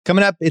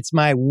Coming up, it's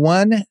my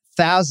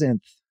 1,000th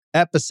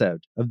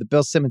episode of the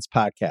Bill Simmons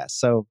Podcast.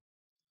 So, of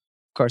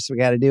course, we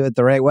got to do it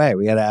the right way.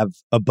 We got to have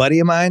a buddy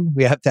of mine.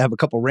 We have to have a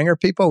couple ringer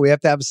people. We have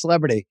to have a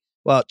celebrity.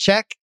 Well,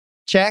 check,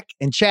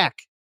 and check.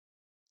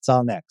 It's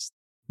all next.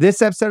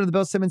 This episode of the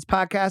Bill Simmons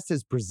Podcast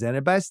is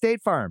presented by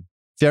State Farm.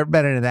 If you've ever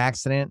been in an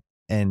accident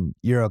and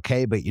you're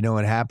okay, but you know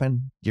what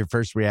happened, your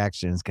first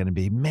reaction is going to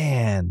be,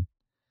 man,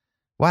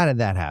 why did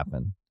that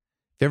happen?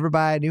 If you ever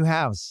buy a new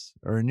house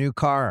or a new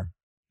car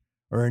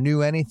or a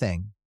new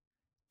anything,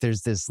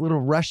 there's this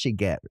little rush you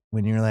get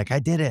when you're like, I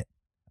did it.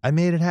 I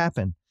made it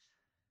happen.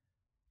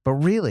 But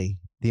really,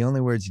 the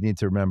only words you need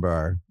to remember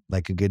are,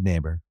 like a good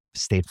neighbor,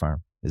 State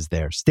Farm is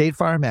there. State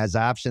Farm has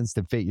options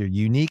to fit your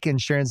unique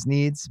insurance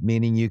needs,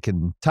 meaning you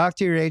can talk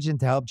to your agent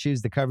to help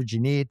choose the coverage you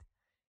need,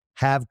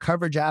 have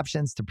coverage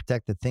options to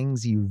protect the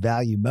things you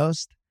value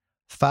most,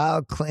 file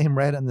a claim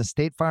right on the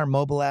State Farm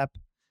mobile app,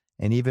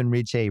 and even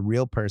reach a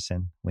real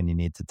person when you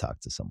need to talk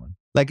to someone.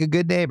 Like a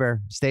good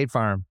neighbor, State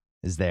Farm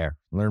is there.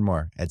 Learn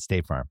more at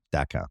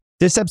statefarm.com.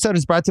 This episode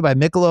is brought to you by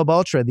Michelob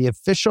Ultra, the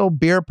official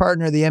beer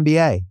partner of the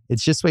NBA.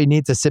 It's just what you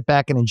need to sit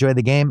back and enjoy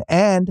the game,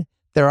 and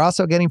they're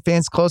also getting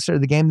fans closer to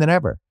the game than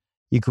ever.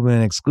 You can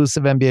win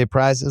exclusive NBA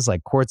prizes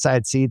like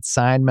courtside seats,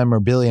 signed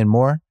memorabilia, and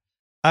more.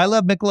 I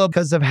love Michelob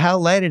because of how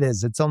light it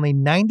is. It's only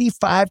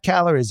 95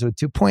 calories with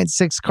 2.6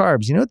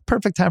 carbs. You know what the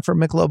perfect time for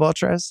Michelob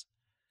Ultra is?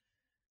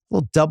 A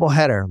little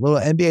doubleheader, little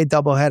NBA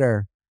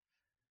doubleheader.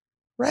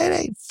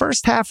 Right,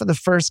 first half of the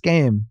first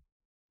game.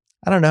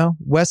 I don't know,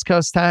 West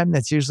Coast time,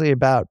 that's usually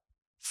about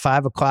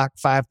 5 o'clock,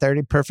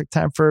 5:30, perfect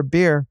time for a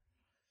beer.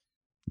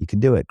 You can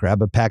do it.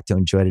 Grab a pack to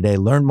enjoy today.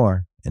 Learn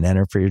more and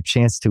enter for your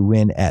chance to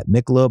win at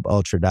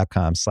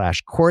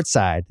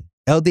michelobultra.com/courtside,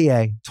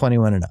 LDA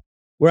 21 and up.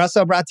 We're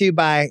also brought to you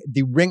by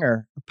the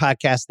Ringer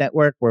Podcast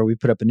Network, where we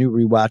put up a new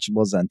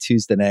Rewatchables on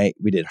Tuesday night.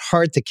 We did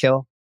Hard to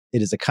Kill.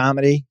 It is a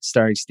comedy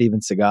starring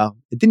Steven Seagal.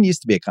 It didn't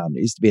used to be a comedy.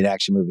 It used to be an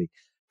action movie.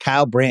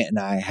 Kyle Brandt and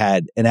I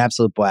had an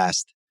absolute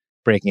blast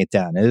breaking it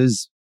down. It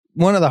was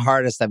one of the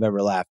hardest I've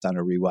ever laughed on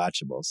a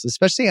Rewatchables,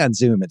 especially on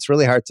Zoom. It's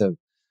really hard to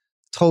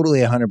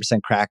totally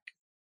 100% crack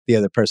the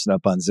other person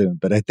up on Zoom,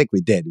 but I think we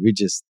did.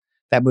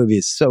 That movie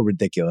is so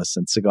ridiculous,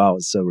 and Seagal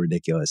was so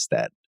ridiculous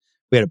that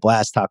we had a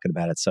blast talking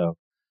about it. So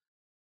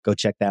go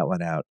check that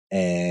one out.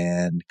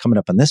 And coming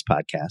up on this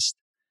podcast,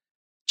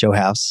 Joe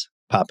House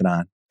popping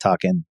on,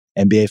 talking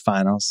NBA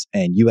Finals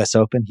and U.S.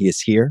 Open. He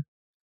is here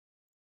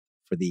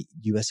for the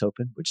U.S.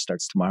 Open, which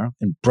starts tomorrow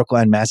in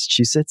Brookline,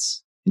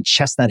 Massachusetts, in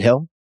Chestnut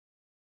Hill,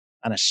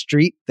 on a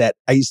street that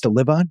I used to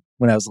live on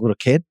when I was a little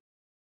kid.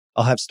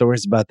 I'll have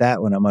stories about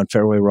that when I'm on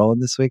Fairway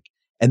Rolling this week.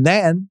 And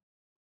then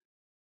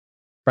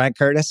Bryan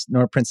Curtis,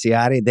 Nora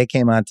Princiotti, they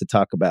came on to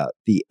talk about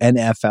the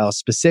NFL,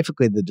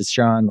 specifically the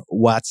Deshaun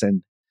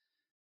Watson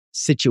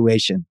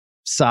situation,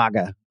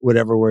 saga,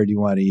 whatever word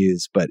you want to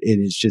use. But it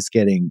is just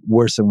getting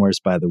worse and worse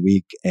by the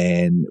week.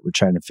 And we're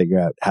trying to figure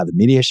out how the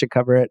media should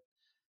cover it,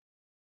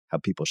 how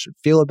people should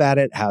feel about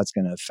it, how it's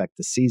going to affect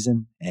the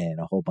season,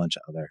 and a whole bunch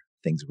of other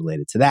things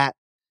related to that.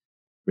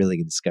 Really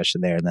good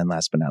discussion there. And then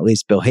last but not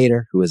least, Bill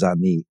Hader, who was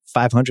on the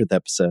 500th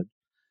episode,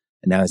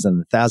 and now he's on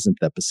the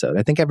 1,000th episode.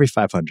 I think every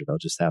 500 I'll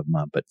just have him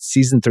on. But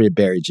season 3 of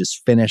Barry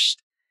just finished,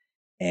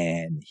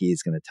 and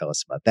he's going to tell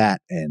us about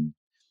that and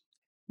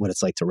what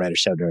it's like to write a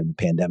show during the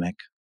pandemic.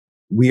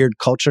 Weird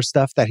culture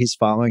stuff that he's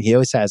following. He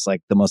always has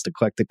like the most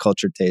eclectic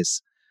culture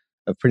taste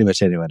of pretty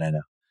much anyone I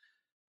know.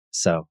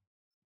 So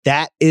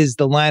that is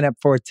the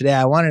lineup for today.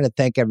 I wanted to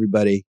thank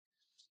everybody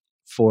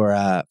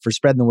for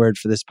spreading the word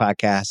for this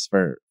podcast,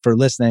 for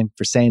listening,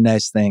 for saying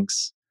nice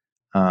things.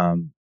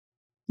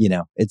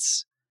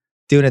 It's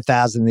doing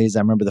 1,000 of these. I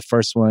remember the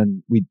first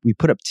one, we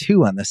put up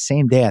 2 on the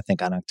same day, I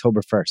think on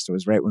October 1st. It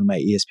was right when my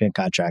ESPN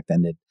contract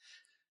ended.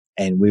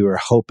 And we were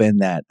hoping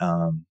that,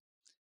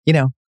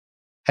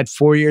 had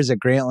 4 years at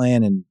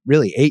Grantland and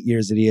really 8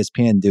 years at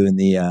ESPN doing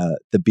the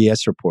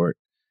BS report.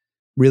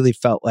 Really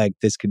felt like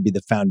this could be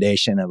the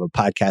foundation of a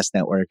podcast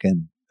network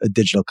and a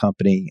digital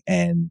company,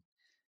 and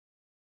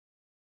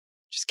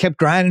just kept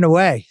grinding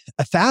away.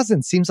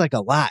 1,000 seems like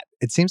a lot.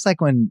 It seems like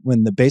when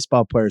the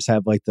baseball players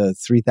have like the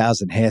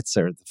 3,000 hits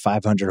or the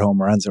 500 home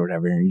runs or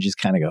whatever, and you just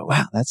kind of go,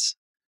 wow, that's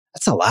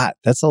a lot.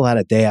 That's a lot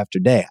of day after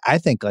day. I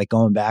think like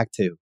going back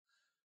to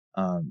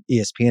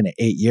ESPN at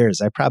 8 years,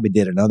 I probably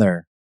did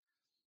another,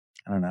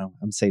 I don't know,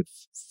 I'm say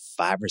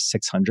 500 or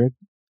 600,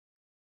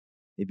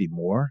 maybe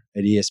more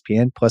at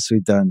ESPN. Plus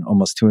we've done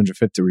almost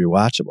 250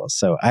 rewatchables.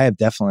 So I have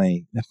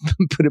definitely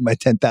put in my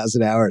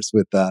 10,000 hours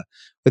with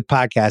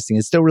podcasting.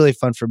 It's still really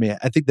fun for me.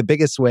 I think the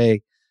biggest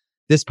way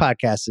this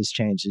podcast has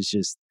changed is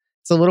just,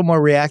 it's a little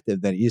more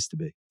reactive than it used to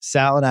be.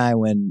 Sal and I,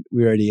 when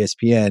we were at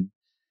ESPN,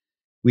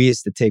 we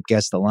used to tape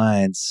Guest the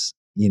Lines,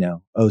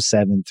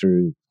 07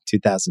 through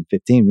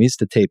 2015. We used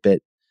to tape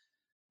it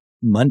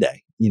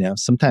Monday.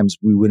 Sometimes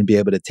we wouldn't be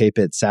able to tape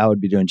it. Sal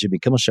would be doing Jimmy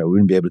Kimmel Show. We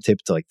wouldn't be able to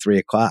tape it till like 3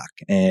 o'clock.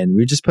 And we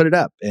would just put it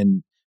up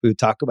and we would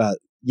talk about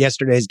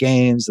yesterday's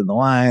games and the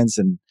lines.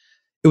 And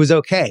it was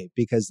okay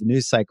because the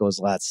news cycle is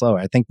a lot slower.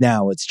 I think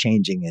now what's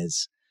changing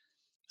is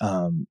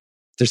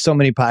there's so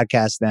many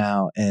podcasts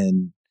now,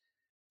 and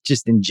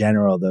just in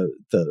general,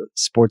 the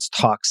sports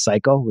talk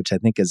cycle, which I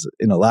think is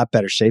in a lot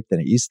better shape than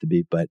it used to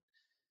be. But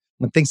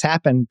when things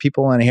happen,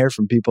 people want to hear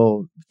from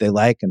people they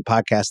like and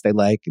podcasts they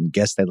like and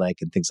guests they like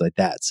and things like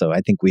that. So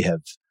I think we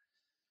have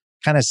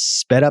kind of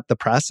sped up the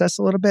process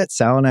a little bit.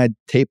 Sal and I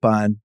tape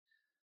on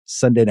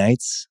Sunday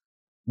nights,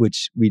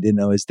 which we didn't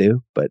always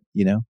do, but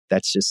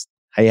that's just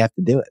how you have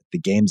to do it. The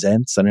games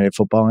end, Sunday Night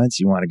Football ends,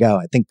 you want to go.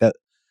 I think that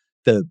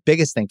the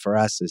biggest thing for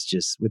us is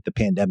just with the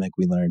pandemic,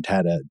 we learned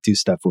how to do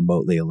stuff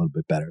remotely a little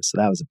bit better. So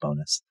that was a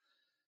bonus.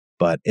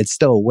 But it's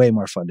still way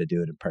more fun to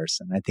do it in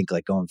person. I think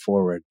like going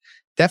forward,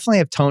 definitely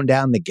have toned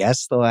down the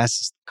guests the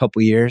last couple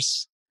of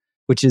years,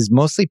 which is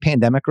mostly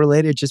pandemic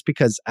related, just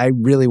because I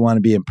really want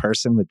to be in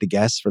person with the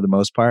guests for the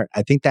most part.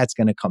 I think that's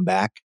going to come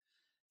back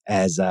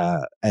as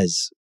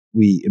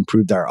we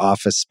improved our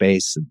office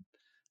space and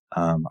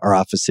our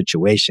office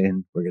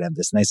situation. We're going to have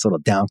this nice little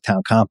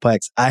downtown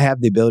complex. I have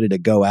the ability to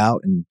go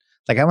out and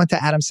like I went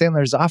to Adam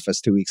Sandler's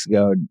office 2 weeks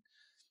ago and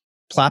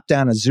plopped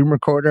down a Zoom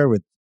recorder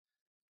with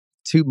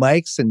 2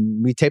 mics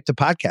and we taped a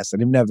podcast. I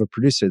didn't even have a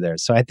producer there.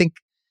 So I think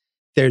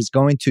there's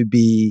going to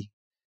be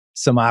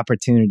some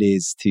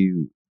opportunities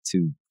to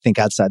think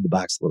outside the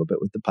box a little bit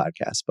with the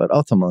podcast. But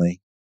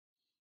ultimately,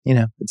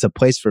 it's a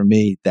place for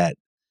me that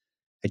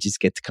I just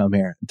get to come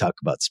here and talk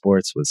about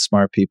sports with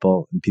smart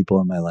people and people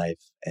in my life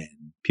and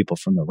people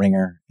from the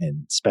Ringer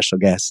and special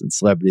guests and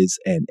celebrities.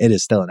 And it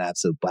is still an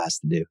absolute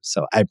blast to do.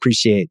 So I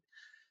appreciate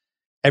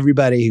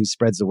everybody who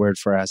spreads the word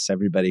for us,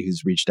 everybody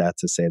who's reached out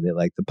to say they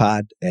like the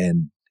pod,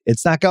 and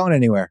it's not going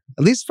anywhere,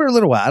 at least for a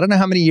little while. I don't know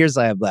how many years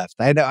I have left.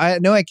 I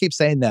know I keep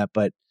saying that,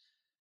 but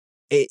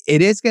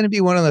it is going to be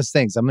one of those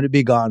things. I'm going to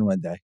be gone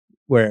one day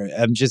where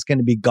I'm just going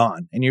to be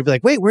gone. And you'll be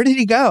like, wait, where did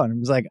he go? And I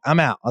was like, I'm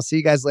out. I'll see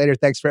you guys later.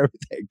 Thanks for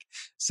everything.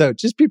 So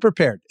just be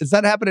prepared. It's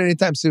not happening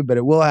anytime soon, but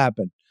it will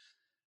happen.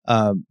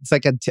 It's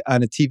like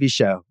on a TV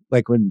show.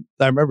 Like when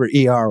I remember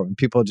ER, when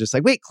people are just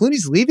like, wait,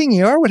 Clooney's leaving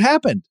ER? What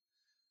happened?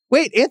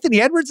 Wait, Anthony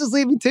Edwards is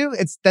leaving too?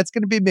 That's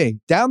going to be me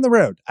down the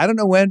road. I don't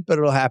know when, but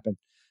it'll happen.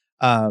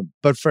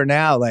 But for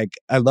now, like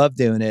I love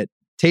doing it.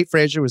 Tate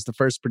Frazier was the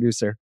first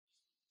producer.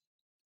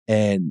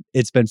 And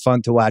it's been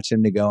fun to watch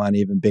him to go on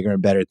even bigger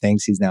and better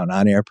things. He's now an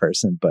on-air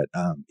person, but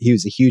he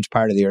was a huge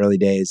part of the early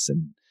days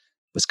and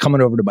was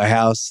coming over to my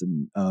house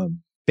and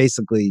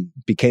basically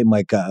became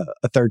like a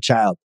third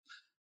child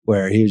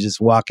where he would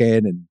just walk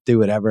in and do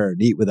whatever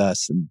and eat with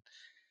us. And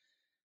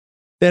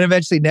then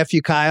eventually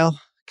nephew Kyle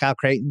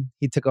Crichton,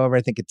 he took over,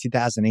 I think in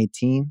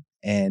 2018,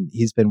 and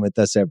he's been with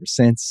us ever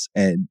since.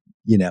 And,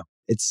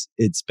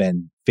 it's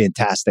been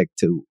fantastic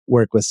to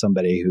work with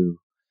somebody who,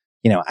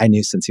 I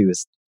knew since he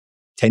was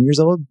 10 years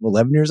old,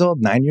 11 years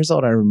old, 9 years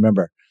old. I don't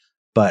remember,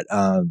 but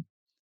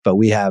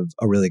we have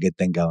a really good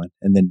thing going.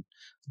 And then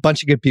a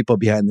bunch of good people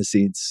behind the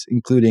scenes,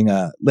 including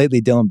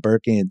lately Dylan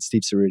Berkey and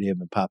Steve Cerruti have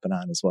been popping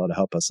on as well to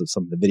help us with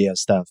some of the video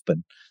stuff, but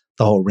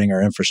the whole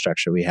Ringer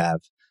infrastructure we have.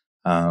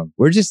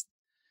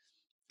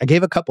 I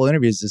gave a couple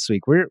interviews this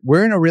week.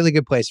 We're in a really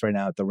good place right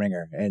now at the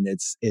Ringer, and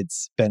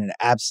it's been an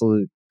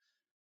absolute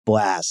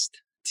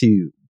blast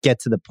to get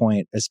to the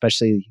point,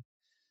 especially,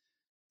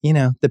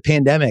 the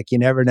pandemic. You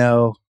never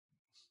know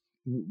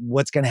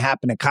what's going to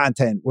happen to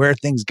content, where are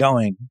things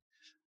going,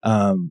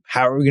 how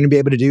are we going to be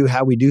able to do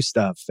how we do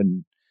stuff,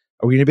 and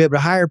are we going to be able to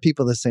hire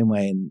people the same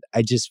way? And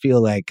I just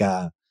feel like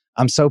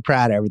I'm so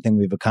proud of everything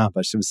we've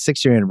accomplished. It was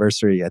 6-year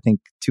anniversary, I think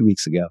 2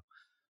 weeks ago,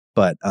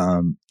 but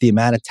the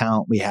amount of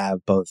talent we have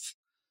both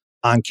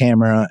on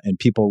camera and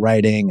people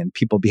writing and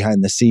people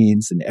behind the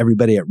scenes and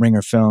everybody at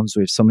Ringer Films,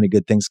 we have so many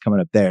good things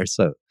coming up there.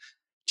 So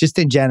just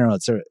in general,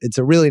 it's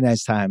a really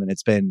nice time, and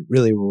it's been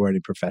really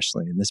rewarding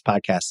professionally. And this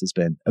podcast has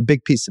been a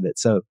big piece of it.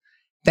 So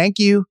thank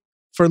you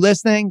for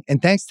listening.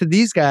 And thanks to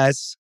these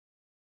guys,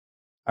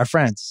 our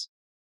friends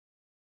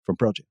from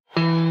Pearl Jam.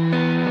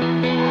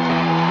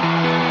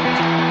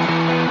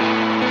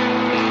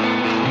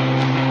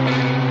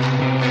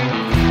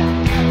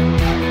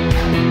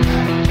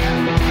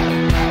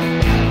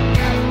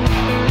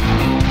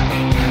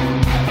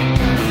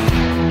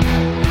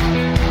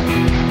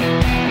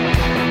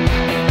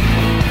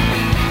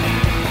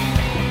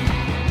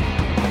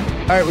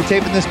 All right, we're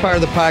taping this part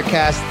of the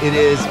podcast. It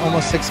is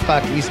almost 6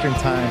 o'clock Eastern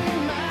time.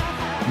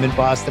 I'm in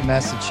Boston,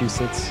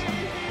 Massachusetts.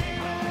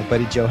 My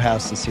buddy Joe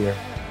House is here.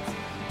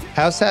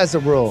 House has a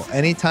rule.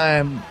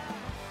 Anytime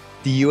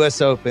the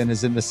U.S. Open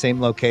is in the same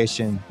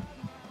location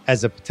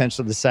as a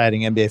potential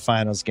deciding NBA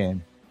Finals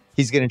game,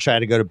 he's going to try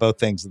to go to both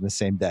things in the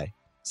same day.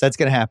 So that's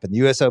going to happen. The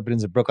U.S. Open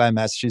is in Brookline,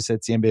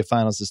 Massachusetts. The NBA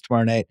Finals is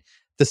tomorrow night.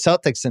 The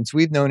Celtics, since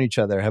we've known each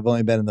other, have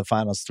only been in the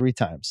finals 3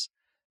 times.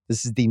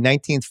 This is the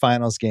 19th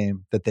finals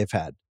game that they've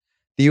had.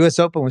 The U.S.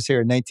 Open was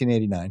here in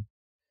 1989.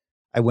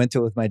 I went to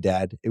it with my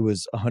dad. It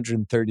was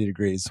 130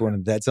 degrees.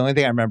 That's the only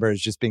thing I remember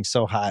is just being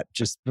so hot,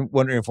 just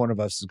wondering if one of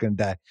us was going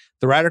to die.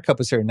 The Ryder Cup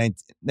was here in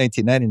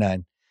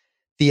 1999.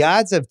 The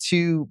odds of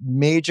 2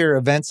 major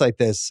events like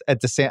this at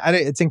the same,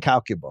 it's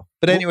incalculable.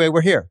 But anyway,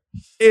 we're here.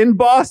 In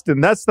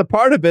Boston. That's the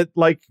part of it.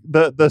 Like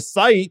the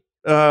site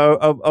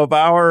of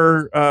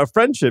our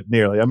friendship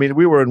nearly. I mean,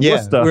 we were in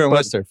Worcester. We were in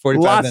Worcester,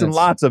 45 lots minutes. and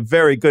lots of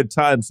very good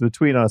times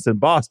between us in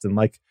Boston.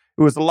 Like,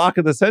 it was the lock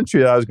of the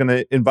century that I was going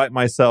to invite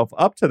myself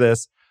up to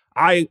this.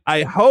 I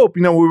hope,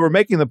 we were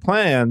making the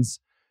plans.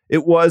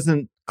 It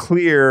wasn't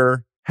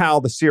clear how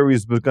the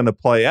series was going to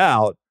play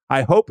out.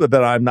 I hope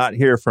that I'm not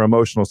here for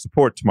emotional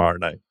support tomorrow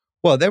night.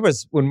 Well,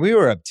 when we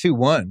were up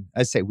 2-1,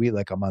 I say we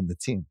like I'm on the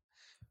team.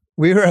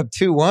 We were up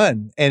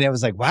 2-1, and it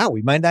was like, wow,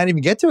 we might not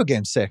even get to a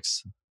game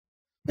 6.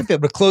 We'll be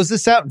able to close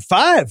this out in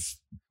 5.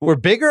 We're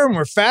bigger and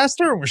we're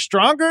faster and we're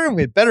stronger and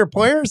we have better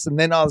players. And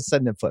then all of a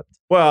sudden it flipped.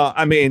 Well,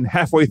 I mean,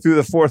 halfway through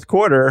the fourth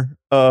quarter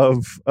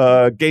of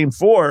game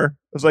 4, I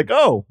was like,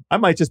 oh, I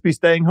might just be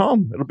staying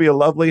home. It'll be a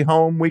lovely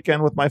home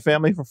weekend with my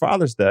family for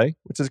Father's Day,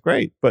 which is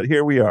great. But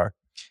here we are.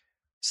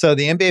 So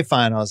the NBA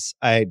Finals,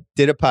 I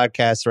did a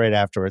podcast right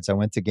afterwards. I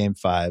went to game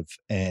 5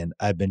 and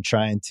I've been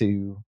trying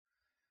to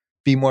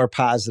be more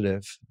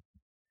positive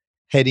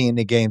heading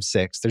into game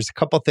 6. There's a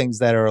couple things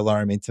that are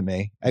alarming to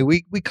me.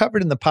 We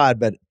covered in the pod,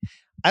 but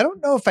I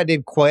don't know if I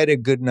did quite a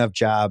good enough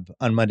job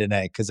on Monday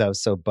night because I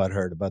was so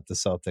butthurt about the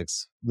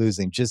Celtics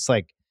losing. Just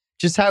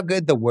how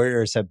good the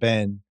Warriors have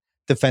been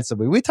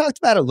defensively. We talked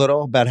about a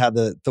little about how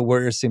the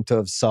Warriors seem to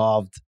have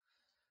solved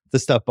the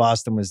stuff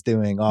Boston was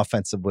doing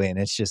offensively. And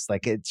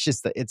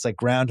it's like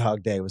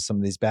Groundhog Day with some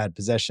of these bad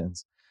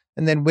possessions.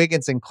 And then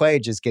Wiggins and Clay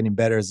just getting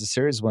better as the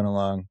series went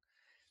along.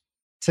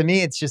 To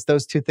me, it's just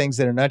those two things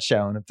in a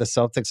nutshell. And if the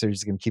Celtics are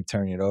just going to keep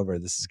turning it over,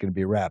 this is going to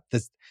be a wrap.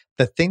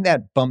 The thing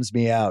that bums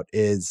me out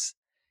is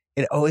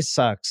it always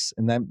sucks.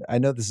 And I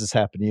know this has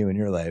happened to you in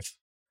your life,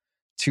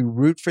 to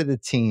root for the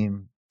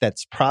team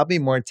that's probably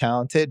more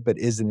talented, but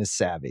isn't as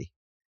savvy.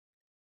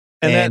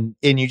 And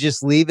you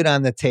just leave it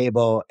on the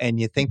table and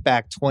you think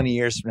back 20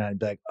 years from now and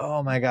be like,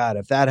 oh my God,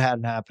 if that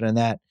hadn't happened and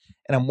that.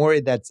 And I'm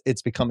worried that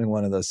it's becoming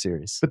one of those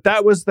series. But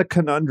that was the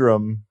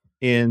conundrum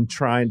in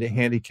trying to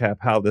handicap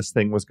how this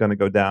thing was going to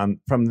go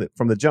down from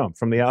the jump,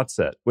 from the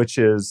outset, which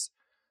is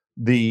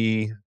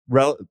the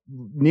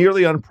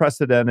nearly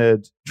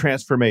unprecedented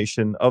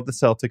transformation of the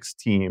Celtics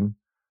team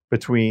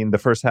between the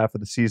first half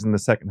of the season, the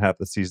second half of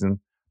the season,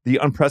 the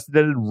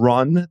unprecedented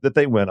run that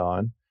they went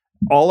on,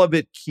 all of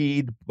it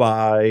keyed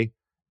by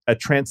a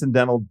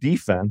transcendental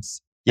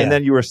defense. Yeah. And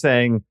then you were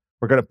saying,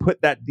 we're going to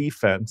put that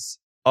defense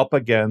up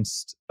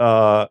against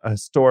a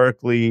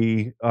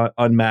historically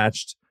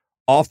unmatched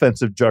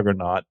offensive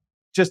juggernaut,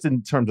 just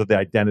in terms of the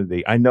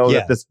identity. I know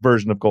that this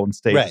version of Golden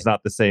State is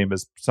not the same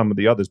as some of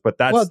the others, but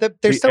that's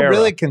they're still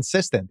really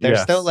consistent. They're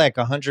still like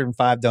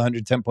 105 to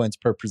 110 points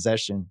per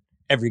possession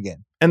every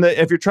game. And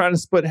if you're trying to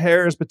split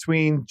hairs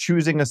between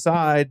choosing a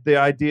side, the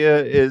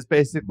idea is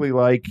basically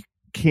like,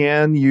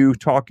 can you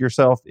talk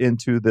yourself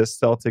into this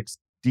Celtics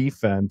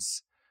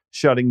defense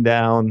shutting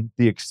down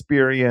the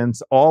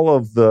experience, all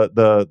of the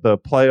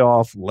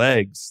playoff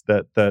legs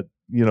that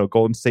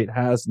Golden State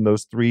has in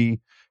those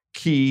 3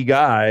 key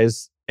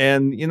guys?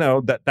 And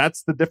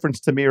that's the difference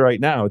to me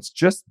right now. It's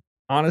just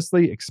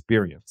honestly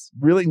experience,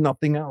 really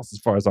nothing else as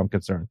far as I'm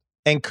concerned.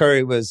 And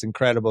Curry was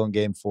incredible in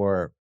game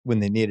 4 when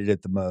they needed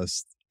it the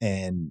most.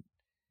 And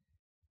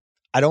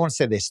I don't want to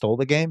say they stole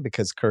the game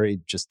because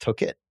Curry just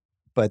took it.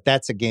 But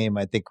that's a game,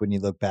 I think, when you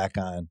look back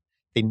on,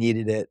 they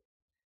needed it.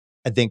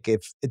 I think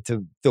if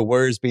the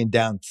Warriors being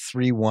down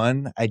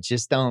 3-1, I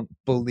just don't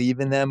believe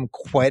in them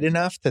quite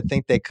enough to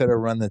think they could have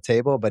run the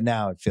table. But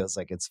now it feels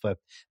like it's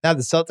flipped. Now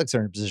the Celtics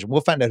are in a position.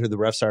 We'll find out who the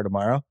refs are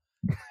tomorrow.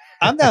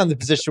 I'm now in the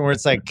position where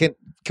it's like, can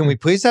we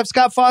please have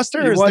Scott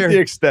Foster? You want the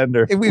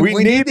extender.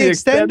 We need the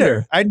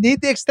extender. I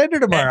need the extender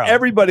tomorrow. And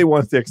everybody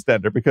wants the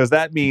extender because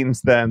that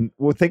means then,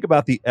 we'll think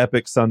about the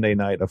epic Sunday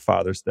night of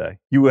Father's Day.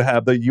 You will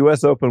have the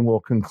U.S. Open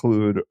will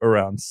conclude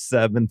around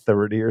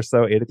 7:30 or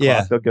so, 8 o'clock.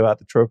 Yeah. They'll give out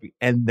the trophy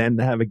and then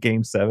have a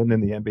game 7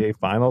 in the NBA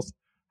Finals.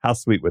 How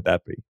sweet would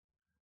that be?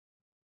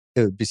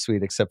 It would be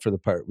sweet, except for the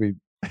part we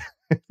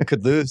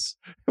could lose.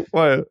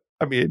 Well,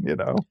 I mean,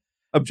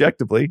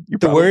 objectively,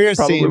 the Warriors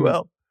probably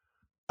will.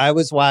 I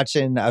was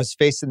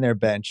facing their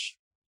bench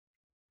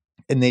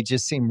and they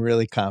just seem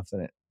really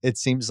confident. It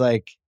seems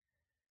like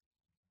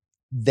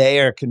they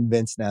are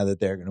convinced now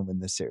that they're going to win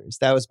this series.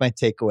 That was my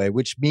takeaway,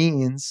 which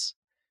means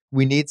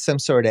we need some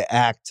sort of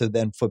act to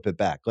then flip it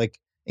back. Like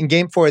in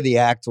game 4, the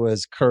act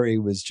was Curry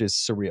was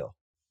just surreal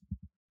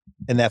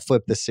and that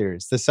flipped the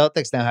series. The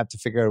Celtics now have to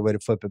figure out a way to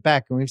flip it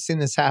back. And we've seen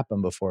this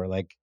happen before.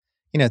 Like,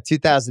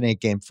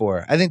 2008 game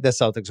 4, I think the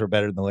Celtics were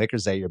better than the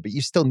Lakers that year, but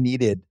you still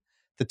needed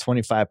the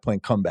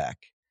 25-point comeback.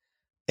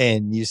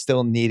 And you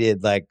still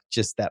needed like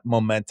just that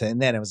momentum.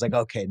 And then it was like,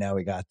 okay, now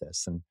we got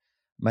this. And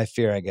my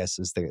fear, I guess,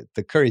 is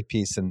the Curry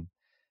piece and,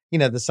 the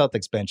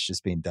Celtics bench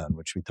just being done,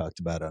 which we talked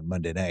about on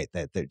Monday night,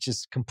 that they're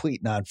just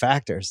complete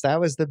non-factors.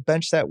 That was the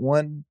bench that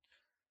won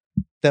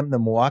them the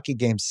Milwaukee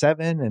game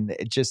 7. And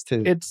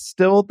it's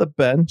still the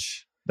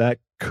bench that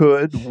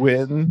could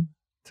win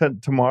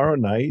tomorrow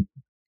night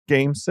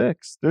game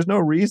 6. There's no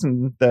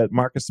reason that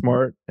Marcus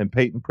Smart and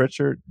Peyton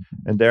Pritchard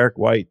and Derek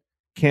White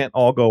can't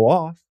all go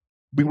off.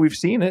 We've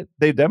seen it.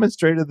 They've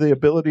demonstrated the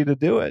ability to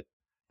do it.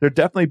 They're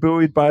definitely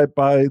buoyed by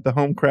the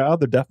home crowd.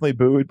 They're definitely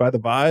buoyed by the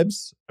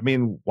vibes. I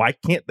mean, why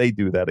can't they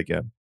do that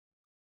again?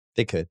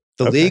 They could.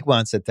 The league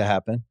wants it to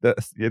happen. Where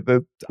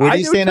do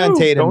you stand on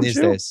Tatum these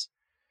days?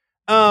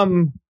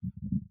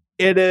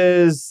 It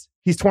is.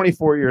 He's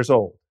 24 years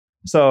old,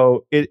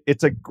 so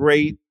it's a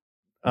great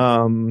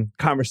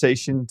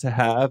conversation to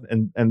have.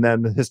 And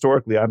then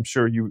historically,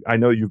 I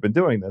know you've been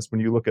doing this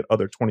when you look at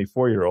other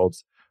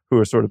 24-year-olds who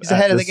are sort of he's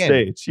ahead of the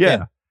game. Stage.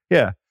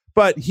 Yeah.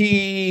 But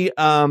he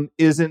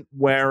isn't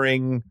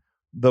wearing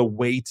the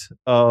weight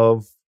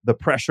of the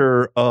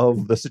pressure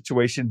of the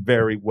situation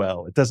very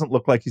well. It doesn't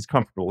look like he's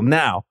comfortable.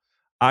 Now,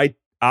 I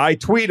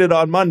tweeted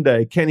on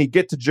Monday, can he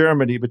get to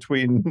Germany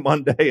between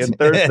Monday and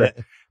Thursday?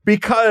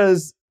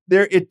 Because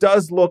it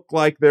does look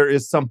like there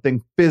is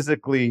something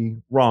physically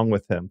wrong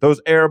with him. Those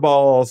air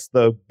balls,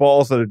 the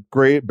balls that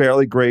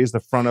barely graze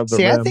the front of the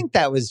rim. I think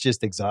that was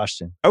just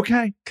exhaustion.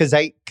 Okay.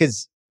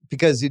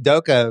 Because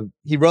Udoka,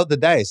 he rolled the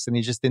dice and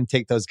he just didn't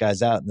take those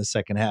guys out in the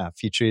second half.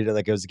 He treated it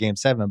like it was a game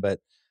 7, but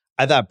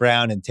I thought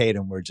Brown and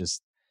Tatum were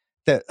just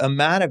the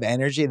amount of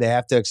energy they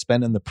have to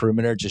expend on the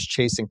perimeter, just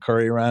chasing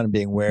Curry around and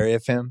being wary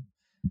of him,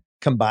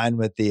 combined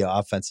with the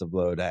offensive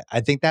load.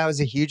 I think that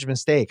was a huge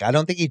mistake. I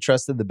don't think he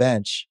trusted the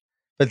bench,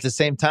 but at the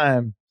same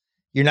time,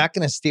 you're not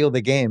going to steal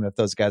the game if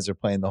those guys are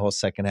playing the whole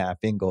second half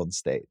in Golden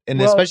State.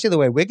 And especially the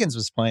way Wiggins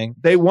was playing.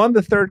 They won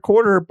the third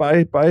quarter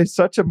by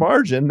such a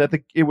margin that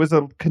it was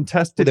a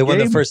contested game. They won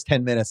the first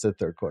 10 minutes of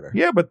the third quarter.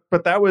 Yeah, but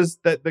that was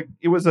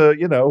it was a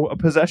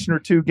possession or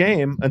two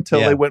game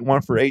until they went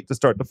 1 for 8 to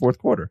start the fourth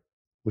quarter,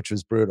 which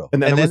was brutal.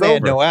 And then they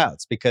had no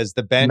outs because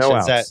the bench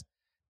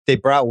they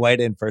brought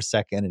White in for a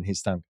second and he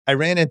stunk. I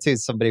ran into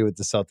somebody with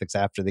the Celtics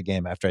after the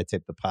game, after I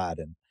taped the pod,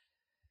 and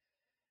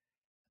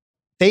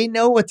they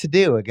know what to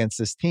do against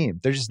this team.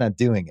 They're just not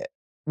doing it,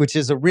 which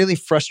is a really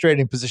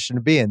frustrating position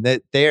to be in.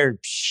 That they're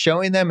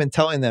showing them and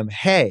telling them,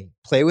 hey,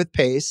 play with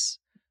pace,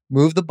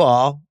 move the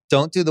ball,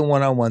 don't do the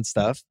one-on-one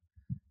stuff.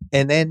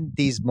 And then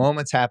these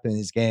moments happen in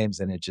these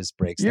games and it just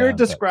breaks down. You're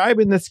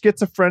describing the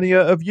schizophrenia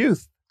of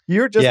youth.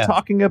 You're just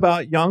talking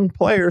about young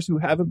players who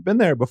haven't been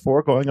there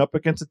before going up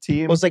against a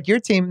team. Well, it's like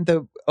your team,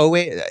 the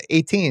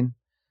 18,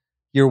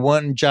 your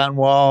one John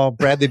Wall,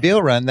 Bradley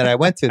Beal run that I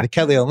went to, the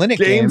Kelly Olynyk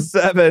game. Game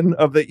 7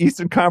 of the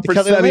Eastern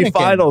Conference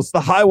semifinals,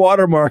 the high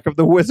watermark of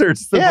the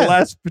Wizards for the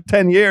last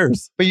 10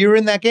 years. But you were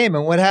in that game,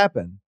 and what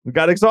happened? We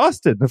got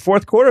exhausted in the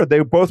fourth quarter. They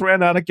both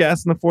ran out of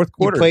gas in the fourth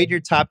quarter. You played your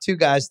top 2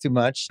 guys too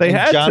much.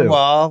 John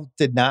Wall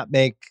did not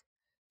make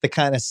the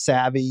kind of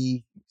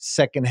savvy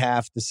second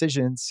half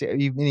decisions.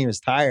 Even he was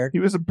tired. He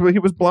was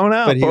blown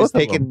out. But he was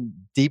taking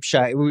deep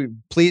shot.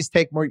 Please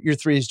take more your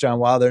threes, John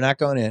Wall. They're not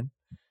going in.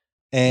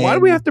 And why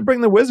do we have to bring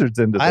the Wizards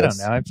into this? I don't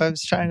know. If I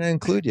was trying to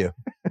include you.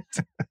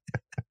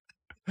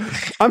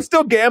 I'm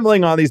still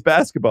gambling on these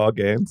basketball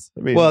games.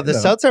 I mean, well, the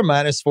Celtics are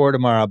 -4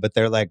 tomorrow, but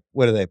they're like,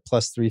 what are they,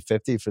 plus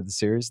 350 for the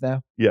series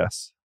now?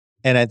 Yes.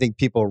 And I think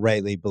people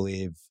rightly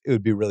believe it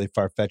would be really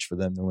far-fetched for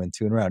them to win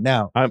 2 in a row.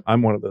 Now,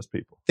 I'm one of those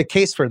people. The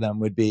case for them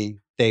would be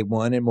they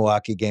won in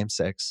Milwaukee game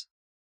 6,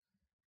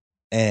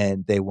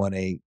 and they won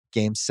a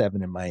game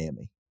 7 in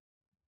Miami.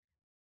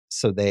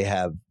 So they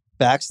have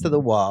backs to the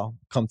wall,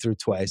 come through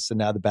twice, and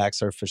now the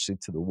backs are officially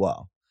to the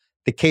wall.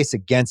 The case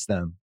against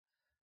them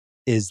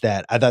is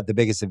that I thought the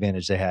biggest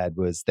advantage they had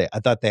was I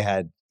thought they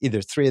had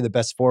either 3 of the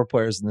best 4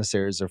 players in the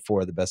series or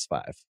 4 of the best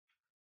 5,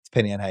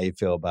 depending on how you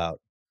feel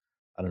about,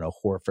 I don't know,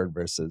 Horford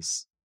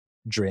versus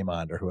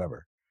Draymond or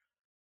whoever.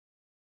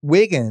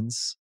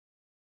 Wiggins,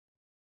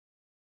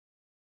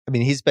 I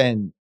mean, he's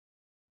been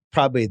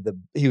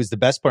he was the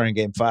best player in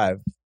game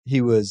 5.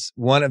 He was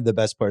one of the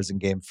best players in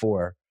game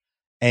 4.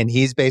 And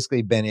he's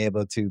basically been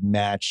able to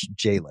match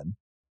Jalen,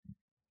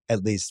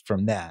 at least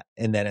from that.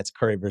 And then it's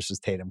Curry versus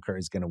Tatum.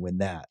 Curry's going to win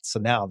that. So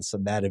now all of a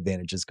sudden that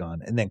advantage is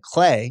gone. And then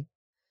Clay,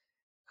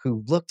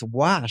 who looked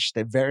washed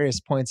at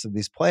various points of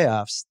these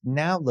playoffs,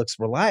 now looks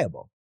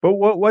reliable. But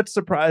what's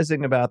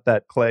surprising about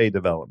that Clay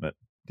development?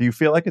 Do you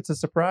feel like it's a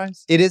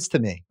surprise? It is to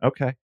me.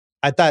 Okay.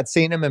 I thought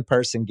seeing him in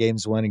person,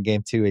 games 1 and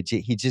game 2,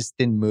 he just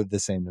didn't move the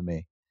same to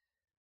me.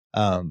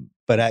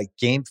 But at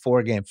game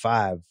 4, game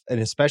 5,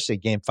 and especially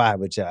game 5,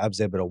 which I was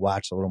able to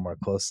watch a little more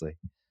closely,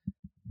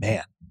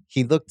 man,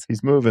 he's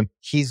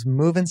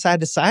moving side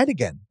to side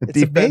again.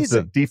 It's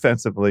amazing.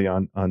 Defensively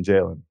on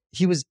Jalen,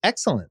 he was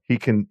excellent.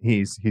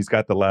 He's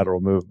got the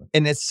lateral movement.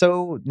 And it's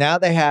so now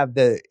they have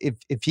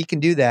if he can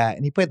do that,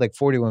 and he played like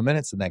 41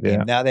 minutes in that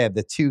game. Yeah. Now they have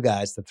the 2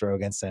 guys to throw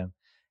against him.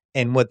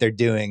 And what they're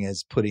doing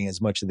is putting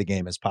as much of the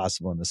game as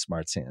possible in the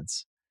Smart's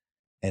hands.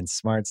 And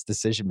Smart's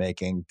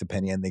decision-making,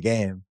 depending on the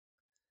game,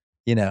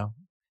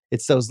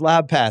 it's those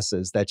lob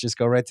passes that just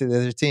go right to the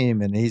other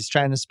team. And he's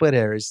trying to split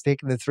hair. He's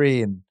taking the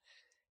 3. And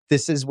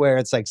this is where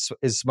it's like,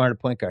 is Smart a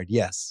point guard?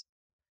 Yes.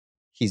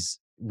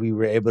 We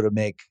were able to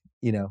make,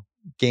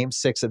 game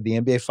 6 of the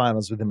NBA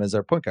Finals with him as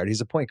our point guard. He's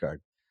a point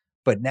guard.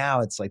 But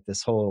now it's like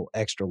this whole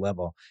extra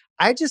level.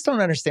 I just don't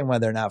understand why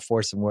they're not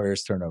forcing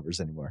Warriors turnovers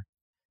anymore.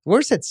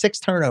 Warriors had 6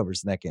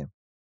 turnovers in that game.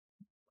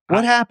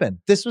 What happened?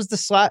 This was the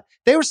slot.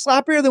 They were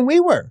sloppier than we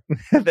were.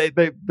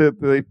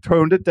 they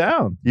toned it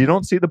down. You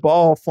don't see the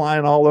ball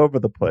flying all over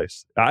the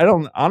place. I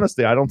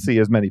don't see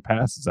as many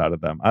passes out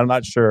of them. I'm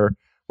not sure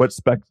what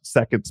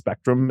second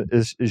spectrum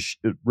is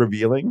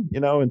revealing,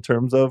 in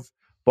terms of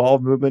ball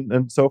movement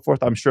and so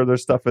forth. I'm sure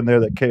there's stuff in there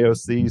that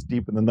KOC is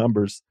deep in the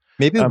numbers.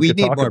 Maybe we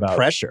need more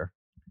pressure.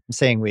 I'm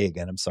saying we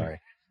again. I'm sorry.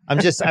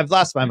 I've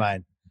lost my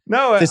mind.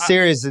 No, the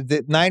series,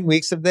 the 9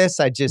 weeks of this,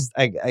 I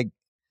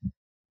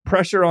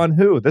pressure on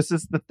who? This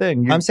is the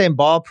thing. I'm saying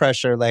ball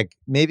pressure, like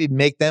maybe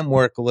make them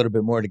work a little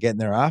bit more to get in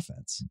their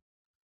offense.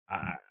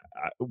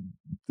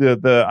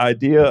 The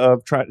idea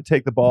of trying to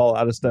take the ball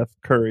out of Steph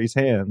Curry's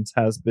hands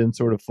has been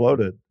sort of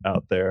floated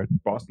out there.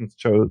 Boston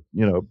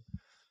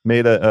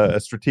made a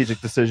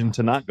strategic decision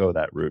to not go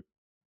that route.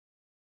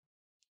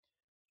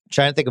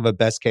 Trying to think of a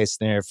best case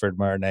scenario for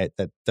tomorrow night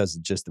that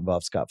doesn't just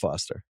involve Scott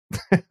Foster.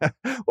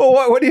 Well,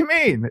 what do you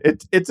mean?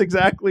 It's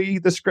exactly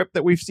the script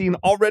that we've seen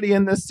already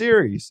in this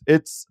series.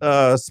 It's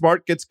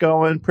Smart gets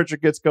going,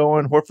 Pritchard gets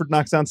going, Horford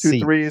knocks down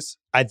two threes.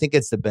 I think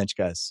it's the bench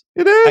guys.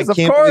 It is, of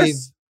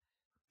course.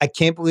 I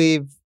can't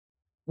believe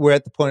we're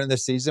at the point of the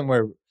season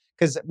where,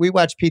 because we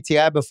watched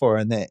PTI before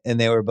and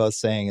they were both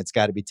saying it's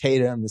got to be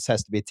Tatum. This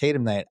has to be a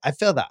Tatum night. I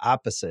feel the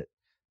opposite.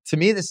 To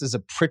me, this is a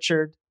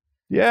Pritchard.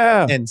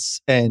 Yeah,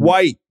 and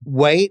White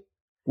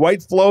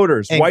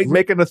floaters, White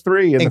making a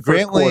three in the first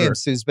Grant quarter.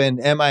 Williams, who's been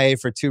MIA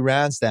for 2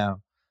 rounds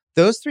now.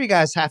 Those 3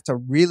 guys have to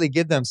really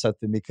give them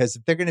something, because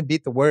if they're going to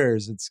beat the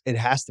Warriors, it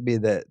has to be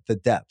the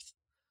depth,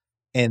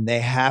 and they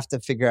have to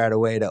figure out a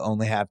way to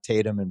only have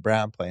Tatum and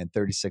Brown playing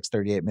 36,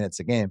 38 minutes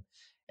a game.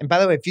 And by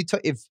the way,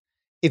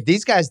 if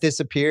these guys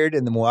disappeared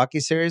in the Milwaukee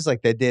series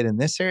like they did in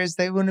this series,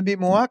 they wouldn't have beat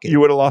Milwaukee. You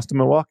would have lost to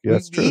Milwaukee.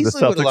 That's true. The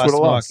Celtics would have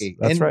lost.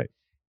 That's right.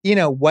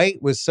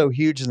 White was so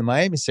huge in the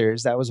Miami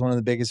series. That was one of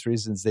the biggest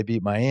reasons they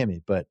beat Miami.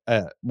 But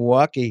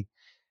Milwaukee,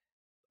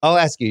 I'll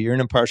ask you, you're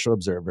an impartial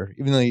observer,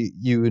 even though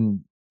you and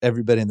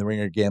everybody in the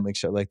Ringer Gambling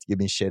Show like to give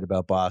me shit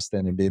about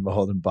Boston and being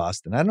beholden to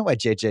Boston. I don't know why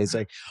JJ's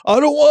like,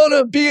 I don't want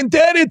to be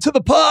indebted to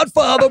the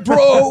Podfather,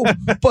 bro.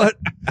 But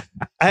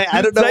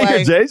I don't know why.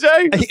 Is that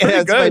your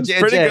JJ? It's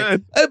pretty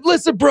good.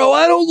 Listen, bro,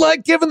 I don't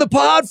like giving the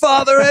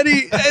Podfather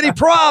any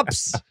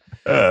props.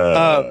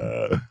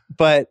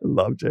 But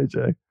love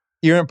JJ.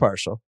 You're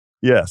impartial.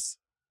 Yes.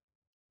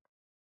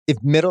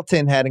 If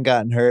Middleton hadn't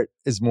gotten hurt,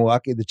 is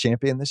Milwaukee the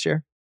champion this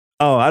year?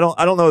 Oh, I don't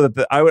know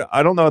that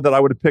I don't know that I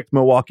would have picked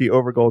Milwaukee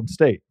over Golden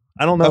State.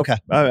 I don't know. Okay.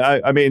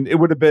 I mean, it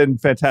would have been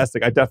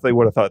fantastic. I definitely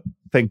would have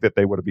think that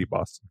they would have beat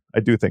Boston.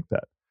 I do think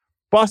that.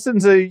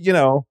 Boston's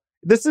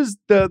this is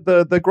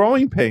the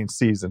growing pains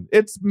season.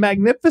 It's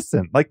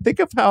magnificent. Like, think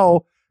of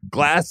how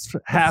glass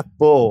half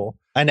full.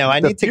 I know. I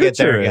need to get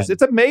there again.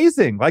 It's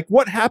amazing. Like,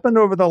 what happened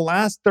over the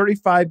last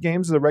 35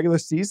 games of the regular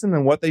season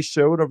and what they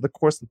showed over the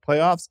course of the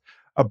playoffs.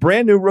 A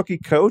brand new rookie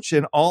coach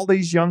and all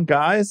these young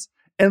guys.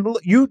 And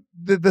the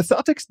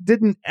Celtics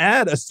didn't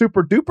add a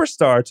super duper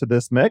star to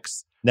this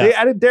mix. No. They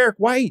added Derek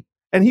White,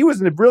 and he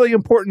was a really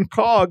important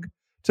cog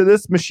to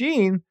this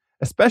machine,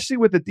 especially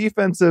with the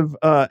defensive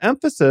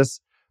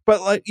emphasis.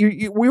 But like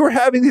we were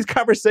having these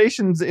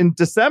conversations in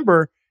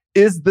December.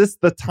 Is this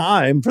the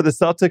time for the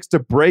Celtics to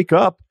break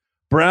up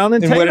Brown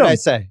and Tatum? What did I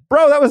say?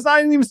 Bro, that was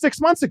not even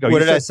 6 months ago. What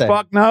did I say?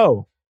 Fuck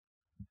no.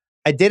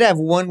 I did have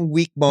one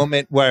weak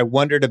moment where I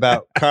wondered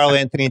about Karl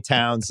Anthony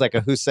Towns, like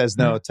a who says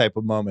no type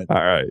of moment.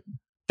 All right.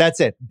 That's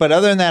it. But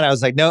other than that, I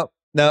was like, nope,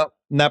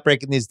 not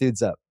breaking these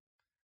dudes up.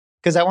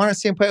 Because I want to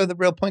see him play with a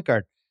real point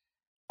guard.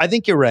 I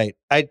think you're right.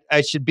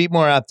 I should be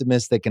more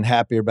optimistic and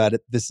happier about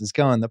it. This is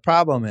going. The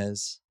problem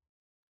is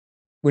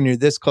when you're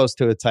this close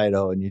to a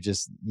title and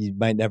you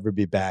might never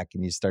be back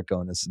and you start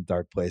going to some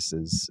dark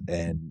places.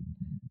 And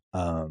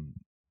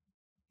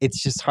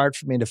it's just hard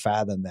for me to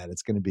fathom that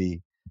it's going to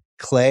be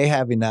Clay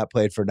having not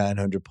played for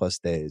 900 plus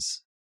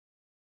days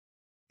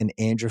and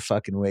Andrew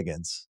fucking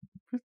Wiggins.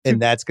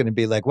 And that's going to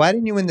be like, why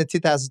didn't you win the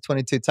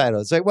 2022 title?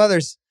 It's like, well,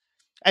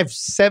 I have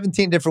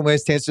 17 different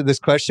ways to answer this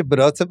question, but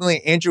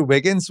ultimately Andrew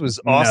Wiggins was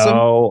awesome.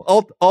 No,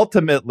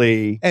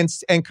 ultimately.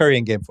 And Curry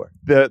in game 4.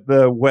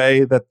 The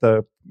way that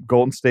the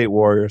Golden State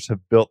Warriors have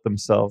built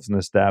themselves and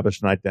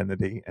established an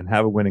identity and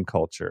have a winning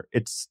culture,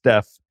 it's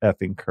Steph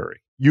effing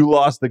Curry. You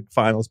lost the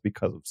finals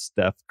because of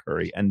Steph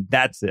Curry, and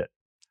that's it.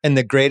 And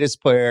the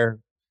greatest player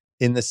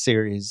in the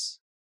series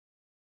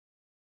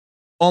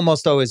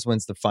almost always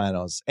wins the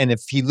finals. And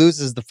if he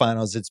loses the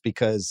finals, it's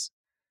because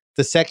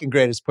the second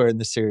greatest player in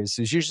the series,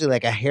 who's usually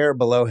like a hair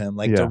below him,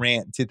 like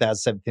Durant in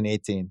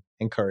 2017-18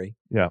 and Curry.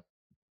 Yeah.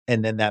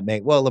 And then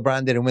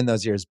LeBron didn't win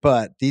those years,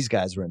 but these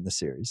guys were in the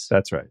series.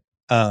 That's right.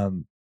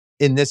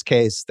 In this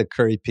case, the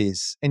Curry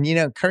piece. And,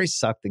 Curry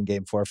sucked in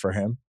game 4 for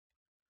him,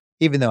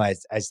 even though I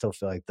still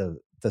feel like the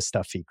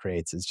stuff he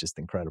creates is just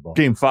incredible.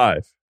 Game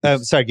 5.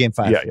 Game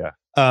 5.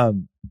 Yeah.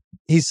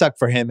 He sucked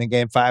for him in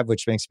game 5,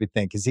 which makes me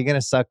think, is he going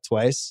to suck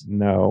twice?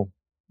 No,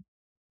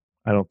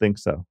 I don't think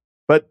so.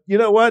 But you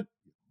know what?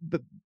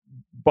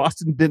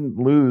 Boston didn't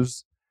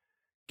lose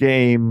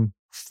game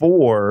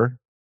 4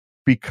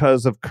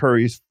 because of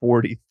Curry's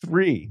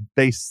 43.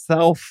 They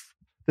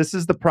This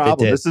is the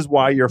problem. did. This is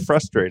why you're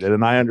frustrated,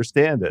 and I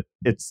understand it.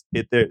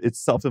 It's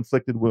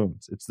self-inflicted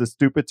wounds. It's the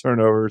stupid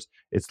turnovers.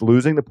 It's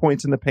losing the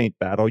points in the paint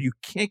battle. You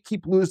can't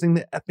keep losing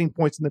the effing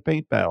points in the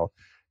paint battle.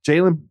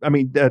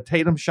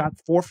 Tatum shot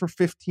 4 for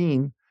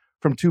 15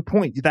 from 2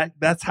 points.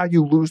 That's how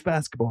you lose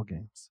basketball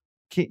games.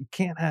 You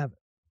can't have it.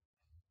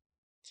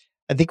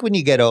 I think when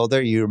you get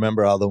older, you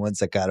remember all the ones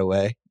that got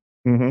away.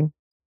 Mm-hmm.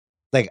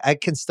 Like, I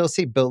can still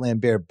see Bill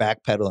Lambert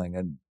backpedaling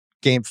on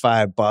Game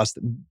 5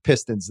 Boston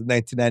Pistons in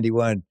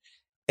 1991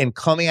 and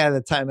coming out of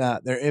the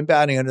timeout. They're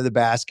inbounding under the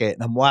basket,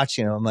 and I'm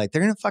watching him. I'm like,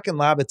 they're going to fucking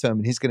lob it to him,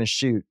 and he's going to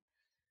shoot.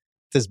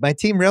 Does my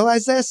team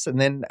realize this?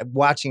 And then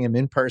watching him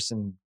in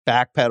person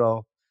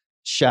backpedal,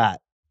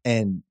 shot,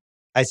 and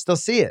I still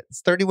see it.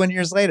 It's 31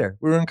 years later.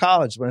 We were in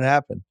college when it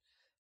happened.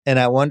 And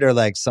I wonder,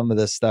 like, some of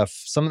the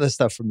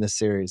stuff from this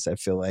series, I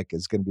feel like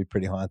is going to be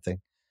pretty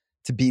haunting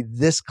to be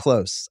this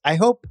close. I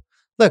hope,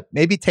 look,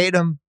 maybe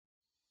Tatum,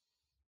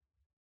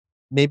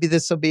 maybe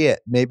this will be it.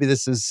 Maybe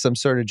this is some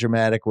sort of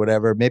dramatic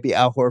whatever. Maybe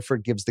Al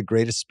Horford gives the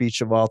greatest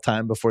speech of all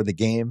time before the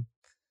game.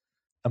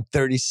 I'm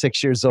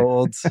 36 years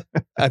old.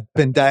 I've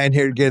been dying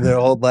here to get their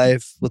whole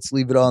life. Let's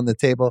leave it all on the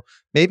table.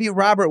 Maybe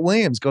Robert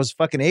Williams goes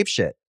fucking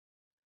apeshit.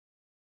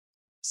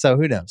 So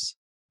who knows?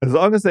 As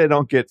long as they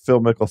don't get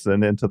Phil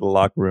Mickelson into the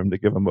locker room to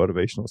give a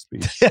motivational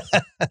speech,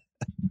 I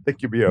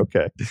think you'll be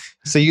okay.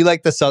 So you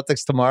like the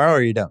Celtics tomorrow,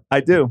 or you don't? I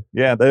do.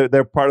 Yeah,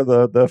 they're part of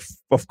the.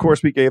 Of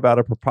course, we gave out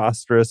a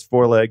preposterous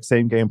 4-leg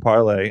same game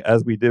parlay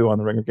as we do on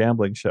the Ringer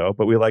Gambling Show,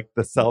 but we like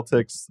the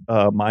Celtics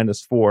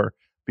 -4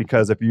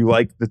 because if you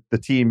like the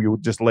team, you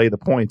just lay the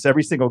points.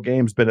 Every single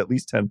game's been at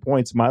least 10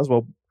 points. Might as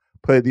well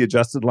play the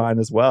adjusted line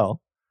as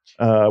well.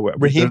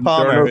 Raheem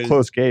Palmer, there are no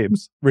close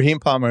games. Raheem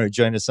Palmer, who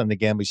joined us on the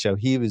Gambling Show,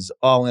 he was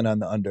all in on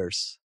the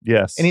unders.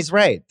 Yes, and he's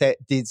right. That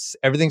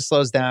everything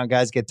slows down.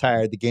 Guys get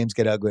tired. The games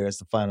get uglier as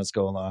the finals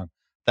go along.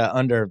 That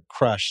under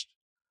crushed,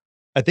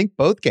 I think,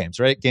 both games.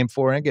 Right, Game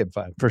 4 and Game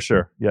 5 for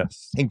sure.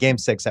 Yes, in Game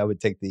 6, I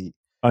would take the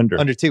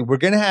under 2. We're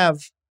gonna have.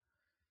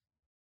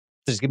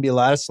 There's gonna be a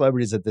lot of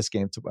celebrities at this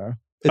game tomorrow.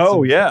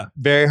 It's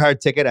very hard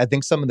ticket. I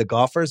think some of the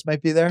golfers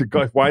might be there.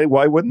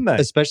 Why wouldn't they?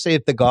 Especially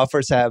if the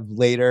golfers have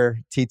later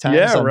tee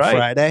times on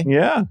Friday.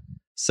 Yeah.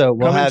 So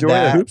we'll have enjoy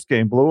that. The hoops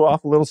game. Blew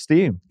off a little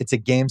steam. It's a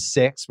Game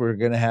 6. We're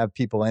going to have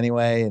people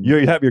anyway. And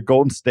you have your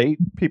Golden State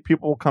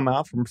people will come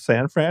out from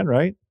San Fran,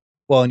 right?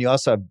 Well, and you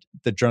also have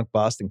the drunk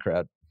Boston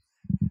crowd.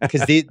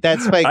 Because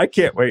that's like I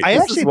can't wait. I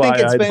this is why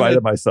I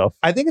invited myself.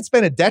 I think it's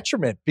been a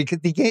detriment because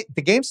the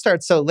game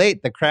starts so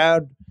late. The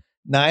crowd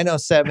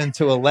 9:07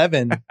 to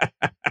 11.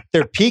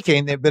 They're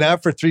peaking. They've been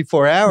out for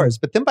 3-4 hours.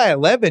 But then by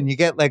 11, you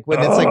get like when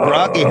it's like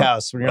Groggy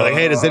House, when you're like,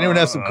 hey, does anyone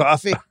have some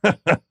coffee?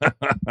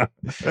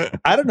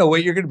 I don't know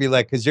what you're going to be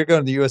like because you're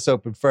going to the U.S.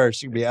 Open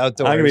first. You're going to be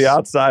outdoors. I'm going to be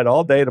outside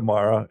all day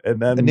tomorrow.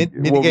 And then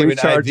we'll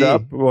recharge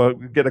up. We'll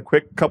get a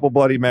quick couple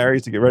Bloody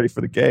Marys to get ready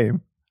for the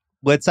game.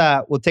 We'll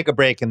take a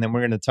break and then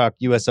we're going to talk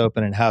U.S.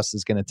 Open, and House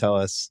is going to tell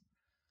us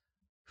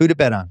who to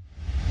bet on.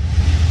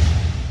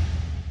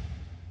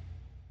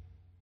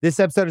 This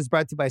episode is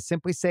brought to you by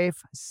Simply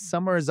Safe.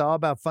 Summer is all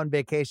about fun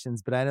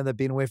vacations, but I know that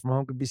being away from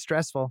home can be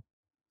stressful.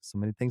 So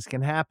many things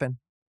can happen.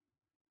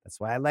 That's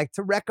why I like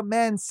to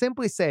recommend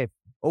Simply Safe,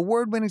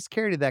 award-winning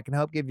security that can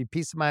help give you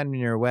peace of mind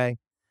when you're away.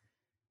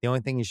 The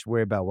only thing you should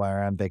worry about while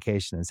you're on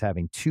vacation is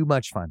having too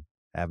much fun.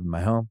 I have it in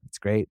my home. It's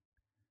great.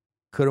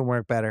 Couldn't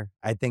work better.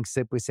 I think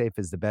Simply Safe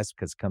is the best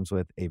because it comes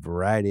with a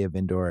variety of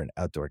indoor and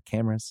outdoor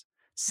cameras,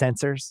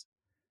 sensors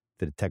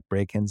to detect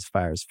break-ins,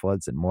 fires,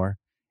 floods, and more.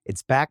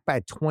 It's backed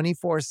by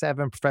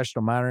 24/7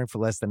 professional monitoring for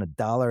less than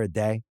 $1 a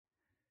day.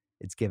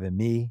 It's given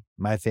me,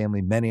 my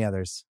family, many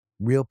others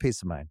real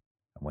peace of mind.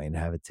 I'm waiting to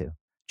have it too.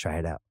 Try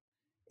it out.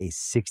 A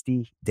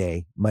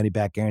 60-day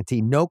money-back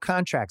guarantee. No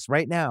contracts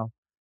right now.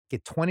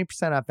 Get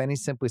 20% off any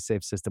Simply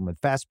Safe system with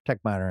Fast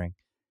Protect monitoring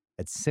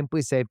at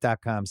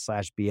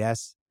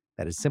simplysafe.com/BS.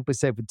 That is Simply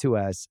Safe with 2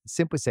 S's.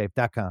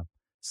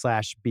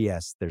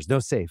 simplysafe.com/BS. There's no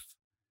safe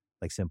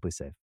like Simply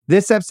Safe.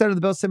 This episode of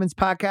the Bill Simmons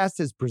Podcast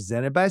is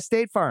presented by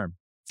State Farm.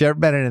 If you've ever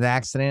been in an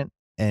accident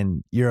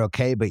and you're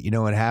okay, but you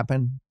know what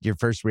happened, your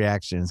first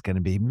reaction is going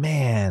to be,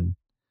 man,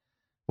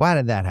 why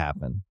did that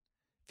happen?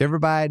 If you ever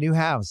buy a new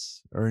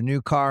house or a new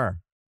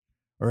car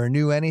or a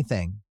new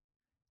anything,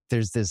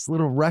 there's this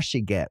little rush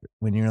you get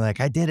when you're like,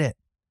 I did it.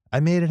 I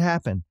made it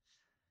happen.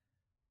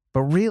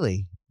 But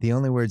really, the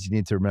only words you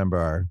need to remember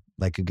are,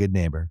 like a good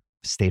neighbor,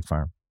 State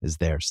Farm is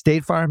there.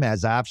 State Farm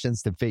has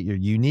options to fit your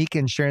unique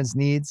insurance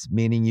needs,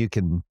 meaning you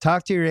can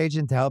talk to your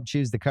agent to help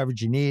choose the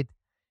coverage you need,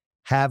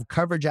 have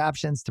coverage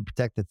options to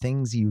protect the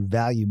things you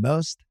value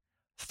most,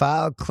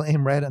 file a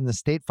claim right on the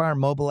State Farm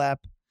mobile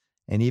app,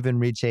 and even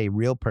reach a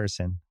real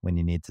person when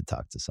you need to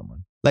talk to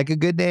someone. Like a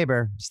good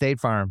neighbor, State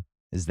Farm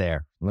is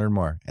there. Learn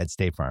more at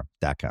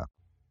statefarm.com.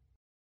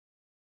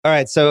 All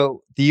right,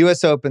 so the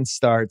U.S. Open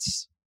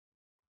starts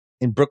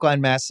in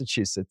Brookline,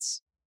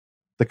 Massachusetts.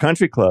 The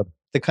Country Club.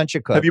 The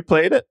Country Club. Have you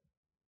played it?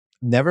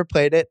 Never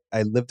played it.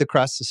 I lived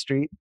across the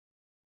street.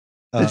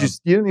 You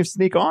didn't even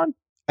sneak on?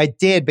 I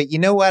did, but you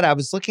know what? I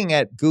was looking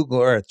at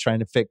Google Earth trying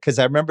to fix, because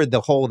I remember the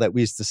hole that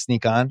we used to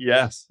sneak on.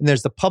 Yes. And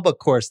there's the public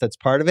course that's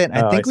part of it. And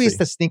I think we used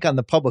see. to sneak on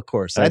the public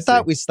course. I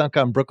thought we snuck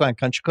on Brookline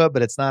Country Club,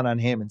 but it's not on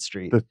Hammond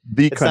Street.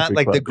 It's not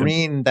like the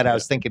green that I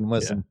was thinking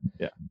wasn't.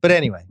 Yeah. But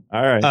anyway.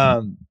 All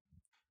right.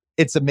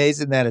 It's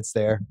amazing that it's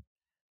there.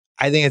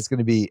 I think it's going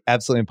to be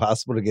absolutely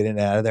impossible to get in and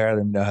out of there. I don't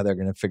even know how they're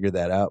going to figure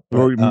that out.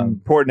 But,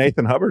 poor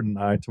Nathan Hubbard and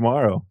I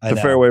tomorrow. I The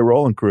Fairway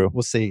Rolling Crew.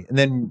 We'll see.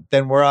 And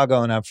then we're all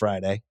going on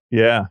Friday.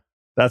 Yeah.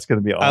 That's going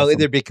to be awesome. I'll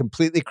either be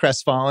completely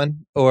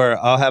crestfallen or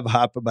I'll have a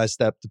hop in my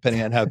step,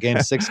 depending on how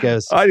Game 6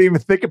 goes. I didn't even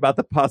think about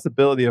the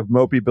possibility of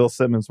mopey Bill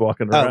Simmons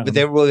walking around. But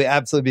there will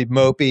absolutely be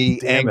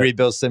mopey, angry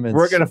Bill Simmons.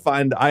 We're going to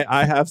find,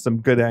 I have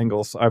some good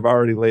angles. I've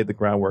already laid the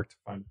groundwork to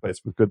find a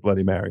place with good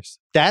Bloody Marys.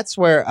 That's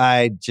where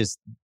I just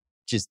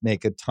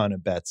make a ton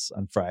of bets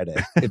on Friday.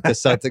 If the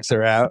Celtics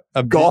are out.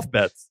 Golf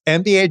bets.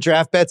 NBA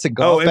draft bets and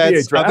golf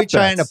bets. I'll be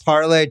trying to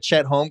parlay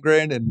Chet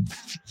Holmgren and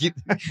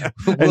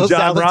Will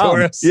John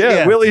Zalatoris.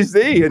 Yeah, Willie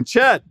Z and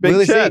Chet.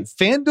 Big Chet.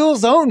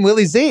 FanDuel's own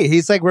Willie Z.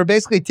 He's like, we're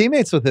basically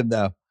teammates with him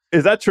now.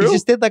 Is that true? He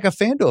just did like a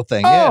FanDuel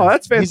thing. Oh,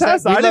 that's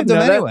fantastic. We loved him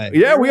anyway.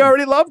 Yeah, we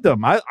already loved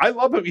him. I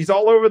love him. He's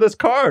all over this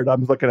card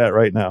I'm looking at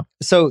right now.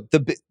 So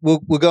we'll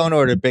go in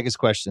order. Biggest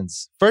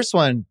questions. First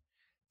one,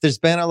 there's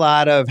been a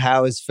lot of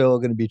how is Phil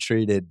going to be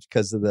treated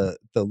because of the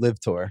LIV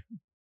Tour.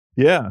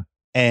 Yeah.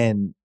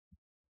 And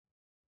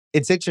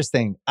it's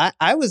interesting.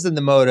 I was in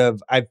the mode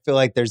of, I feel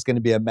like there's going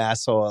to be a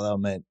masshole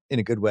element in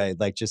a good way,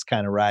 like just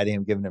kind of riding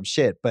him, giving him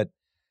shit. But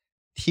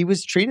he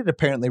was treated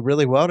apparently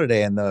really well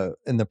today in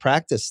the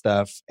practice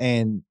stuff.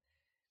 And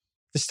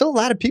there's still a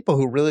lot of people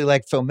who really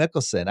like Phil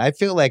Mickelson. I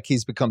feel like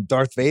he's become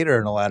Darth Vader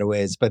in a lot of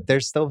ways, but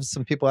there's still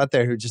some people out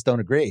there who just don't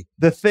agree.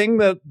 The thing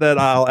that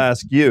I'll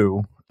ask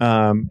you,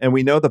 and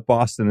we know that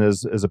Boston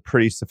is a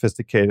pretty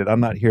sophisticated, I'm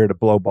not here to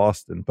blow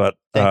Boston, but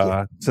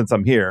since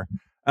I'm here,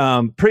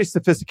 pretty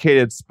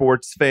sophisticated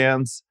sports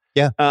fans.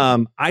 Yeah.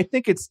 I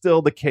think it's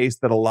still the case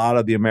that a lot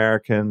of the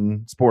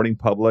American sporting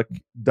public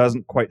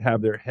doesn't quite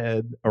have their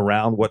head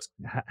around what's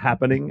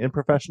happening in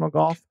professional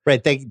golf.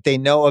 Right. They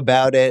know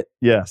about it.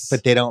 Yes.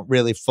 But they don't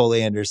really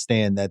fully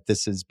understand that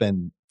this has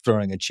been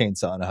throwing a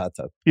chainsaw in a hot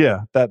tub.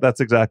 Yeah, that's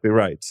exactly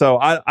right. So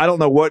I don't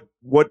know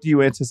what do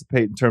you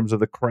anticipate in terms of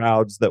the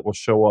crowds that will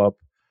show up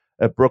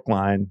at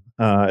Brookline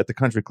at the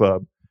country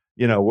club?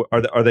 You know,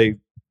 are they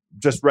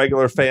just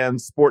regular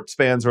fans, sports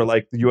fans, or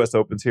like the U.S.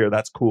 Open's here?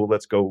 That's cool.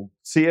 Let's go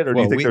see it. Or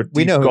do you think they're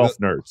deep golf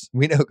nerds?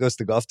 We know who goes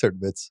to golf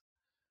tournaments.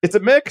 It's a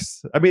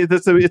mix. I mean,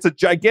 it's a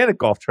gigantic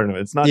golf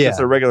tournament. It's not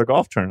just a regular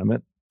golf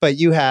tournament. But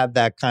you have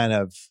that kind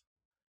of,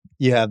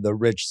 you have the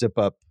rich zip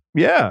up,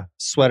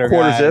 sweater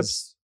quarter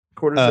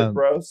zip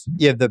bros.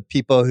 You have the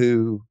people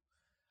who,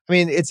 I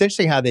mean, it's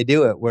interesting how they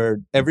do it. Where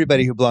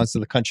everybody who belongs to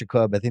the country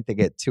club, I think they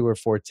get 2 or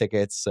 4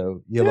 tickets.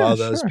 So you have all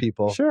those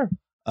people. Sure.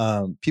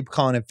 People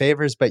calling in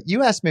favors. But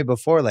you asked me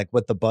before, like,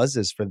 what the buzz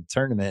is for the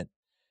tournament,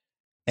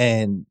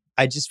 and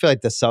I just feel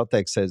like the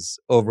Celtics has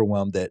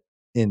overwhelmed it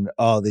in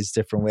all these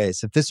different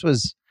ways. If this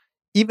was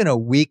even a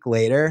week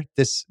later,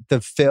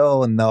 the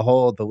Phil and the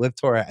LIV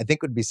Tour, I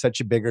think would be such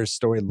a bigger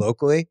story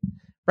locally.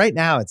 Right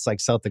now, it's like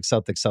Celtics,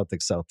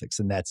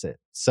 and that's it.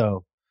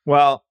 So,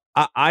 well,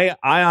 I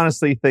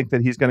honestly think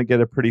that he's going to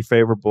get a pretty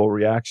favorable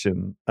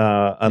reaction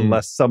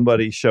unless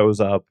somebody shows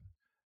up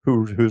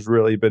who's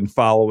really been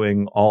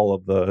following all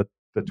of the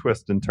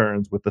twists and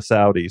turns with the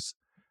Saudis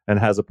and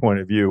has a point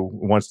of view,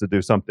 wants to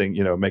do something,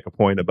 make a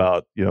point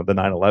about, the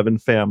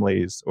 9/11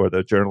 families or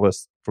the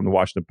journalist from the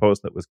Washington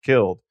Post that was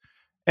killed.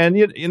 And,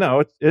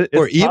 it's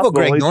or evil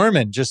Greg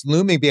Norman just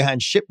looming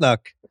behind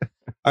Shipnuck,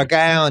 our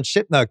guy Alan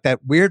Shipnuck,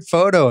 that weird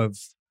photo of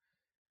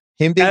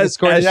him being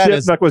escorted out.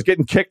 Shipnuck was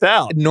getting kicked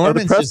out.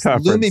 Norman's just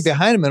looming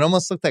behind him. It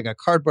almost looked like a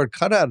cardboard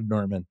cutout of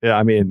Norman. Yeah,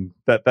 I mean,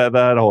 that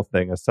whole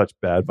thing is such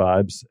bad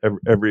vibes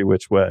every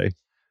which way.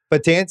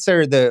 But to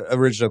answer the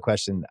original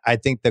question, I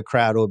think the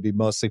crowd will be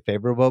mostly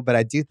favorable, but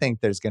I do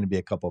think there's going to be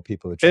a couple of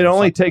people who it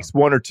only takes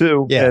one or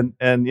two, and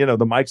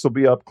the mics will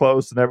be up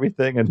close and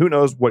everything, and who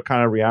knows what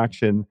kind of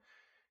reaction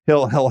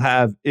he'll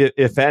have,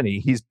 if any.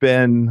 He's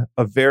been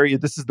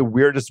this is the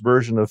weirdest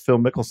version of Phil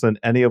Mickelson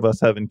any of us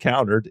have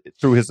encountered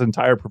through his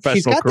entire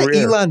professional career.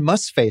 He's got the Elon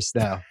Musk face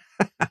now.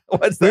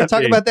 What's that? We were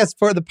talking about that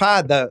before the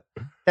pod.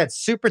 That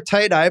super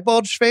tight eye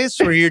bulge face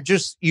where you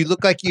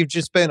look like you've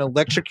just been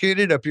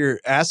electrocuted up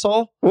your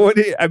asshole.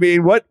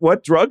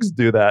 What drugs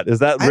do that? Is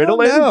that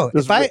Ritalin? I don't know.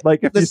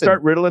 If you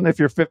start Ritalin, if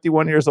you're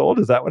 51 years old,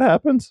 is that what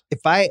happens?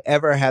 If I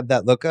ever have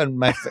that look on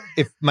my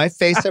if my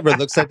face ever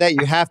looks like that,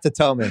 you have to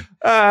tell me.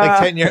 Like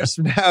 10 years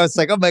from now, it's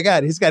like, oh my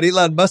God, he's got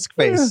Elon Musk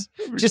face.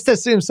 Just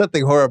assume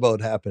something horrible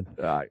would happen.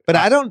 But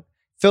I don't.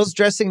 Phil's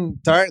dressing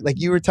dark. Like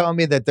you were telling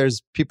me that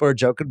there's people are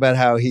joking about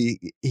how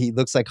he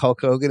looks like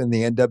Hulk Hogan in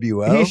the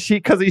NWO.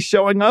 Because he's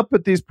showing up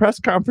at these press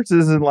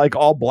conferences in like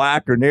all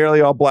black or nearly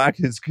all black.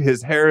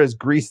 His hair is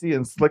greasy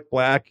and slick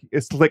black.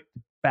 It's slicked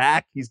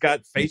back. He's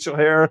got facial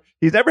hair.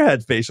 He's never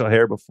had facial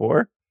hair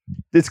before.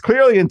 It's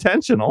clearly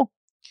intentional.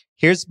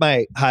 Here's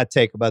my hot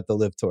take about the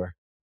LIV Tour.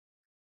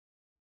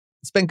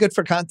 It's been good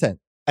for content.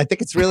 I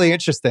think it's really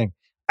interesting.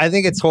 I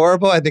think it's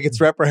horrible. I think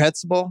it's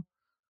reprehensible.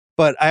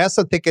 But I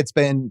also think it's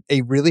been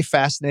a really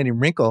fascinating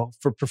wrinkle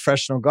for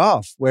professional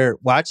golf, where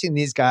watching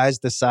these guys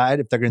decide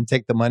if they're going to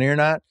take the money or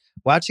not,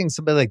 watching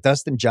somebody like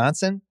Dustin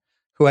Johnson,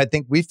 who I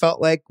think we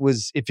felt like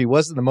was, if he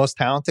wasn't the most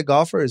talented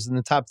golfer, is in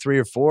the top 3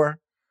 or 4.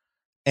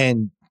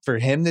 And for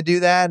him to do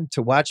that, and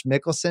to watch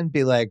Mickelson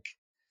be like,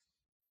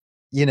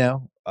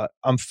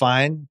 I'm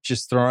fine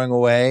just throwing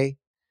away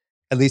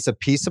at least a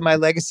piece of my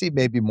legacy,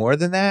 maybe more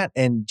than that.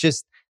 And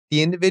just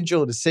the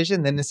individual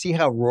decision, then to see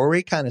how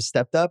Rory kind of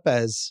stepped up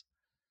as,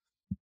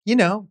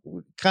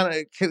 kind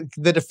of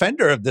the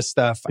defender of this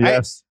stuff.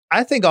 Yes.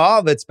 I think all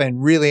of it's been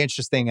really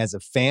interesting as a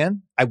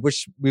fan. I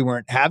wish we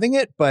weren't having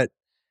it, but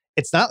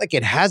it's not like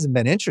it hasn't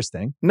been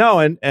interesting. No,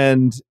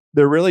 and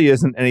there really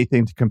isn't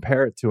anything to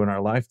compare it to in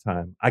our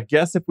lifetime. I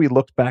guess if we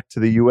looked back to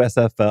the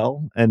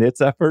USFL and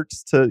its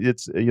efforts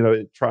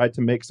it tried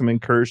to make some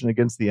incursion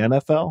against the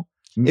NFL.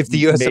 If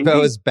the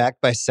USFL is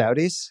backed by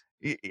Saudis?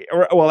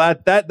 Well,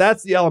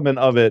 that's the element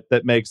of it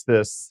that makes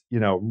this,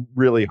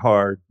 really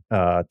hard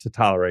to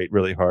tolerate,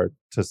 really hard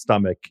to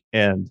stomach.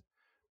 And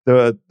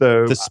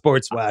the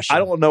sports washing. I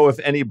don't know if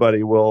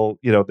anybody will,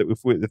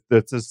 if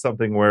this is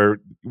something where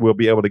we'll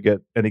be able to get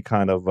any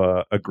kind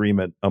of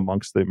agreement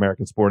amongst the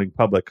American sporting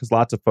public, because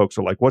lots of folks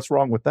are like, what's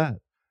wrong with that?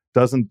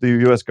 Doesn't the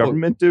U.S.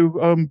 government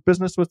do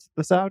business with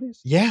the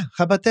Saudis? Yeah.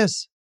 How about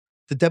this?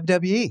 The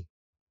WWE.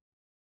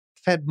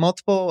 They've had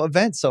multiple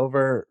events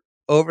over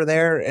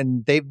there,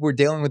 and they were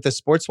dealing with the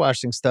sports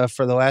washing stuff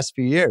for the last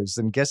few years.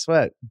 And guess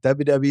what?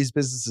 WWE's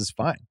business is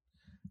fine.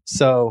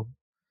 So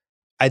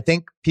I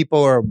think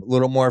people are a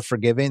little more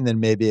forgiving than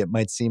maybe it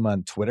might seem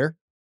on Twitter.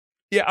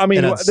 Yeah, I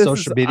mean,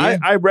 social media.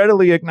 I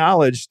readily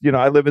acknowledge,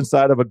 I live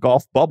inside of a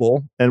golf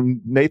bubble,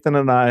 and Nathan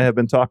and I have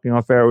been talking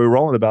off air. We were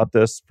rolling about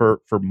this for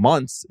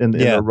months in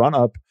the run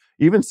up,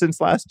 even since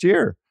last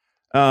year.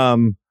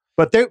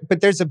 But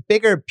there's a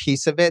bigger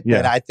piece of it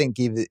that I think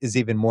is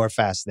even more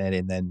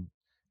fascinating than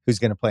who's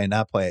going to play and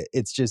not play.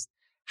 It's just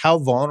how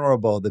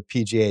vulnerable the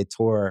PGA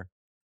Tour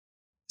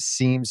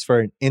seems for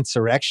an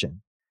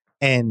insurrection.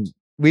 And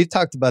we've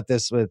talked about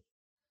this with,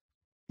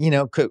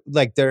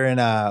 like they're in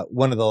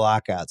one of the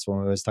lockouts when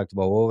we always talked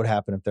about what would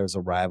happen if there was a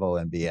rival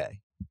NBA.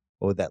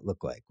 What would that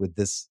look like? Would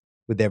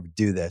they ever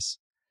do this?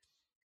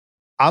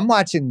 I'm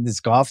watching this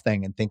golf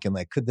thing and thinking,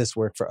 like, could this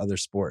work for other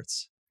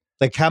sports?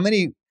 Like, how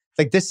many?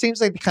 Like, this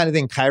seems like the kind of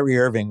thing Kyrie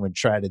Irving would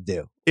try to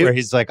do, where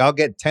he's like, I'll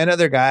get 10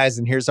 other guys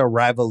and here's our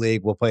rival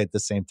league. We'll play at the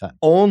same time.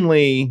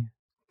 Only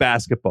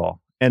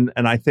basketball. And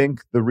I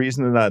think the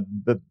reason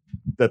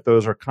that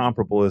those are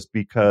comparable is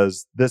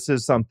because this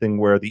is something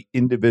where the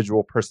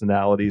individual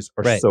personalities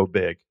are so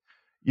big.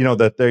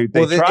 That they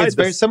tried it's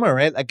very similar,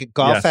 right? Like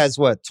golf has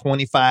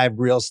 25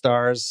 real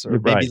stars or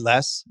maybe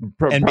less.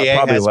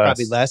 NBA has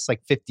probably less,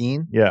 like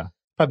 15. Yeah.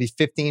 Probably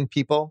 15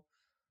 people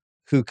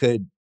who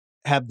could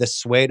have the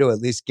sway to at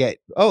least get,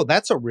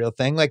 that's a real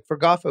thing. Like for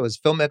golf, it was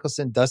Phil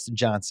Mickelson, Dustin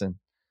Johnson.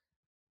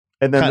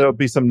 And then there'll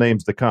be some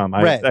names to come.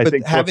 I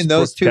think having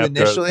those two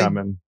initially.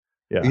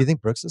 Yeah. You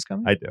think Brooks is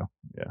coming? I do.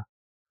 Yeah.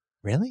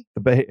 Really?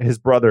 His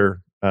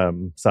brother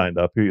signed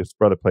up. His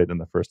brother played in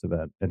the first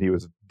event, and he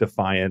was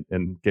defiant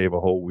and gave a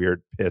whole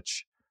weird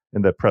pitch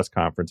in the press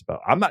conference about,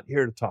 I'm not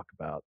here to talk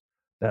about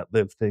that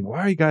LIV thing.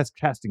 Why are you guys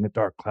casting a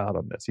dark cloud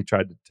on this? He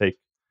tried to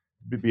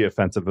be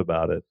offensive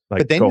about it. Like,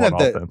 but then you have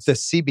the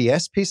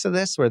CBS piece of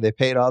this where they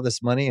paid all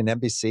this money in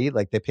NBC.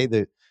 Like they paid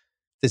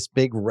this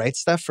big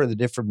rights stuff for the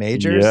different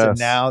majors. Yes. And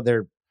now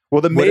they're,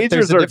 well, the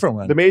majors are different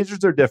one? The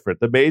majors are different.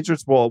 The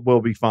majors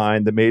will be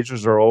fine. The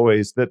majors are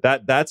always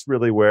that's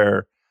really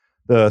where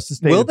the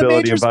sustainability will the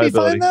majors and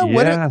viability. Be fine,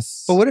 though?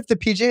 Yes. But what if the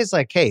PGA is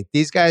like, hey,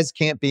 these guys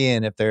can't be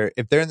in if they're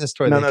in this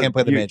tour, they can't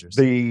play the majors.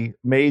 The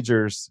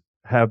majors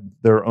have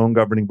their own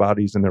governing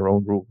bodies and their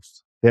own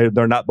rules.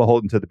 They're not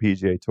beholden to the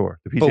PGA Tour.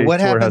 The PGA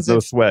Tour has no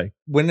sway.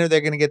 When are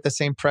they going to get the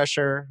same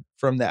pressure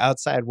from the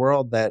outside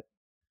world that,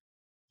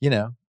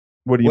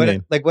 What do you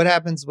mean? Like what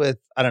happens with,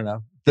 I don't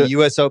know, the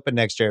U.S. Open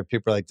next year?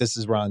 People are like, this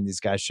is wrong. These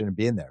guys shouldn't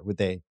be in there.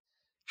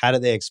 How do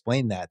they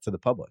explain that to the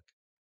public?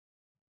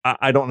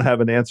 I don't have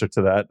an answer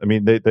to that. I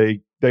mean,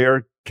 they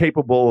are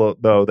capable,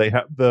 though. They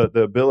have the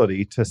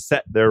ability to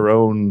set their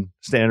own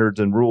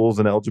standards and rules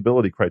and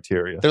eligibility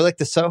criteria. They're like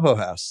the Soho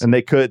House. And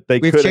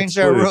we've changed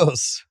our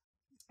rules.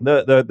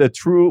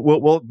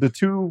 The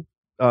two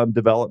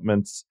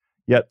developments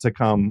yet to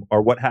come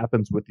are what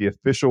happens with the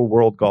official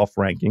world golf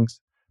rankings,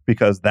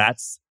 because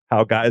that's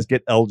how guys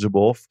get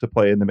eligible to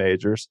play in the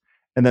majors.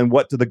 And then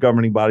what do the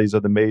governing bodies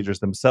of the majors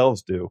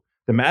themselves do?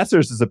 The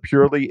Masters is a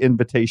purely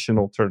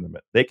invitational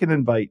tournament. He could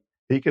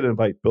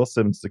invite Bill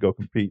Simmons to go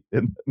compete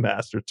in the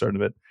Masters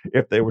tournament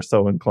if they were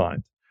so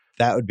inclined.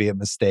 That would be a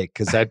mistake,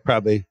 because I'd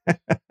probably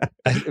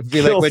I'd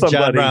be like when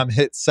John Rahm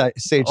hit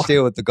Sage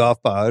Steele with the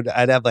golf ball.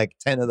 I'd have like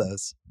 10 of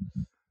those.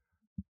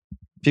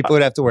 People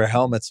would have to wear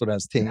helmets when I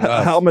was teeing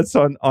off. Helmets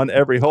on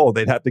every hole.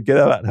 They'd have to get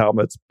out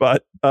helmets.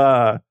 But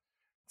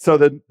so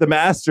the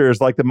Masters,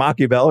 like the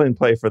Machiavellian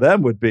play for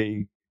them would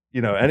be,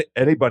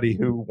 anybody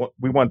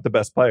we want the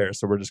best players,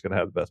 so we're just going to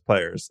have the best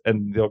players,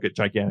 and they'll get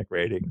gigantic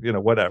ratings,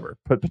 whatever.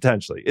 But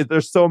potentially,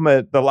 there's so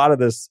much. A lot of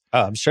this,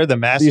 I'm sure the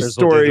Masters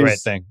will do the right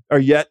thing. Are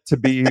yet to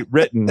be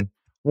written.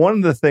 One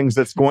of the things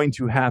that's going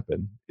to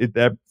happen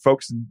that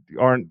folks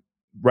aren't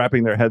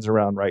wrapping their heads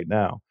around right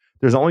now.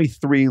 There's only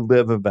 3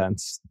 LIV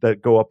events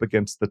that go up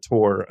against the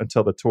tour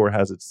until the tour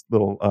has its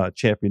little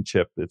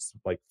championship. It's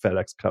like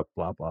FedEx Cup,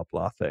 blah, blah,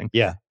 blah thing.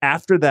 Yeah.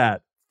 After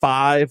that,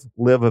 5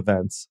 LIV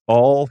events,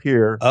 all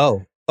here.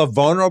 Oh, a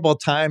vulnerable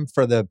time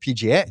for the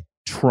PGA.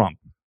 Trump.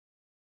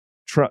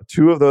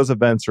 2 of those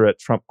events are at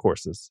Trump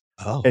courses.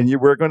 Oh. And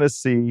we're going to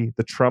see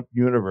the Trump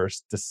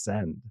universe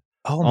descend.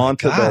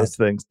 Onto those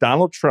things.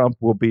 Donald Trump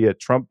will be at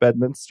Trump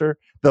Bedminster.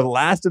 The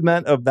last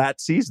event of that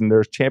season,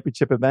 their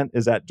championship event,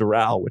 is at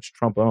Doral, which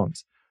Trump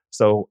owns.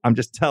 So I'm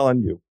just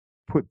telling you,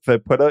 put a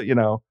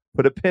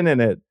pin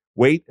in it.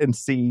 Wait and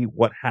see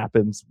what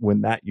happens when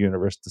that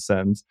universe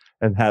descends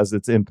and has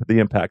the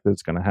impact that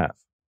it's going to have.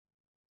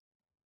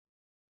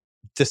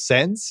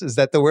 Descends? Is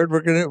that the word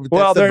we're going to?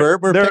 Well, the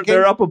verb we're picking?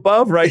 They're up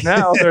above right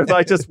now. They're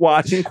like just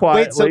watching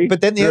quietly.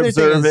 But then the other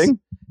observing. thing is,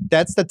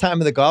 that's the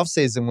time of the golf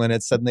season when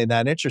it's suddenly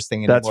not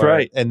interesting anymore. That's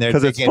right. And they're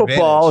because it's football,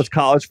 advantage. It's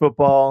college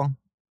football.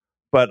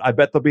 But I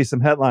bet there'll be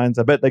some headlines.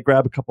 I bet they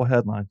grab a couple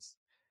headlines.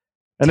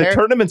 And the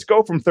tournaments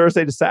go from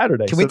Thursday to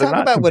Saturday. Can we talk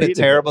about what a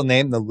terrible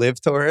name the LIV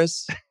Tour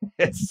is?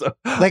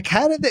 Like,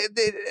 how did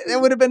that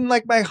would have been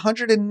like my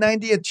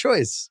 190th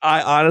choice.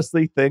 I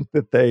honestly think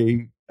that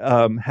they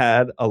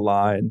had a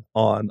line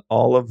on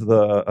all of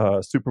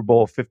the Super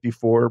Bowl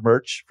 54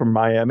 merch from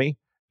Miami.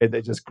 And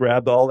they just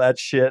grabbed all that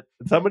shit.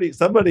 Somebody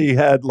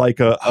had like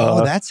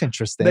that's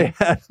interesting. They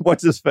had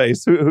what's his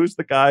face? Who's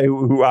the guy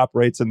who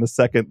operates in the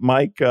second?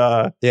 Mike.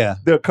 The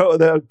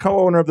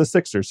co-owner of the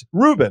Sixers,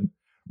 Ruben.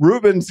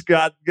 Ruben's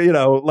got in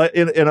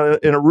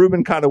a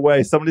Ruben kind of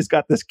way. Somebody's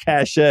got this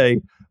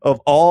cachet of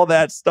all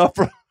that stuff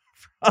from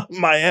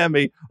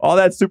Miami, all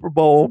that Super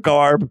Bowl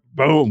garb.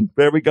 Boom,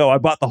 there we go. I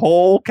bought the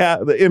whole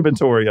the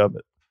inventory of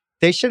it.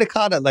 They should have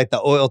called it like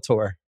the oil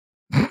tour.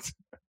 It's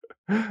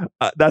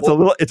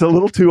a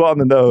little too on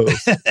the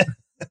nose.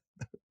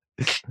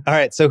 All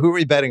right, so who are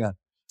we betting on?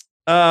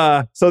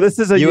 So this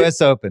is a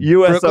U.S. Open,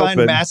 U.S. Brookline,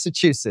 Open,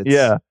 Massachusetts.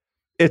 Yeah,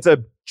 it's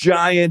a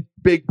giant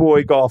big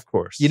boy golf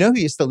course. You know who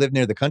used to live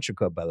near the country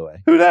club, by the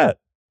way? Who that?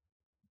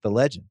 The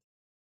legend.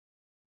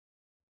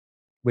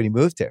 When he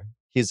moved here,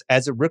 he's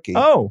as a rookie.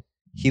 Oh,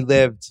 he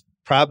lived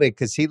probably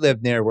because he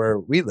lived near where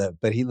we live,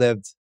 but he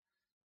lived.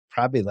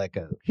 Probably like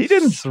he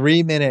didn't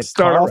 3-minute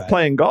start off ride.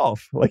 Playing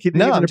golf. Like he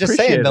didn't even I'm just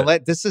saying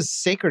this is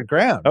sacred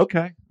ground.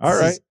 Okay, all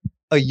right.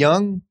 A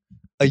young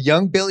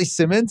Billy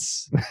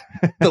Simmons,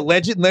 the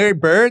legend Larry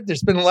Bird.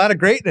 There's been a lot of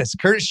greatness.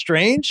 Curtis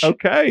Strange.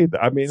 Okay,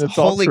 I mean it's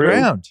holy all true.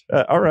 Ground.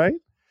 All right.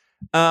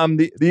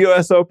 The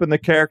U.S. Open, the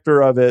character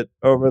of it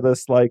over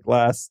this like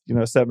last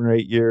 7 or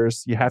 8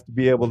 years, you have to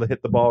be able to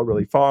hit the ball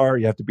really far.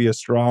 You have to be a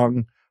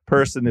strong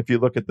person. If you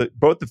look at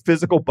both the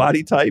physical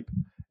body type.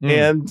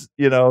 And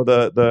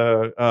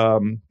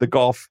the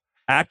golf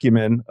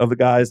acumen of the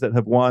guys that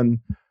have won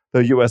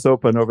the U.S.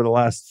 Open over the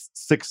last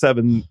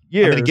 6-7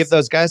 years. I'm going to give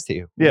those guys to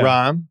you. Yeah.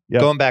 Rahm,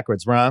 going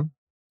backwards. Rahm,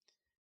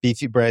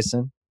 Beefy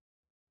Bryson,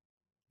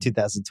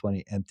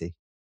 2020 empty.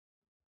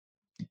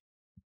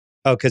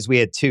 Oh, because we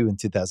had 2 in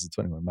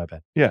 2021. My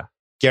bad. Yeah.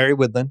 Gary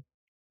Woodland,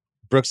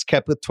 Brooks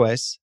Koepka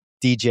twice,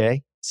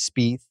 DJ,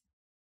 Spieth,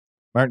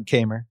 Martin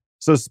Kamer.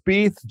 So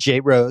Spieth,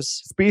 Jay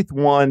Rose. Spieth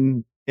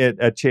won it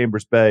at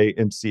Chambers Bay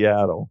in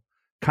Seattle.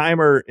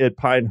 Keimer at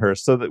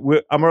Pinehurst. So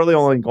that I'm really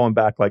only going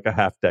back like a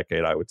half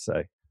decade, I would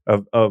say,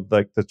 of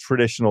like the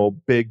traditional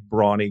big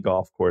brawny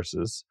golf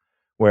courses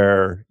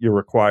where you're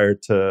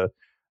required to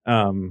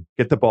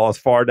get the ball as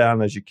far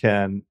down as you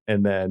can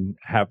and then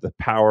have the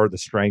power, the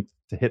strength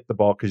to hit the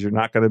ball because you're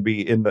not going to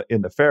be in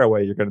the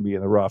fairway. You're going to be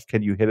in the rough.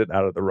 Can you hit it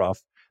out of the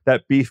rough?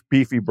 That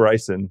beefy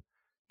Bryson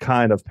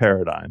kind of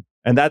paradigm.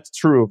 And that's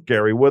true of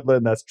Gary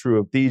Woodland. That's true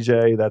of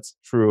DJ. That's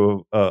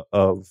true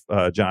of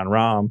Jon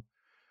Rahm.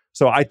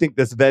 So I think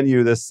this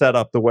venue, this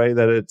setup, the way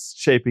that it's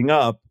shaping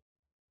up,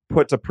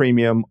 puts a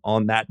premium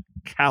on that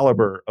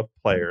caliber of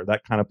player,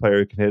 that kind of player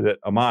who can hit it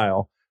a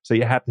mile. So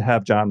you have to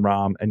have Jon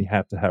Rahm and you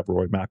have to have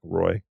Rory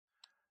McIlroy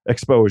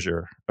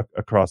exposure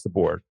across the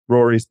board.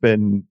 Rory's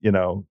been,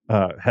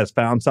 has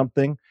found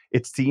something.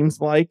 It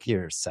seems like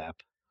you're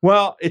sap.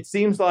 Well, it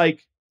seems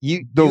like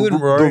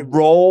the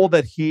role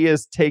that he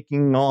is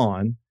taking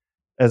on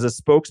as a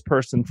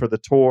spokesperson for the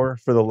tour,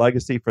 for the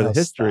legacy, for the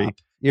history,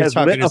 has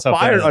lit a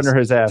fire under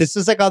his ass. This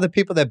is like all the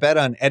people that bet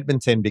on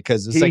Edmonton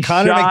because it's like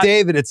Connor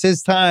McDavid, it's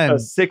his time. A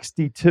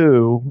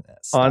 62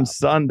 on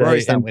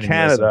Sunday in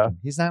Canada.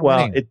 He's not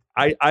winning.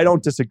 I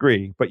don't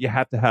disagree, but you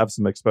have to have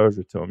some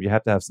exposure to him. You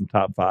have to have some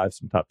top 5,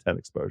 some top 10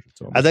 exposure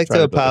to him. I'd like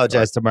to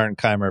apologize to Martin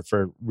Keimer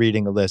for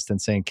reading a list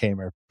and saying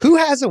Kamer. Who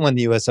hasn't won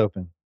the U.S.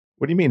 Open?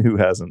 What do you mean who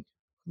hasn't?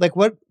 Like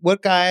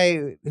what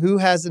guy who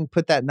hasn't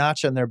put that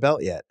notch on their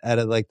belt yet out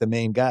of like the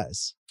main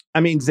guys? I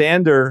mean,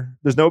 Xander,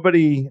 there's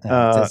nobody.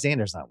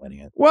 Xander's not winning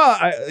it.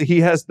 Well, he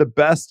has the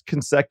best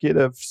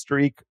consecutive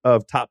streak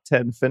of top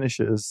 10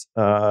 finishes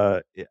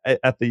at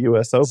the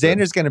U.S. Open.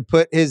 Xander's going to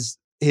put his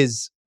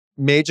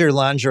major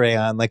lingerie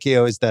on like he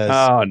always does.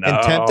 Oh, no.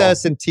 And tempt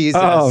us and tease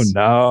us. Oh,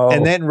 no.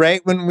 And then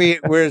right when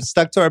we're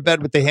stuck to our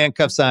bed with the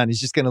handcuffs on, he's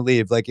just going to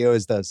leave like he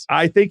always does.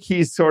 I think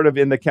he's sort of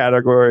in the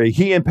category.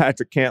 He and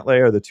Patrick Cantlay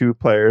are the two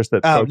players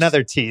that. Oh,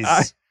 another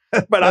tease.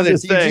 But I'm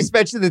just saying. You just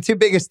mentioned the two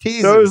biggest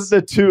teasers. Those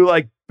are the two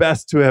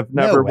best to have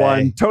never No won.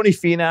 way. Tony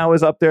Finau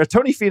is up there.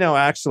 Tony Finau,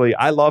 actually,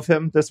 I love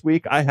him this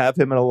week. I have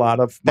him in a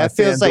lot of my that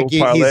feels like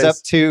he's parlays. up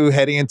to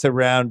heading into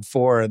round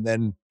 4 and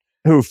then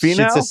Who, Finau?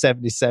 shoots a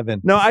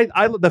 77. No,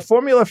 I the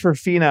formula for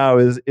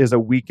Finau is a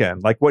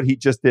weekend, like what he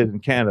just did in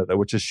Canada,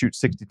 which is shoot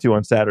 62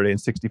 on Saturday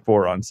and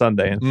 64 on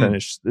Sunday and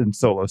finish in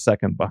solo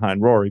second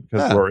behind Rory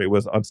because Rory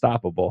was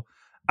unstoppable.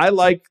 I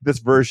like this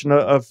version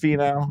of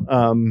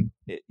Finau.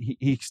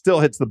 He still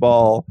hits the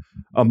ball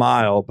a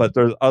mile, but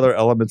there's other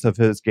elements of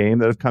his game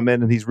that have come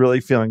in, and he's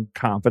really feeling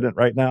confident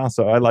right now.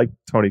 So I like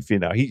Tony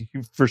Finau. He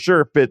for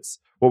sure fits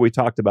what we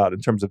talked about in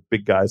terms of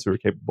big guys who are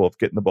capable of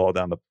getting the ball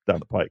down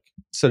the pike.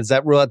 So does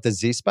that rule out the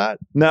Z spot?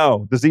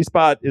 No, the Z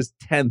spot is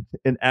 10th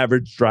in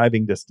average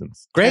driving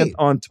distance. Great. 10th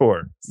on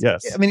tour.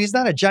 Yes. I mean, he's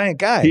not a giant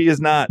guy. He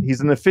is not.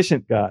 He's an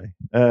efficient guy.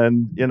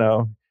 And,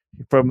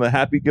 from the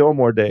Happy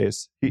Gilmore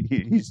days,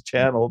 he's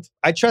channeled.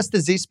 I trust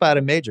the Z spot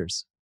in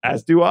majors.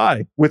 As do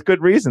I, with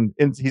good reason.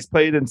 And he's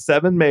played in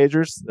 7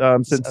 majors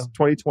since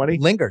 2020.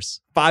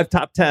 Lingers. 5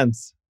 top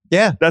 10s.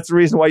 Yeah. That's the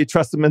reason why you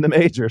trust him in the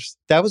majors.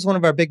 That was one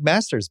of our big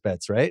Masters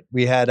bets, right?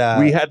 We had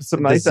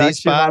some nice Z action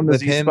spot on the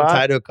with Z him spot.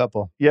 tied to a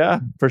couple.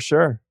 Yeah, for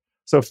sure.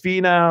 So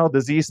Finau,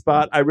 the Z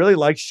spot. I really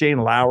like Shane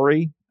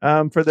Lowry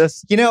for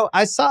this.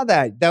 I saw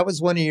that. That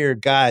was one of your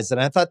guys, and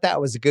I thought that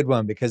was a good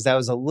one because that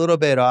was a little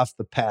bit off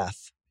the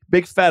path.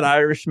 Big fat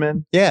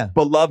Irishman. Yeah.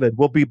 Beloved.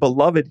 Will be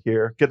beloved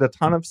here. Get a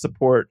ton of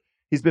support.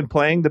 He's been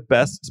playing the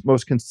best,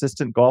 most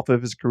consistent golf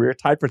of his career.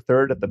 Tied for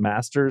 3rd at the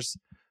Masters.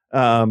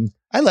 I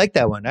like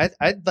that one.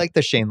 I like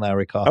the Shane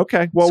Lowry call.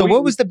 Okay. Well, so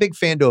what was the big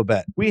FanDuel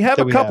bet? We have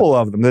a couple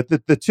of them.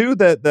 The two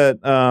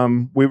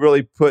that we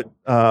really put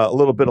a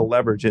little bit of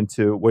leverage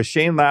into was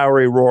Shane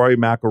Lowry, Rory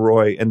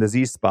McIlroy, and the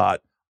Z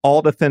spot,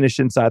 all to finish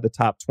inside the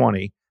top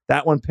 20.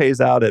 That one pays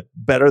out at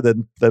better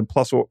than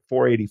plus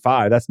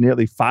 485. That's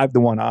nearly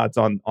 5-1 odds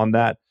on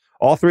that.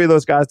 All 3 of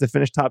those guys to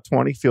finish top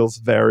 20 feels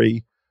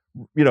very,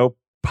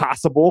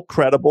 possible,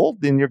 credible.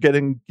 Then you're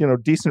getting,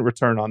 decent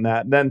return on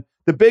that. And then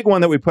the big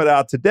one that we put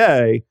out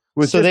today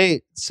was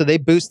they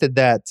boosted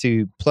that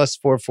to plus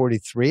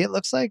 443. It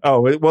looks like.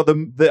 Oh well,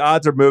 the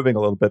odds are moving a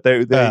little bit.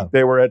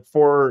 They were at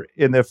 4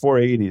 in the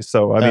 480s.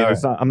 So I mean,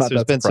 it's not. I'm not. So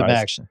there's been surprised.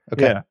 some action.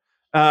 Okay.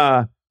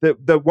 Yeah.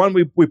 The one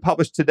we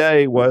published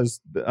today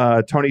was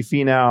Tony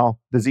Finau,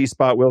 the Z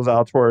spot, Will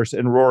Zalatoris,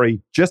 and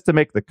Rory just to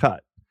make the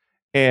cut.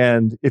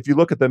 And if you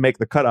look at the make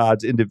the cut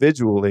odds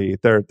individually,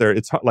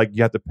 it's like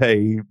you have to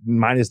pay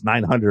minus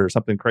 900 or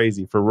something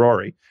crazy for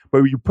Rory.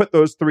 But when you put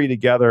those 3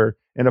 together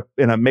in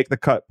a make the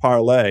cut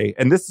parlay,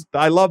 and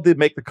I love the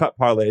make the cut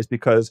parlays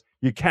because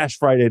you cash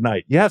Friday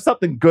night. You have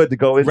something good to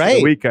go into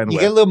the weekend you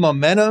with. Get a little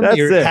momentum.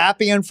 You're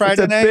happy on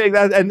Friday night.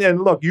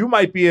 And look, you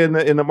might be in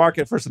the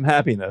market for some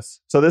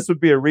happiness. So this would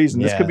be a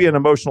reason. This could be an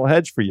emotional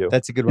hedge for you.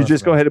 That's a good one. You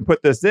just go ahead and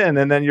put this in,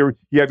 and then you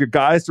have your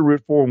guys to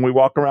root for when we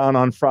walk around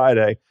on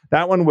Friday.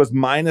 That one was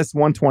minus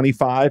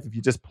 125 if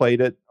you just played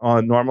it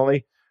on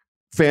normally.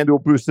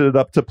 FanDuel boosted it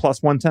up to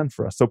plus 110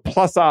 for us. So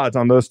plus odds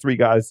on those 3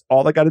 guys.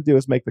 All they got to do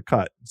is make the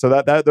cut.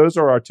 So those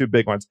are our 2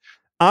 big ones.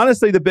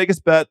 Honestly, the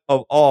biggest bet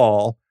of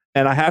all,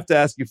 and I have to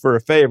ask you for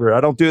a favor.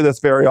 I don't do this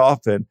very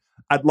often.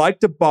 I'd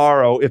like to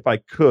borrow, if I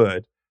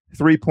could,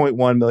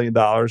 $3.1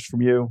 million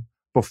from you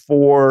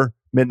before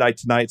midnight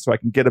tonight so I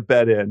can get a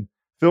bet in.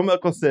 Phil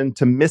Mickelson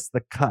to miss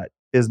the cut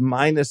is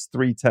minus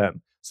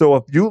 310. So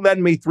if you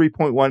lend me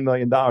 $3.1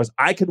 million,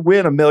 I could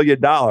win $1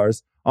 million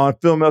on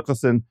Phil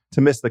Mickelson to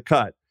miss the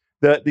cut.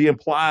 The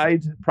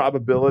implied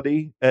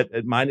probability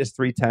at minus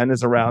 310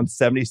 is around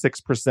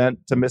 76%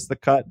 to miss the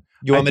cut.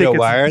 You want me to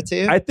wire it to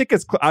you? I think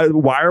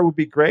wire would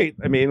be great.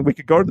 I mean, we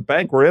could go to the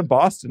bank. We're in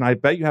Boston. I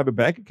bet you have a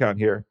bank account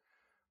here.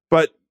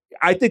 But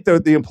I think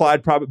the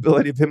implied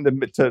probability of him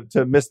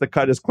to miss the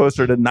cut is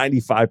closer to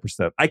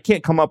 95%. I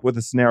can't come up with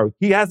a scenario.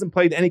 He hasn't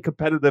played any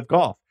competitive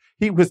golf.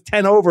 He was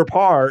 10 over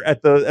par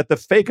at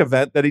the fake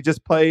event that he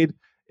just played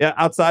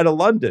outside of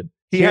London.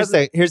 Here's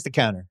the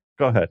counter.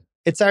 Go ahead.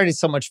 It's already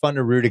so much fun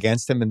to root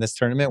against him in this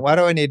tournament. Why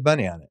do I need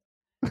money on it?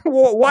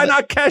 Well, why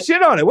not cash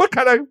in on it? What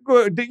kind of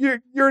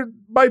you're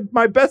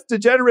my best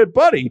degenerate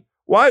buddy?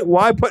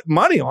 Why put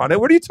money on it?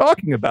 What are you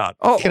talking about?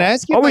 Oh, can I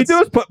ask you? All we do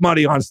is put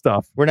money on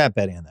stuff. We're not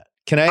betting on that.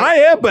 I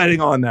am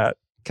betting on that.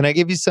 Can I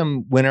give you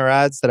some winner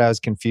odds that I was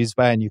confused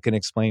by, and you can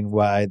explain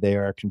why they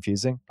are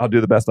confusing? I'll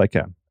do the best I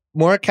can.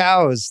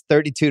 Morikawa is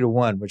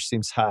 32-1, which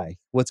seems high.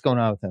 What's going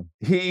on with him?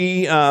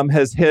 He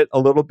has hit a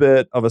little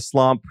bit of a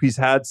slump. He's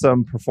had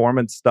some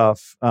performance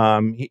stuff.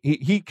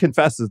 He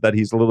confesses that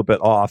he's a little bit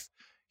off.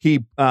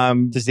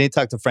 Does he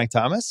talk to Frank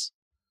Thomas?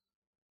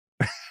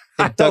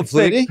 Doug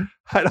Flutie?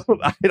 I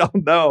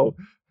don't know.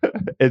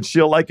 And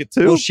she'll like it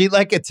too. Will she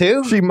like it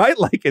too? She might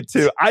like it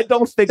too. I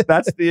don't think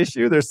that's the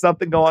issue. There's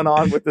something going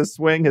on with this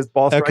swing. His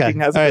ball striking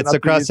hasn't been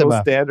up to usual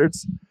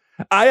standards.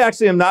 I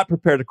actually am not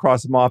prepared to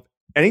cross him off.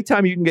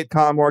 Anytime you can get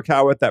Colin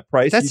Morikawa at that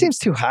price, that seems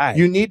too high.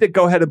 You need to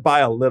go ahead and buy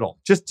a little,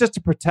 just to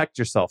protect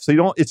yourself. So you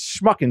don't. It's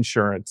schmuck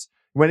insurance.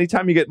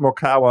 Anytime you get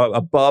Morikawa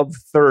above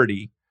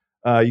 30,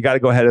 you got to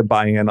go ahead and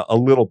buy in a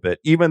little bit,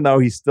 even though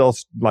he's still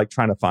like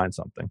trying to find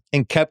something.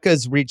 And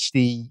Koepka's reached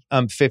the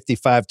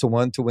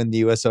 55-1 to win the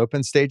U.S.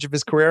 Open stage of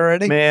his career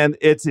already. Man,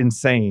 it's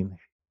insane.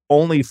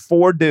 Only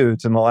 4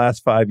 dudes in the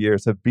last 5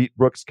 years have beat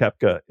Brooks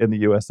Koepka in the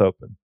U.S.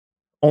 Open.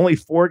 Only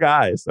 4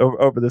 guys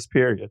over this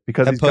period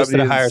because he's posted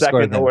a higher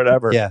score second or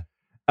whatever. Yeah.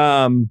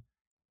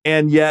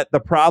 And yet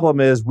the problem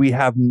is we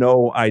have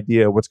no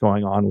idea what's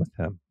going on with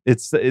him.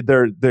 Is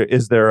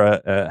there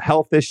a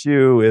health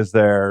issue? Is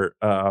there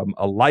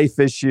a life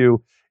issue?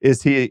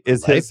 Is he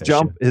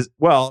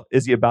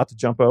about to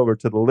jump over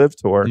to the LIV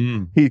Tour?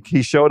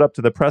 He showed up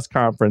to the press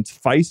conference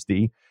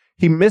feisty.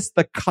 He missed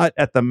the cut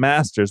at the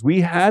Masters.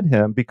 We had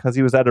him because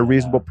he was at a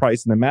reasonable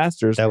price in the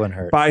Masters. That one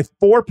hurt. By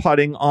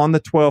 4-putting on the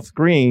 12th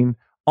green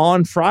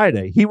on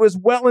Friday. He was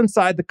well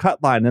inside the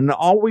cut line, and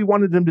all we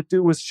wanted him to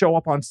do was show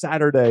up on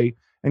Saturday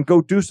and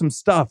go do some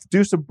stuff,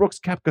 do some Brooks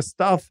Koepka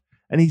stuff.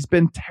 And he's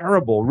been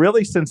terrible,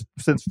 really, since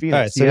Phoenix.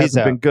 Right, so he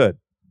hasn't been good.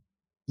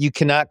 You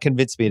cannot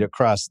convince me to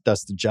cross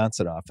Dustin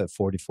Johnson off at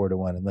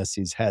 44-1 unless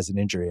he has an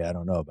injury I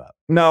don't know about.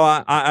 No,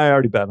 I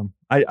already bet him.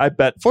 I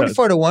bet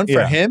 44-1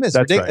 for him is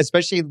ridiculous, right.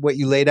 Especially what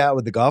you laid out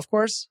with the golf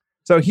course.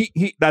 So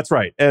he that's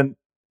right, and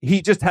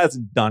he just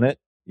hasn't done it.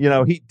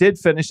 He did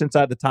finish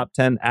inside the top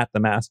 10 at the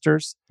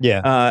Masters.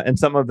 Yeah, and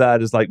some of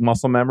that is like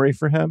muscle memory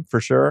for him, for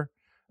sure.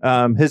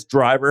 His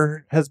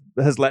driver has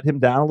let him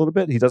down a little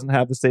bit. He doesn't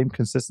have the same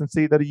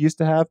consistency that he used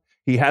to have.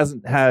 He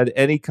hasn't had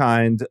any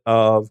kind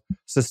of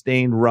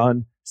sustained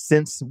run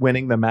since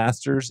winning the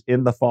Masters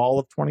in the fall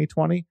of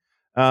 2020.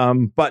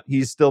 But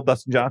he's still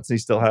Dustin Johnson. He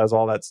still has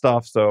all that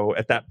stuff. So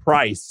at that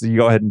price, you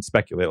go ahead and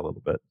speculate a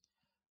little bit.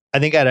 I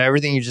think out of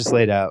everything you just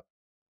laid out,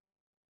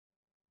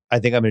 I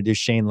think I'm going to do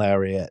Shane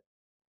Lowry at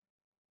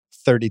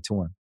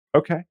 30-1.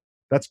 Okay,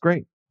 that's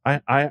great.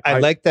 I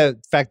like the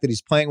fact that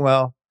he's playing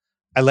well.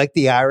 I like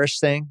the Irish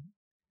thing.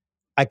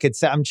 I could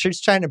say, I'm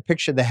just trying to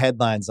picture the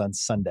headlines on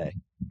Sunday.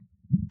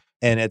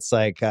 And it's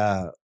like,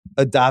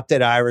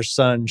 adopted Irish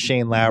son,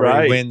 Shane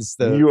Lowry wins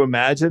the you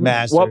imagine?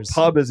 Masters. What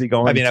pub is he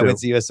going to? I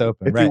wins the U.S.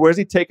 Open. Where's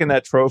he taking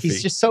that trophy?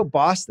 He's just so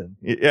Boston.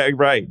 Yeah,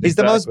 right. He's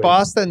the most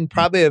Boston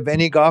probably of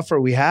any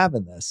golfer we have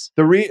in this.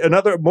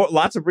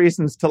 Lots of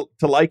reasons to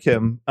like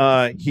him.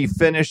 He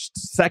finished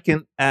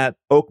second at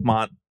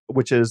Oakmont,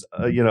 which is,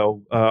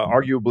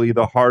 arguably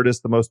the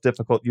hardest, the most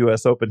difficult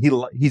U.S. Open.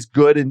 He's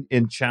good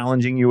in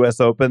challenging U.S.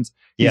 Opens.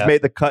 He's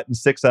made the cut in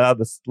 6 out of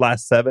the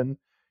last 7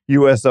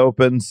 U.S.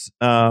 Opens.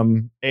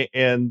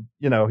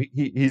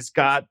 He's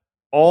got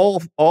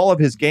all of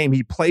his game.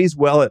 He plays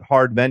well at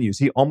hard venues.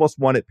 He almost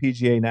won at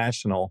PGA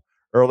National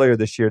earlier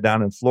this year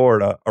down in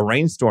Florida. A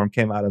rainstorm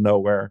came out of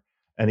nowhere,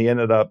 and he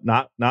ended up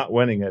not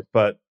winning it.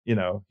 But, he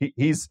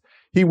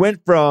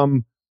went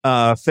from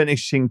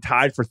finishing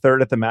tied for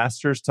 3rd at the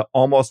Masters to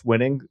almost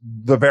winning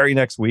the very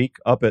next week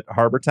up at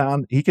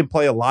Harbortown. He can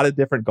play a lot of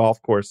different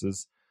golf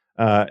courses,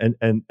 and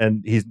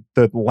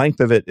the length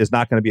of it is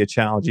not going to be a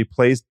challenge. He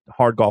plays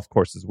hard golf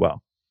courses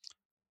well.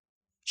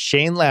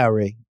 Shane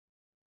Lowry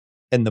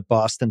and the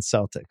Boston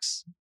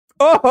Celtics.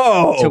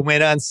 Oh, to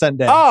win on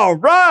Sunday. All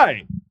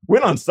right,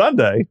 win on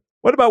Sunday.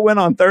 What about win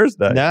on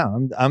Thursday?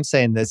 No, I'm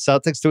saying the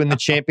Celtics to win the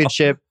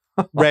championship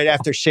right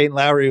after Shane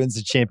Lowry wins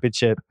the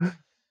championship.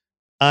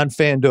 On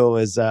FanDuel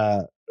is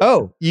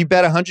you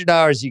bet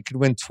 $100, you could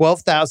win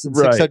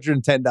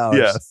 $12,610.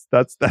 Yes,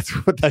 that's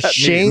what that means.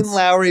 Shane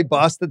Lowry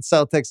Boston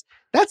Celtics.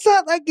 That's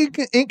not like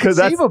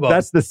inconceivable.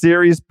 That's the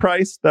series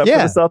price for the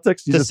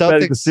Celtics. You just bet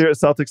the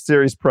Celtics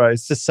series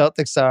price. The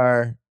Celtics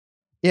are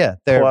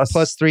they're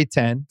plus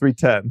 310.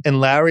 310.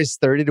 And Lowry's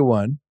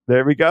 30-1.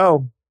 There we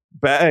go.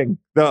 Bang.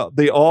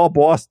 The all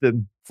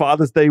Boston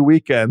Father's Day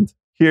weekend.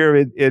 Here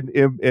in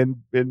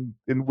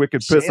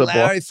Wicked Pistol. Shane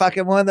Lowry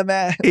fucking won the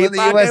match. Won the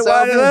U.S.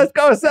 Open. Let's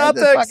go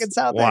Celtics. Fucking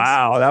Celtics.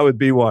 Wow, that would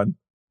be one.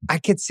 I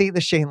could see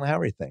the Shane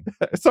Lowry thing.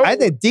 So I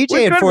think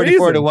DJ at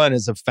 44-1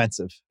 is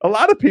offensive. A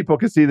lot of people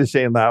can see the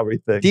Shane Lowry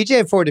thing. DJ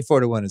at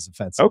 44-1 is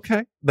offensive.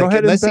 Okay, go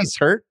ahead. Unless he's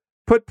hurt,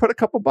 put a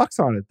couple bucks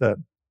on it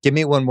then. Give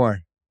me one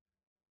more.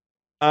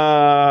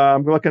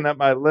 I'm looking at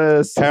my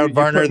list. Harold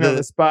Varner,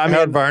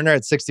 Harold Varner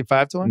at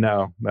 65-1.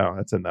 No,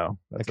 that's a no.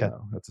 That's a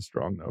no. That's a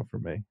strong no for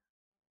me.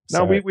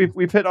 No,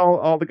 we've hit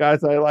all the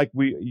guys that I like.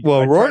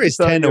 Rory's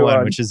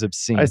 10-1, which is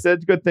obscene. I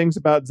said good things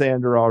about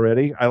Xander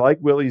already. I like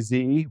Willie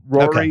Z.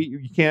 Rory, you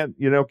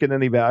don't get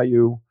any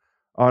value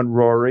on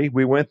Rory.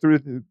 We went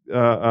through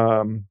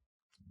how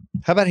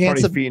about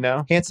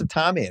handsome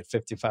Tommy at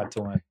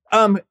 55-1?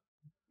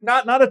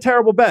 Not a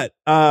terrible bet.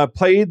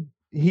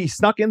 He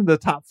snuck into the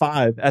top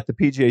 5 at the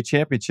PGA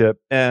Championship,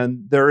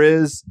 and there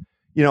is,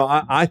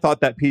 I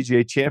thought that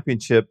PGA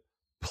Championship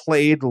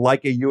played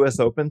like a U.S.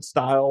 Open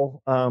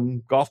style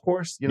golf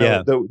course.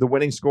 The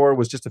winning score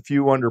was just a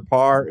few under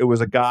par. It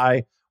was a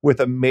guy with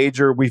a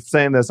major, we've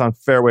saying this on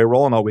Fairway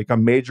Rolling all week, a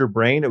major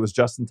brain. It was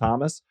Justin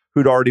Thomas,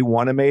 who'd already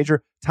won a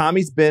major.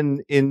 Tommy's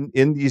been in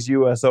these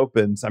U.S.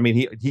 Opens. I mean,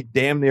 he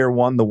damn near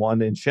won the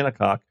one in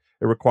Shinnecock.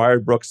 It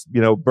required Brooks,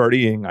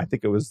 birdieing. I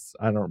think it was,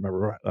 I don't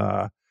remember.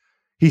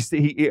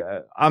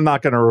 I'm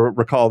not going to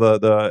recall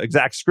the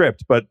exact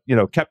script, but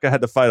Koepka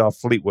had to fight off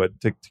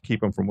Fleetwood to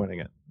keep him from winning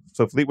it.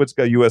 So Fleetwood's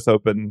got U.S.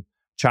 Open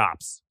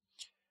chops.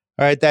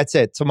 All right, that's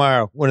it.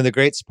 Tomorrow, one of the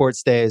great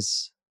sports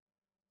days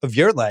of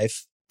your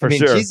life.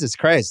 Sure. Jesus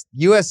Christ.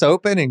 U.S.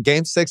 Open and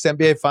Game 6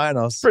 NBA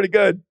Finals. Pretty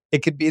good.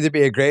 It could either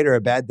be a great or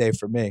a bad day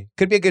for me.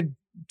 Could be a good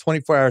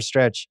 24-hour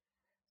stretch.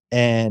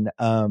 And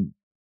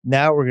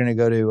now we're gonna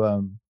go to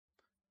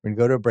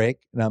a break,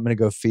 and I'm gonna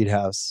go feed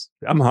House.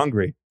 I'm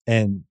hungry.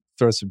 And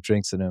throw some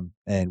drinks in him,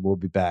 and we'll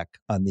be back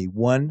on the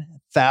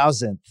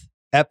 1000th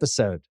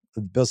episode of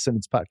the Bill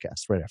Simmons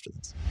Podcast right after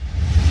this.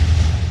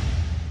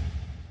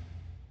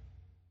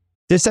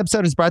 This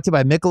episode is brought to you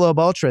by Michelob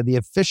Ultra, the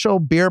official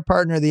beer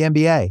partner of the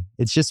NBA.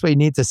 It's just what you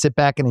need to sit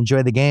back and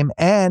enjoy the game,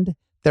 and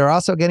they're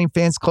also getting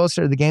fans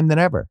closer to the game than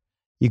ever.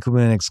 You can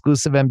win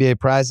exclusive NBA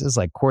prizes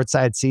like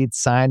courtside seats,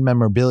 signed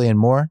memorabilia, and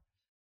more.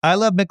 I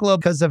love Michelob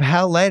because of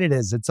how light it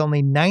is. It's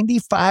only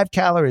 95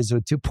 calories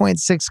with 2.6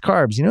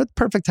 carbs. You know what the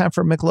perfect time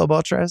for Michelob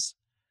Ultra is?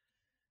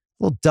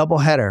 A little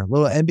doubleheader,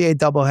 little NBA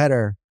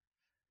doubleheader.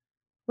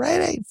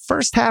 Right?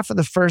 First half of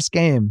the first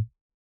game.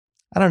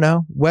 I don't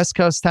know. West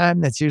Coast time,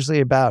 that's usually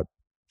about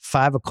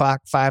 5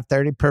 o'clock,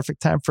 5:30.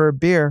 Perfect time for a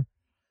beer.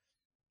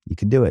 You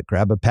can do it.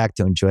 Grab a pack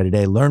to enjoy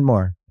today. Learn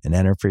more and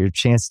enter for your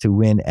chance to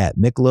win at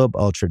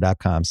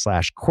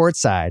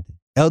MichelobUltra.com/courtside.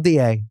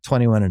 LDA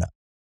 21 and up.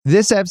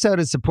 This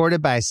episode is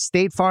supported by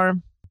State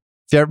Farm. If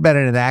you've ever been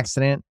in an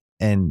accident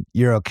and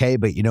you're okay,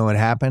 but you know what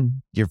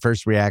happened, your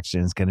first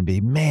reaction is going to be,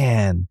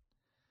 man,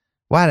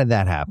 why did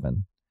that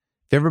happen?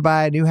 If you ever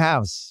buy a new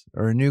house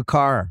or a new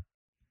car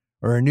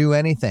or a new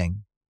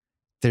anything,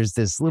 there's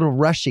this little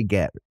rush you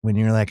get when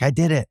you're like, I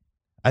did it.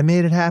 I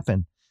made it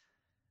happen.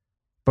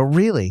 But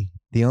really,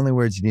 the only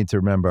words you need to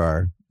remember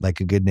are, like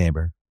a good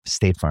neighbor,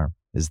 State Farm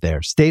is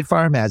there. State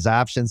Farm has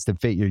options to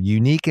fit your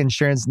unique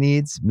insurance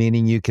needs,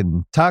 meaning you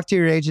can talk to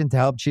your agent to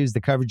help choose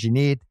the coverage you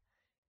need,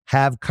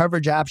 have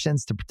coverage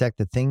options to protect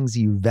the things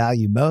you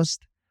value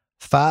most,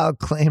 file a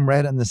claim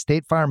right on the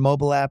State Farm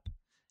mobile app,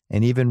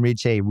 and even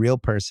reach a real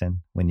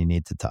person when you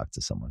need to talk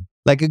to someone.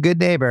 Like a good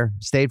neighbor,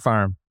 State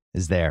Farm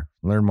is there.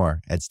 Learn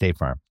more at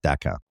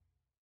statefarm.com.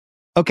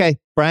 Okay,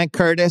 Bryan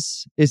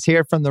Curtis is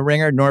here from The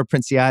Ringer. Nora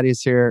Princiotti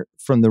is here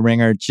from The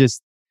Ringer.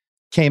 Just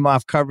came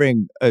off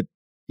covering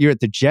you're at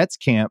the Jets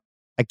camp.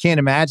 I can't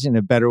imagine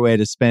a better way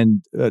to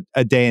spend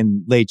a day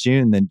in late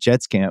June than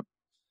Jets camp.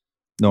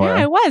 Nora.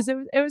 Yeah, it was.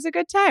 It was a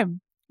good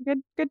time.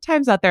 Good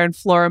times out there in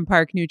Florham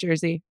Park, New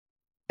Jersey.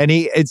 And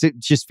it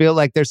just feel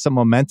like there's some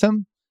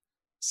momentum,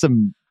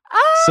 some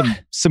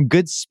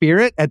good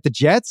spirit at the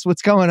Jets.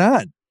 What's going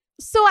on?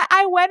 So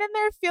I went in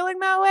there feeling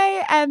that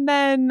way, and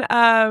then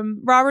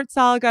Robert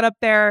Saleh got up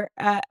there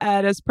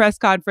at his press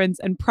conference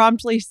and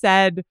promptly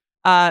said,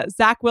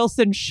 Zach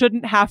Wilson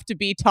shouldn't have to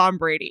be Tom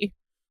Brady,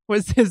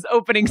 was his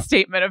opening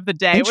statement of the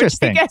day, which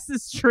I guess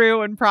is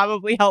true and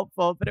probably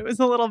helpful, but it was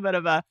a little bit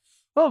of a,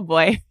 oh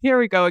boy, here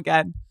we go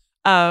again.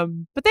 But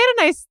they had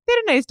a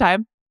nice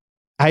time.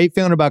 How you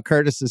feeling about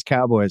Curtis's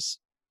Cowboys?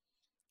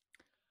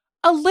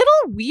 A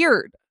little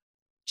weird.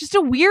 Just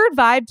a weird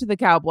vibe to the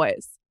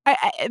Cowboys.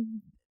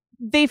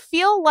 They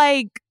feel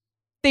like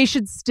they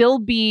should still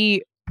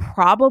be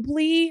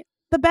probably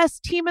the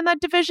best team in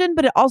that division,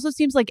 but it also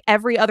seems like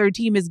every other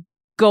team is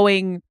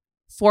going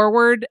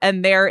forward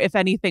and they're, if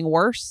anything,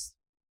 worse.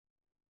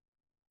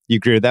 You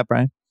agree with that,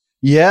 Brian?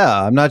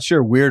 Yeah, I'm not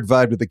sure weird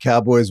vibe with the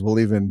Cowboys will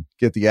even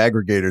get the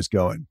aggregators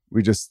going.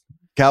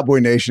 Cowboy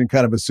Nation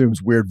kind of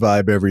assumes weird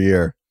vibe every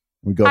year.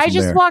 We go. I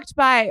just walked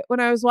by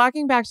when I was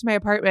walking back to my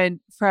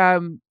apartment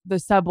from the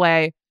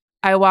subway.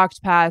 I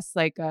walked past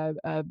like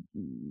a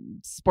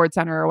Sports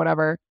Center or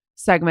whatever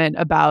segment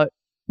about,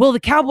 will the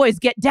Cowboys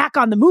get Dak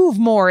on the move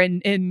more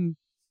in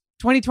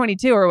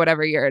 2022 or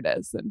whatever year it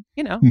is? And,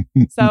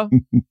 so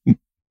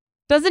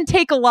doesn't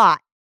take a lot.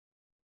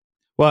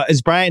 Well,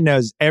 as Brian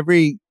knows,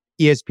 every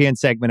ESPN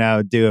segment I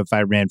would do if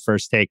I ran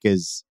First Take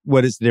is,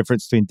 what is the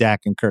difference between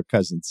Dak and Kirk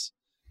Cousins?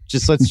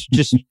 Just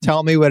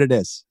tell me what it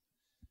is.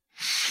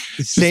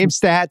 Same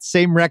stats,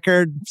 same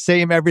record,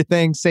 same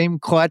everything, same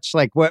clutch.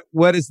 Like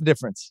what is the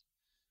difference?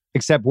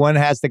 Except one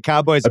has the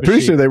Cowboys. I'm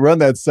pretty sure they run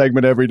that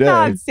segment every day.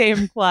 God,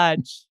 same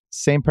clutch.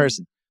 Same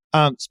person.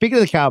 Speaking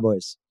of the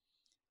Cowboys,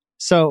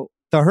 so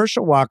the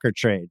Herschel Walker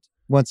trade,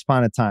 once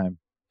upon a time,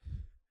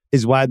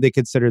 is widely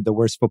considered the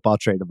worst football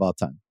trade of all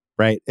time,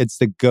 right? It's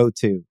the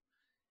go-to.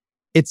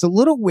 It's a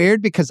little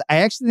weird because I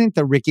actually think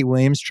the Ricky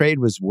Williams trade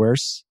was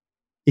worse.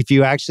 If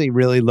you actually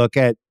really look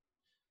at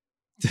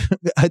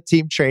a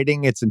team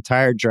trading its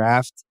entire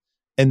draft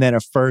and then a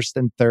first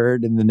and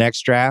third in the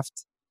next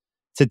draft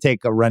to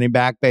take a running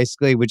back,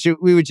 basically, which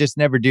we would just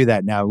never do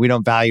that now. We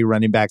don't value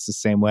running backs the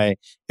same way.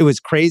 It was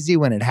crazy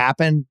when it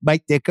happened.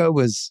 Mike Ditka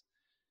was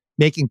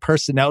making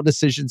personnel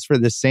decisions for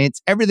the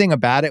Saints. Everything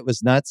about it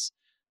was nuts.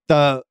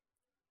 The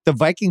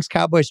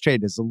Vikings-Cowboys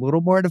trade is a little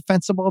more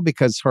defensible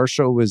because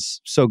Herschel was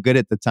so good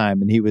at the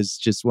time, and he was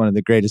just one of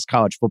the greatest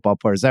college football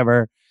players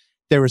ever.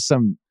 There was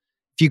some,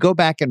 if you go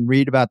back and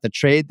read about the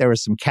trade, there were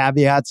some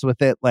caveats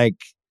with it, like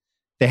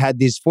they had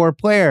these 4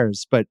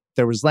 players, but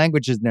there was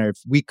language in there. If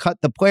we cut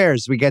the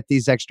players, we get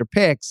these extra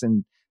picks,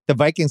 and the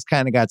Vikings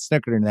kind of got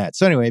snookered in that.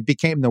 So anyway, it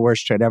became the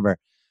worst trade ever.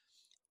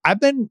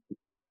 I've been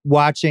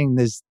watching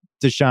this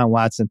Deshaun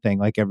Watson thing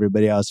like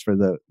everybody else for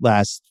the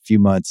last few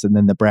months, and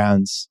then the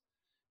Browns,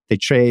 they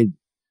trade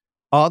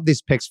all of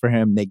these picks for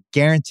him. They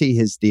guarantee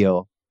his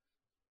deal.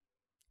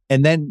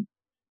 And then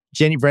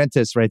Jenny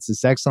Vrentas writes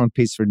this excellent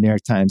piece for New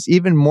York Times.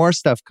 Even more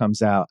stuff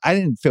comes out. I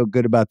didn't feel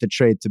good about the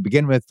trade to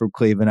begin with for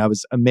Cleveland. I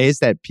was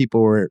amazed that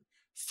people were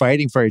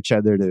fighting for each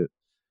other to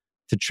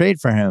trade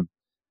for him.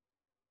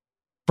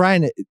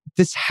 Bryan,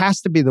 this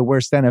has to be the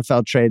worst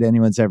NFL trade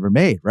anyone's ever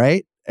made,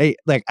 right?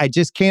 I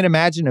just can't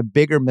imagine a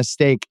bigger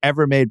mistake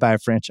ever made by a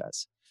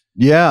franchise.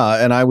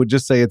 Yeah, and I would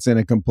just say it's in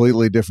a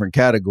completely different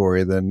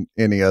category than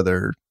any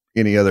other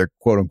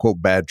quote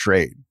unquote bad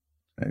trade.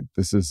 Right?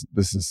 This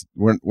is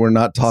we're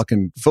not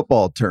talking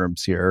football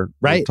terms here.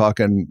 Right. We're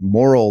talking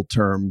moral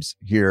terms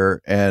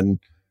here, and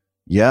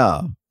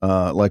yeah,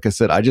 like I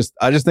said, I just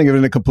think of it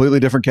in a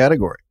completely different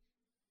category.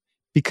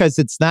 Because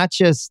it's not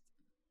just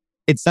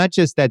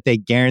that they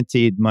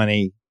guaranteed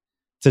money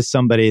to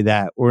somebody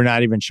that we're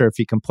not even sure if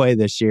he can play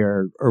this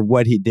year or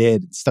what he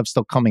did. Stuff's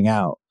still coming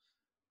out.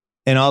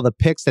 And all the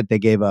picks that they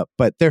gave up,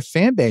 but their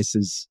fan base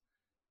is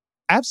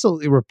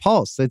absolutely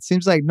repulsed. It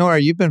seems like,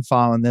 Nora, you've been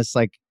following this.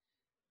 Like,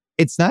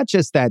 it's not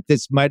just that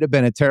this might have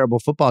been a terrible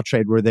football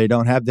trade where they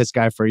don't have this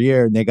guy for a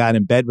year and they got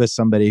in bed with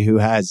somebody who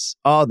has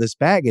all this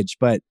baggage,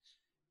 but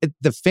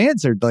the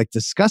fans are like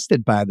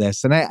disgusted by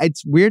this. And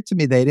it's weird to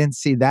me they didn't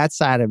see that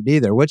side of it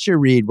either. What's your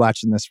read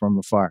watching this from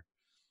afar?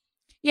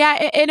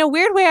 Yeah, in a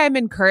weird way, I'm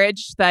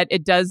encouraged that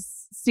it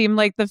does seem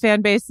like the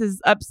fan base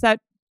is upset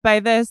by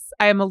this.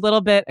 I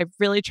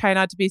really try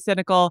not to be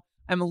cynical.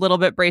 I'm a little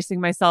bit bracing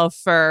myself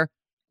for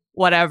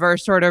whatever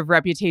sort of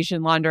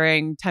reputation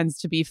laundering tends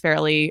to be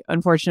fairly,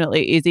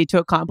 unfortunately, easy to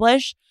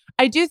accomplish.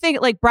 I do think,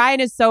 like, Bryan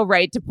is so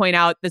right to point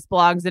out this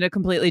belongs in a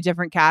completely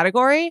different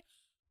category.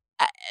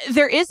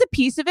 There is a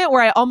piece of it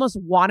where I almost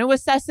want to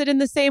assess it in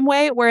the same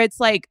way, where it's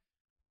like,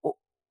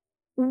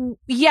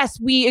 yes,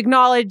 we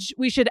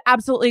should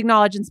absolutely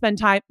acknowledge and spend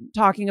time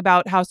talking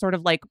about how sort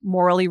of like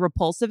morally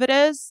repulsive it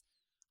is.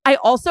 I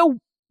also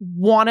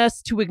want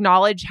us to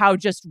acknowledge how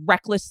just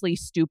recklessly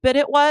stupid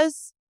it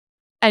was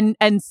and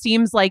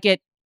seems like it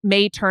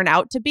may turn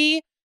out to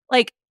be.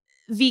 Like,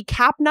 the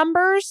cap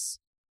numbers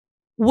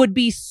would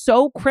be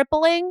so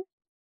crippling.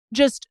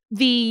 Just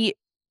the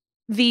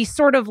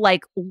sort of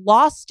like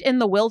lost in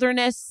the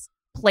wilderness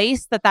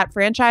place that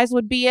franchise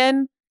would be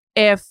in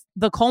if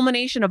the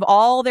culmination of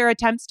all their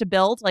attempts to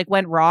build like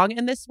went wrong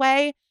in this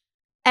way.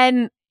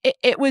 And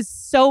it was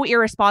so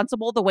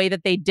irresponsible the way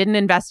that they didn't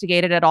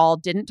investigate it at all,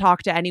 didn't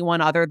talk to anyone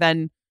other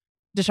than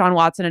Deshaun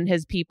Watson and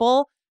his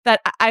people, that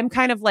I'm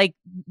kind of like,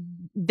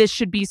 this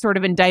should be sort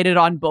of indicted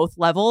on both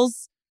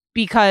levels,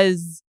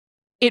 because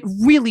it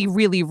really,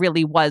 really,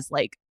 really was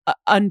like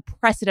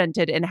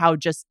unprecedented in how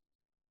just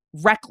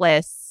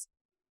reckless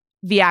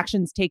the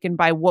actions taken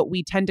by what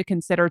we tend to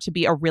consider to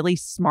be a really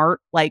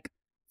smart, like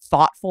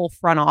thoughtful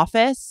front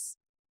office.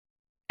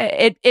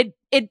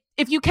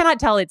 If you cannot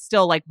tell, it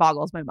still like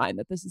boggles my mind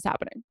that this is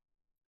happening.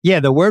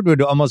 Yeah, the word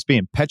would almost be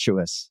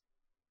impetuous.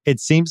 It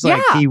seems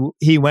like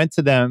he went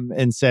to them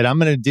and said, I'm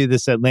going to do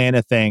this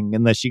Atlanta thing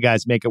unless you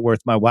guys make it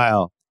worth my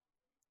while.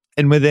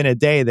 And within a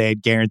day, they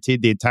had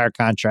guaranteed the entire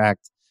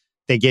contract.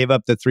 They gave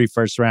up the 3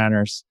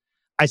 first-rounders.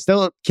 I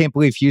still can't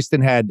believe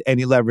Houston had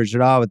any leverage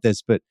at all with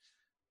this. But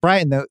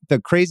Bryan,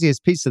 the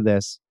craziest piece of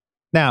this,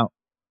 now,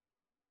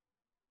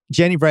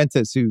 Jenny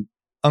Vrentas, who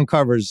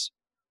uncovers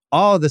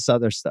all of this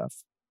other stuff.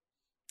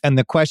 And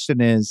the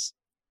question is,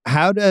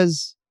 how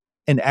does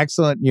an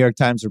excellent New York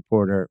Times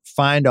reporter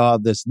find all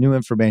of this new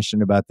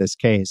information about this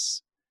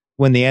case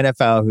when the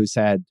NFL, who's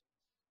had,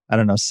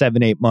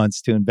 7-8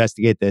 months to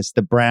investigate this,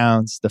 the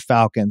Browns, the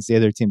Falcons, the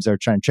other teams that are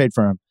trying to trade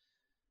for him,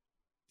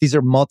 these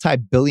are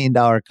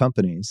multi-billion-dollar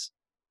companies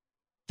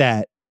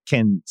that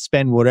can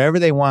spend whatever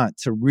they want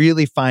to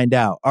really find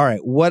out, all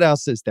right, what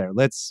else is there?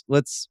 Let's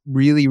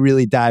really,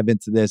 really dive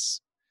into this.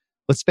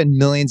 Let's spend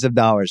millions of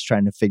dollars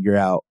trying to figure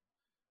out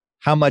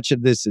how much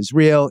of this is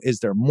real. Is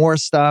there more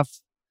stuff?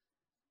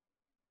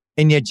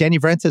 And yet Jenny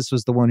Vrentas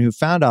was the one who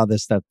found all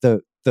this stuff.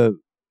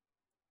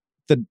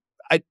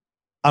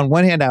 On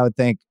one hand, I would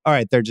think, all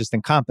right, they're just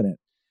incompetent.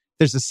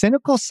 There's a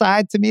cynical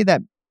side to me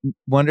that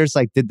wonders,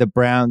 like, did the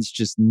Browns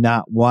just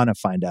not want to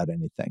find out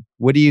anything?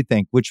 What do you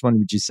think? Which one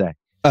would you say?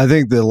 I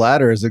think the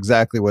latter is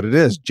exactly what it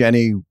is.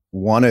 Jenny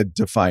wanted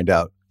to find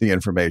out the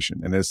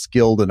information and is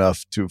skilled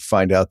enough to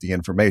find out the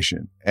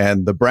information.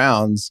 And the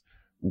Browns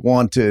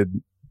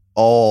wanted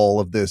all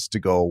of this to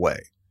go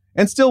away.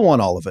 and still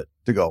want all of it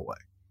to go away.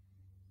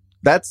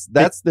 That's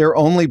their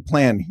only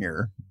plan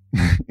here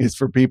is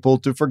for people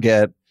to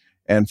forget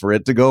and for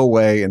it to go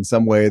away in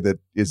some way that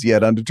is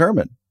yet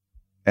undetermined.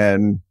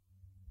 And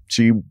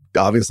she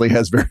obviously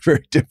has very,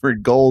 very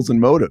different goals and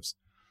motives.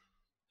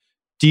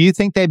 Do you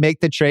think they make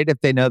the trade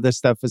if they know this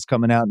stuff is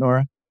coming out,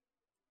 Nora?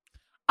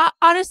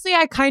 Honestly,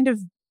 I kind of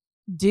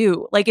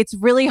do. Like, it's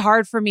really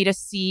hard for me to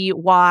see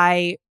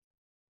why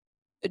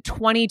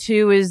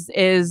 22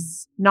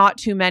 is not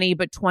too many,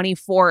 but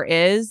 24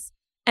 is.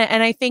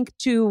 And I think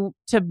to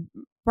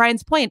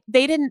Brian's point,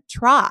 they didn't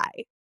try.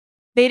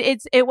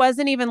 It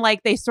wasn't even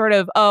like they sort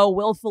of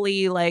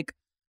willfully like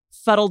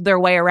fuddled their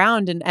way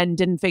around and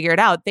didn't figure it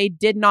out. They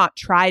did not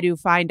try to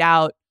find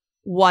out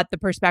what the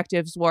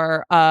perspectives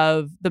were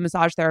of the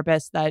massage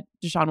therapist that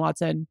Deshaun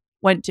Watson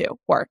went to.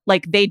 Or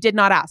like, they did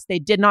not ask. They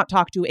did not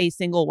talk to a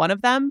single one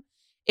of them.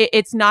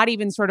 It's not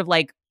even sort of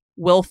like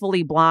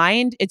willfully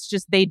blind. It's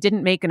just they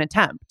didn't make an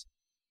attempt.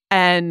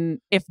 And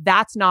if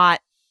that's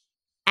not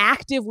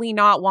actively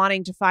not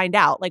wanting to find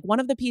out, like, one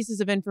of the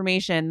pieces of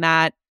information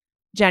that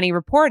Jenny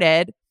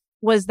reported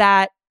was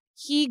that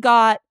he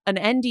got an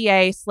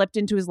NDA slipped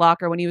into his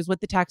locker when he was with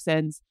the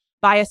Texans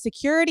by a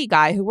security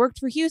guy who worked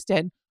for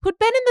Houston, who'd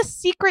been in the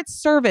Secret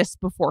Service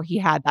before he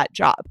had that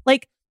job.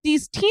 Like,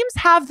 these teams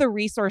have the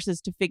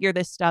resources to figure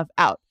this stuff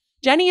out.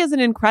 Jenny is an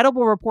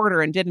incredible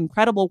reporter and did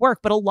incredible work,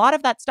 but a lot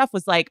of that stuff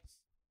was like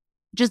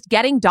just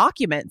getting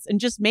documents and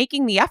just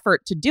making the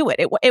effort to do it.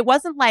 It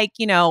wasn't like,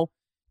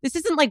 this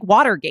isn't like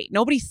Watergate.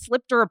 Nobody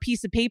slipped her a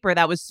piece of paper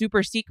that was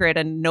super secret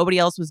and nobody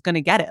else was going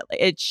to get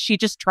it. She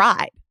just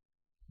tried.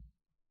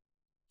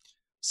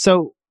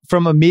 So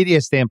from a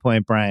media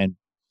standpoint, Brian,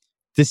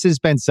 this has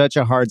been such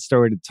a hard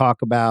story to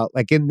talk about.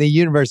 Like, in the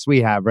universe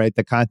we have, right?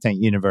 The content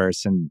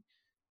universe. And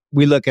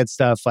we look at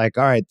stuff like,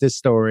 all right, this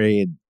story,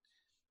 and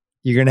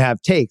you're going to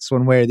have takes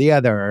one way or the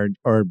other,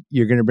 or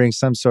you're going to bring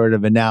some sort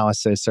of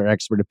analysis or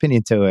expert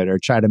opinion to it, or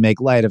try to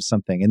make light of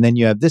something. And then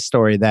you have this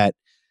story that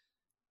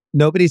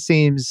nobody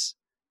seems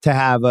to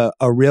have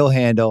a real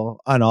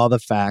handle on all the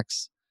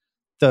facts.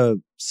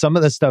 Some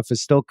of the stuff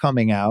is still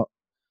coming out.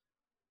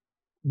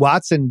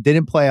 Watson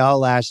didn't play all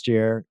last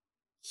year.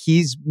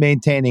 He's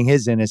maintaining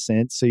his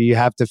innocence, so you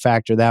have to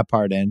factor that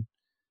part in.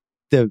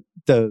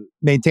 The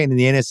maintaining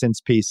the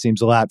innocence piece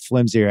seems a lot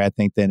flimsier, I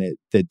think, than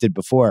it did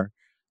before.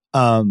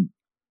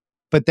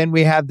 But then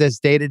we have this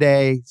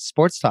day-to-day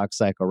sports talk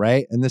cycle,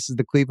 right? And this is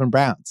the Cleveland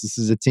Browns. This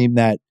is a team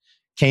that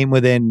came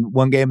within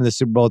one game of the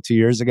Super Bowl 2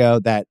 years ago,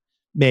 that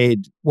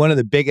made one of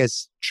the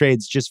biggest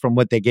trades just from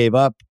what they gave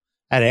up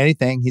at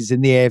anything. He's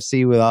in the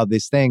AFC with all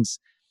these things.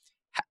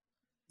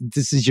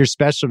 This is your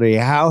specialty.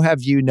 How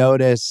have you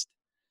noticed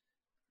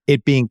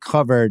it being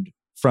covered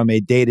from a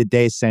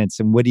day-to-day sense,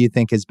 and what do you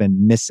think has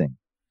been missing?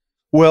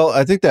 Well,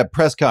 I think that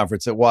press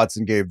conference that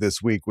Watson gave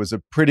this week was a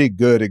pretty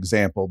good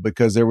example,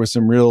 because there were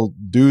some real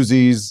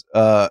doozies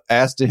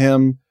asked to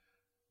him.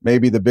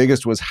 Maybe the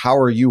biggest was, how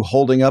are you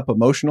holding up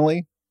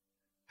emotionally?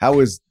 How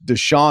is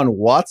Deshaun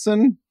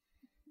Watson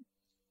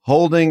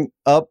holding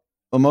up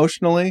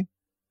emotionally?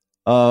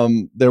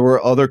 There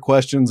were other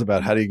questions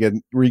about, how do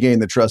you regain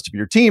the trust of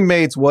your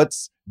teammates?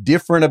 What's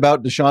different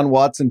about Deshaun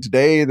Watson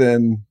today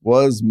than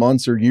was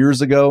months or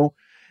years ago?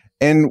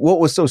 And what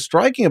was so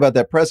striking about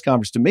that press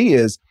conference to me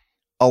is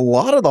a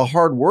lot of the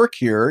hard work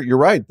here. You're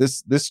right.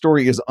 This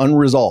story is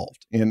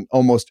unresolved in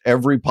almost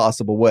every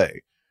possible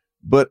way.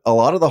 But a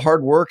lot of the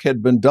hard work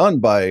had been done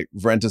by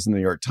Vrentas in the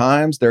New York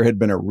Times. There had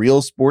been a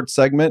real sports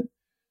segment.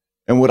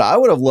 And what I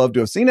would have loved to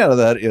have seen out of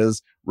that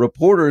is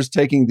reporters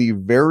taking the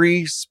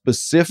very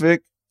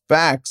specific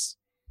facts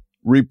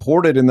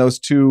reported in those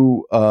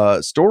two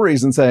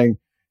stories and saying,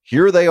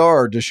 here they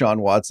are, Deshaun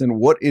Watson.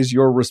 What is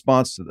your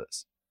response to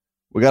this?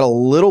 We got a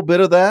little bit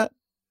of that,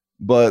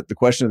 but the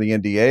question of the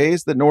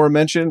NDAs that Nora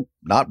mentioned,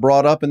 not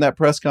brought up in that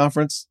press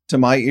conference to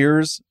my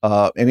ears.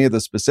 Any of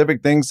the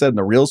specific things said in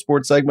the real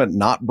sports segment,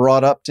 not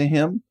brought up to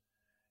him.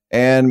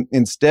 And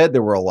instead,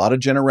 there were a lot of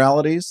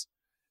generalities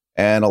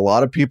and a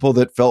lot of people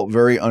that felt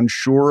very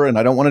unsure. And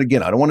I don't want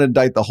to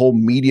indict the whole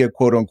media,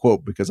 quote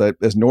unquote, because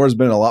as Nora's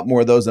been in a lot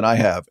more of those than I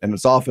have. And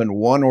it's often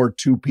one or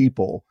two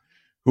people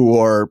who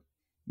are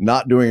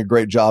not doing a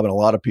great job, and a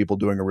lot of people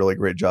doing a really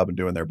great job and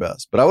doing their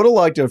best. But I would have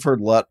liked to have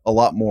heard a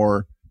lot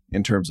more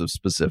in terms of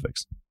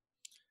specifics.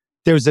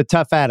 There was a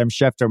tough Adam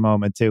Schefter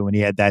moment too when he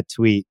had that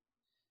tweet.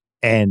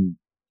 And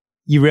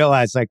you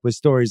realize, like, with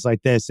stories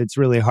like this, it's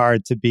really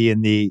hard to be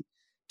in the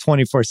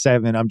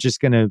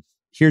 24/7.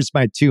 Here's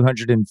my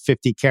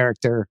 250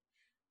 character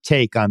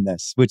take on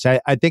this, which I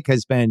think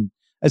has been,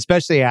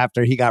 especially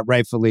after he got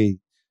rightfully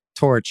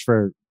torched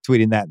for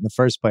tweeting that in the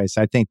first place.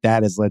 I think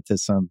that has led to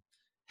some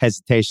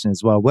hesitation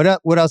as well.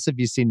 What else have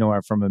you seen,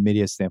 Nora, from a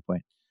media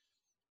standpoint?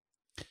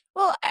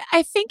 Well,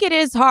 I think it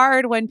is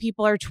hard when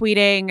people are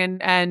tweeting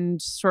and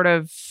sort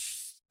of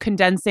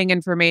condensing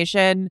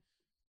information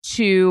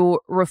to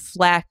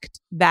reflect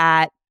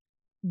that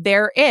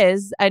there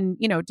is, and,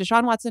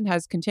 Deshaun Watson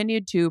has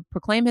continued to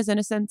proclaim his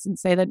innocence and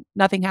say that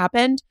nothing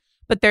happened,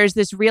 but there's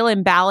this real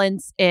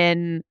imbalance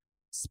in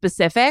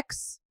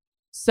specifics.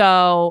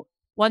 So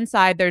one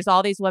side, there's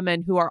all these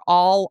women who are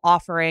all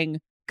offering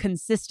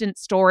consistent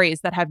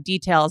stories that have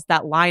details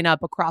that line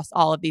up across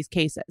all of these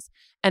cases.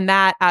 And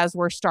that, as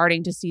we're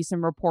starting to see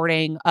some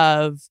reporting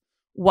of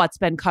what's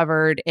been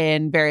covered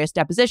in various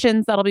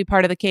depositions that'll be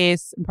part of the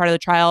case and part of the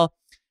trial,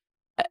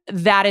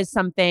 that is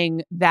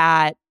something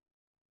that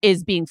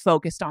is being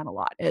focused on a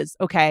lot. Is,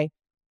 okay,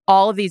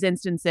 all of these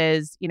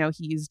instances, he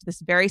used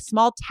this very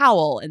small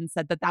towel and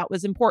said that that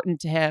was important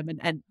to him,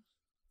 and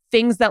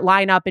things that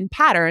line up in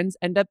patterns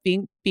end up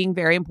being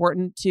very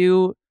important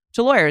to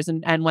lawyers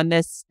and when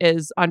this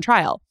is on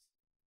trial.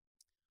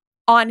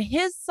 On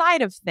his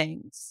side of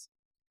things,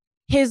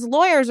 his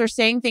lawyers are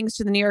saying things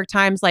to the New York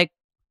Times like,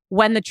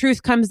 when the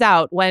truth comes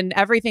out, when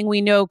everything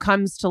we know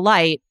comes to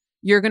light,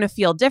 you're going to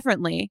feel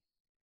differently,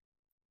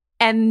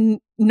 and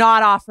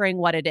not offering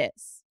what it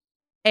is.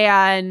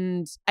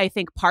 And I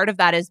think part of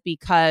that is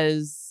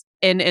because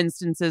in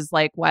instances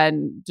like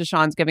when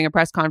Deshaun's giving a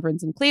press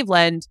conference in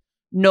Cleveland,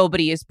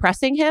 nobody is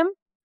pressing him.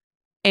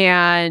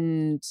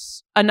 And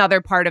another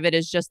part of it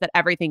is just that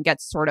everything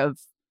gets sort of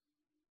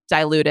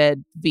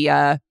diluted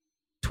via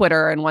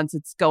Twitter. And once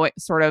it's going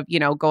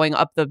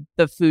up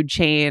the food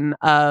chain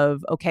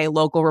of, okay,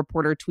 local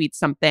reporter tweets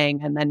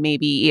something and then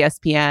maybe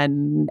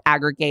ESPN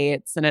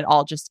aggregates, and it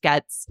all just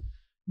gets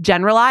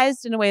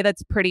generalized in a way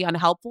that's pretty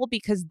unhelpful,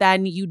 because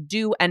then you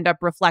do end up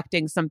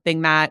reflecting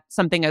something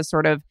as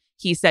sort of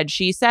he said,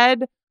 she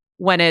said,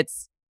 when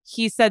it's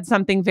he said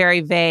something very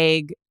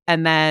vague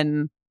and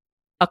then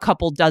a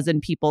couple dozen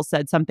people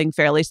said something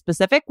fairly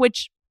specific,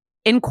 which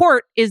in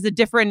court is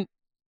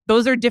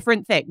those are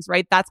different things,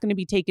 right? That's going to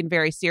be taken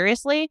very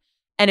seriously.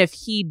 And if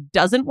he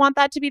doesn't want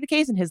that to be the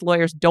case and his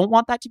lawyers don't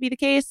want that to be the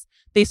case,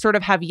 they sort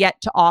of have yet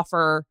to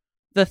offer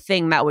the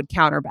thing that would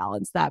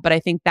counterbalance that. But I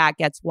think that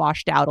gets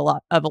washed out a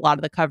lot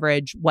of the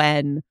coverage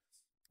when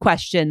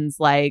questions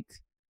like,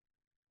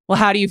 well,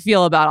 how do you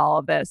feel about all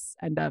of this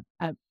end up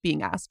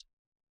being asked?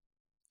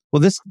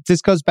 Well,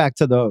 this goes back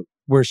to the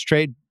worst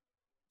trade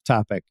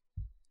topic.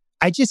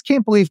 I just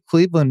can't believe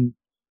Cleveland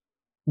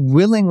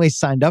willingly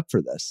signed up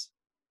for this.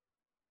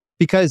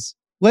 Because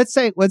let's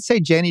say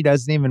Jenny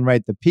doesn't even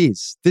write the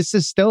piece. This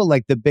is still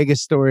like the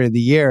biggest story of the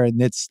year,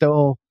 and it's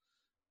still,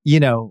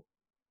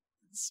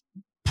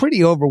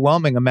 pretty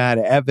overwhelming amount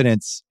of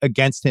evidence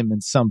against him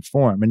in some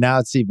form. And now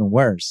it's even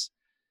worse.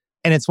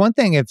 And it's one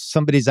thing if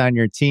somebody's on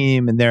your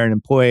team and they're an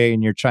employee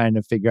and you're trying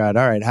to figure out,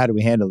 all right, how do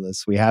we handle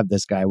this? We have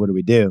this guy. What do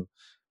we do?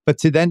 But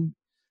to then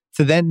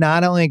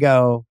not only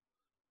go,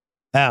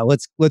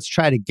 let's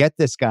try to get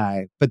this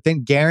guy, but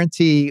then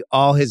guarantee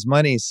all his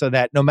money so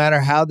that no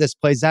matter how this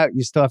plays out,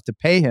 you still have to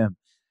pay him.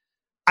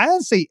 I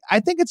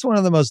think it's one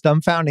of the most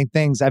dumbfounding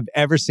things I've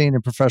ever seen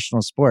in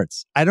professional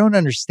sports. I don't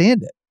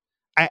understand it.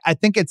 I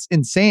think it's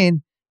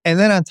insane. And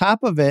then on top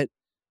of it,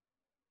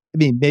 I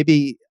mean,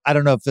 maybe, I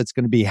don't know if it's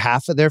going to be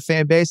half of their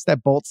fan base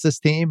that bolts this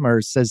team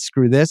or says,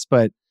 screw this,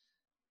 but,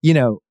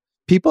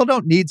 people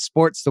don't need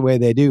sports the way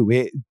they do.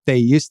 They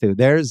used to.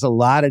 There's a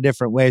lot of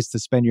different ways to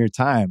spend your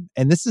time.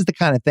 And this is the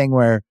kind of thing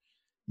where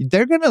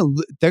they're going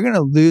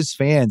to lose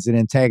fans and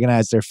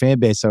antagonize their fan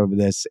base over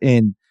this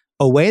in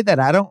a way that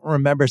I don't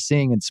remember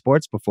seeing in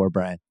sports before,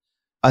 Brian.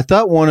 I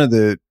thought one of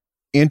the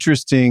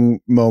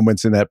interesting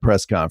moments in that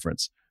press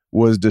conference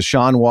was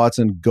Deshaun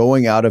Watson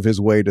going out of his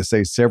way to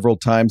say several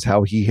times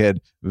how he had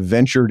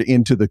ventured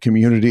into the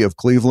community of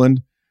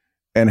Cleveland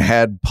and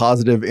had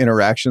positive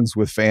interactions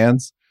with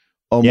fans.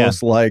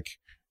 Almost like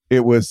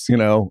it was,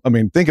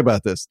 think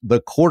about this.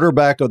 The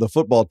quarterback of the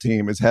football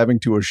team is having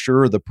to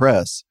assure the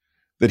press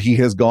that he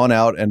has gone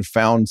out and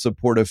found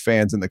supportive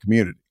fans in the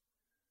community.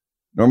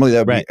 Normally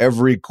that would be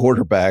every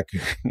quarterback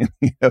in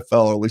the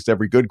NFL, or at least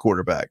every good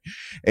quarterback.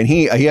 And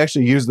he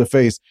actually used the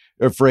phrase,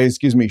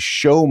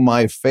 show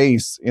my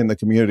face in the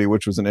community,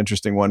 which was an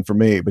interesting one for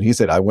me. But he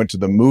said, I went to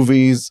the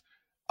movies.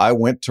 I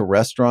went to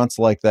restaurants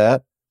like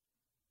that.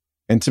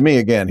 And to me,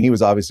 again, he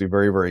was obviously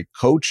very, very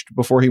coached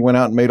before he went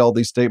out and made all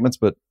these statements.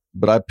 But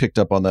I picked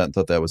up on that and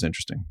thought that was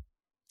interesting.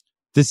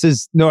 This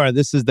is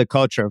the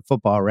culture of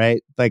football,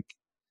 right? Like,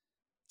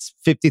 it's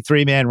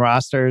 53-man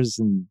rosters,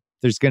 and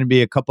there's going to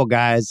be a couple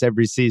guys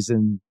every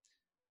season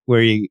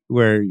where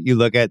you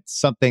look at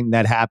something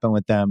that happened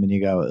with them and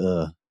you go,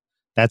 ugh,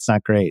 that's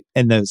not great.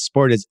 And the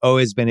sport has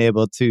always been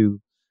able to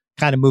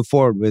kind of move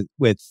forward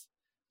with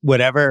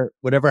whatever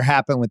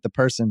happened with the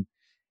person.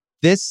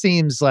 This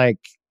seems like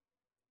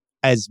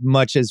as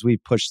much as we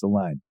push the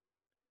line.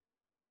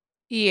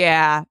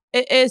 Yeah,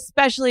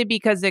 especially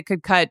because it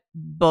could cut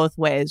both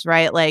ways,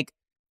 right? Like,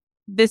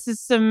 this is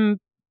some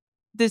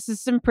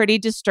pretty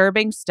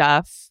disturbing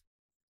stuff.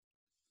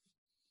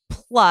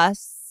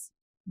 Plus,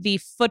 the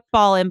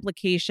football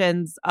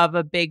implications of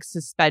a big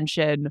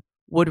suspension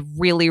would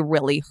really,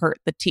 really hurt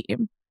the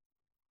team.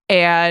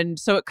 And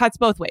so it cuts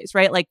both ways,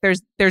 right? Like,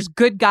 there's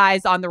good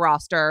guys on the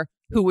roster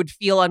who would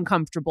feel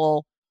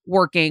uncomfortable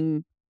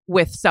working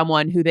with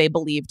someone who they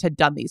believed had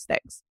done these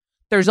things.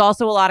 There's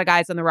also a lot of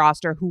guys on the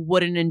roster who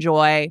wouldn't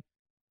enjoy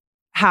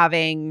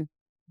having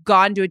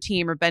gone to a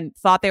team or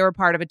thought they were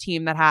part of a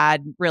team that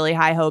had really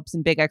high hopes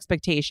and big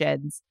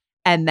expectations,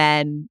 and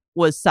then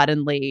was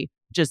suddenly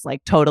just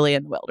like totally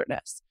in the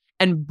wilderness.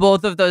 And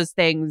both of those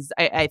things,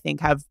 I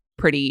think, have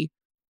pretty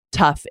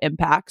tough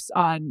impacts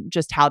on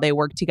just how they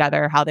work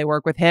together, how they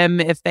work with him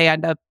if they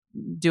end up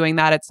doing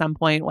that at some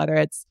point, whether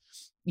it's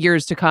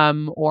years to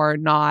come or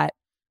not.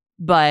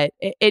 But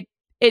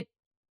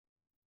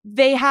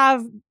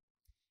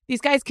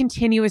these guys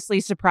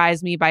continuously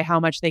surprise me by how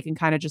much they can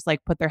kind of just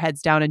like put their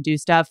heads down and do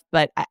stuff.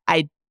 But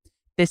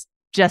this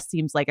just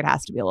seems like it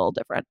has to be a little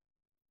different.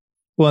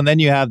 Well, and then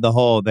you have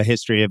the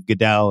history of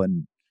Goodell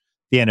and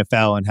the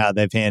NFL and how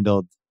they've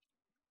handled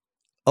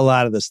a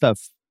lot of the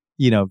stuff,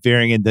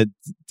 veering into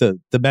the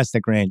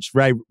domestic range.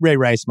 Ray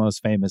Rice,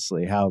 most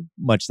famously, how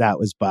much that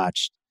was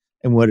botched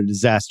and what a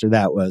disaster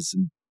that was.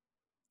 And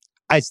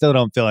I still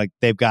don't feel like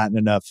they've gotten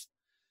enough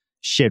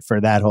shit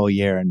for that whole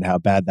year and how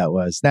bad that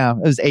was. Now,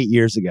 it was 8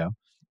 years ago.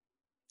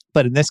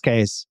 But in this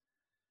case,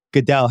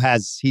 Goodell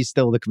he's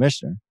still the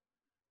commissioner.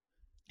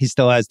 He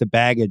still has the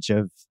baggage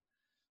of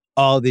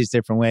all these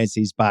different ways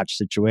he's botched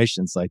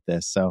situations like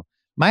this. So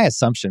my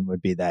assumption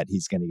would be that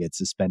he's going to get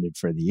suspended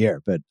for the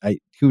year, but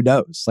who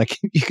knows? Like,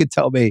 you could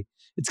tell me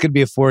it's going to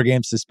be a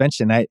 4-game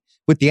suspension.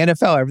 With the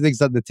NFL,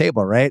 everything's on the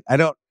table, right? I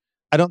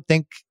don't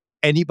think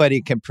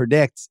anybody can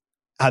predict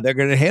how they're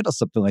going to handle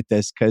something like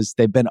this because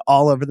they've been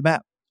all over the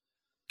map.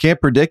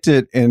 Can't predict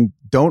it and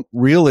don't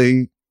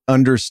really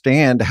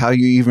understand how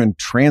you even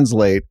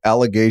translate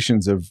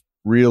allegations of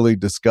really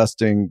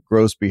disgusting,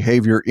 gross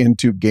behavior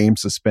into game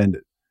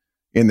suspended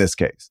in this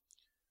case.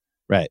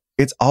 Right.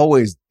 It's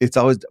always,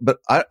 but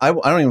I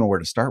don't even know where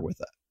to start with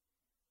that.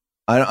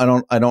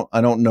 I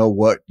don't know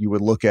what you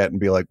would look at and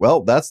be like,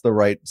 well, that's the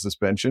right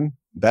suspension.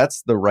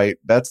 That's the right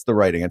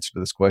answer to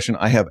this question.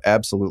 I have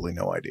absolutely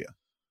no idea.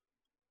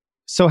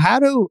 So how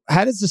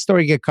does the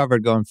story get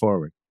covered going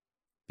forward?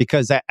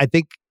 Because I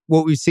think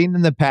what we've seen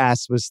in the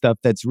past was stuff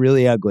that's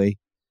really ugly.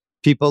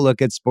 People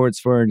look at sports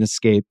for an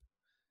escape.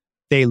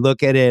 They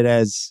look at it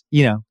as,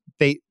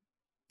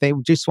 they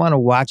just want to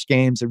watch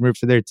games and root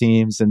for their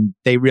teams. And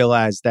they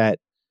realize that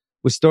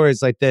with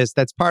stories like this,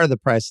 that's part of the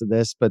price of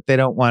this, but they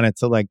don't want it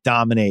to like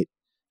dominate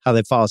how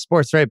they follow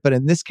sports, right? But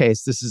in this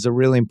case, this is a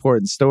really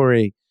important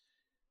story.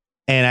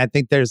 And I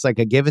think there's like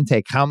a give and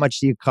take. How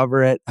much do you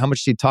cover it? How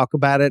much do you talk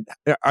about it?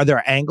 Are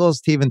there angles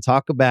to even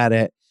talk about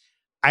it?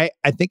 I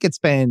think it's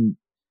been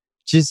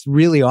just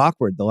really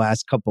awkward the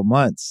last couple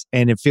months.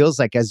 And it feels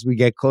like as we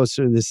get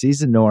closer to the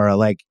season, Nora,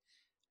 like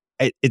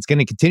it's going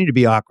to continue to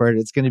be awkward.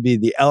 It's going to be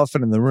the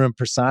elephant in the room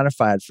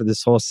personified for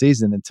this whole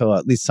season until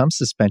at least some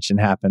suspension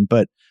happened.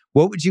 But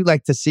what would you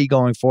like to see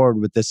going forward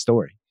with this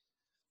story?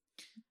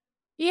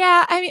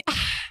 Yeah, I mean,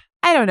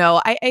 I don't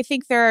know. I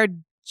think there are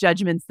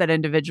judgments that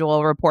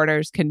individual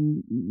reporters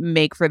can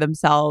make for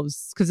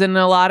themselves. Because in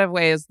a lot of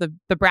ways,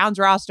 the Browns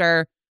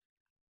roster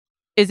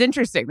is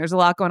interesting. There's a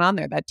lot going on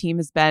there. That team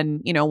has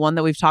been, one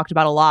that we've talked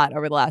about a lot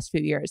over the last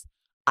few years.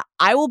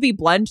 I will be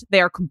blunt. They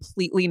are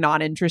completely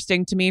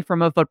non-interesting to me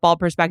from a football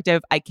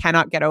perspective. I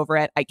cannot get over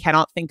it. I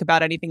cannot think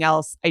about anything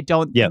else. I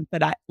don't think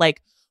that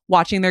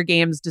watching their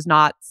games does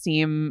not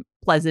seem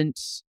pleasant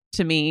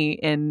to me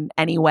in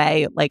any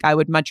way. Like, I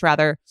would much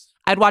rather,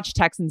 I'd watch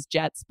Texans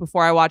Jets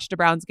before I watched a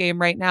Browns game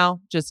right now,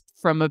 just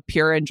from a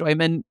pure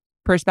enjoyment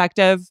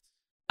perspective.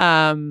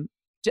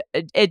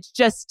 It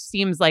just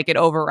seems like it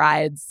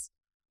overrides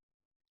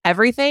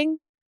everything.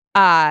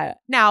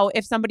 Now,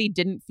 if somebody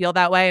didn't feel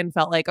that way and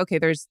felt like, okay,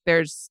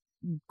 there's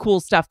cool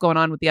stuff going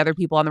on with the other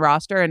people on the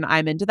roster and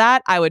I'm into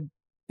that, I would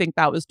think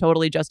that was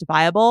totally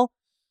justifiable.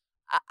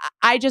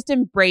 I just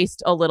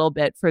embraced a little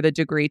bit for the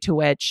degree to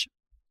which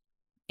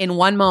in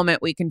one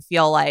moment we can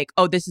feel like,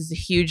 oh, this is a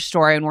huge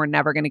story and we're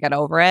never going to get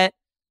over it.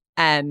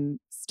 And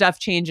stuff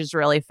changes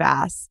really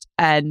fast.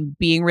 And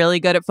being really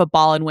good at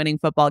football and winning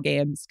football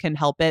games can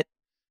help it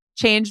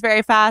change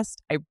very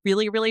fast. I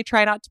really, really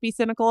try not to be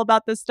cynical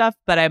about this stuff,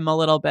 but I'm a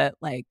little bit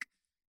like,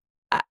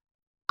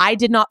 I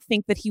did not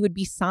think that he would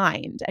be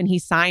signed, and he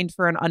signed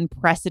for an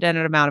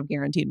unprecedented amount of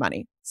guaranteed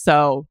money.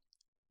 So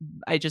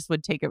I just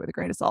would take it with a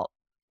grain of salt.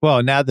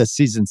 Well, now the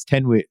season's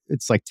 10 weeks,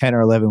 it's like 10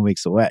 or 11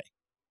 weeks away.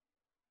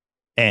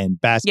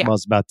 And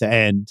basketball's about to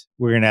end.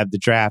 We're going to have the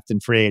draft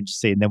and free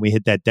agency. And then we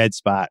hit that dead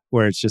spot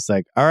where it's just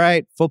like, all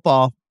right,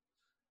 football,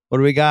 what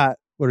do we got?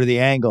 What are the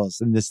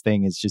angles? And this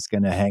thing is just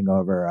going to hang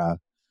over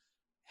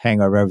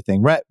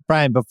everything. Right,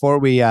 Bryan, before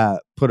we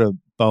put a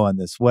bow on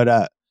this,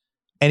 what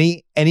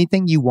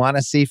anything you want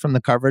to see from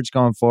the coverage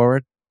going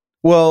forward?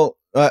 Well,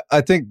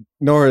 I think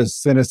Nora's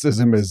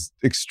cynicism is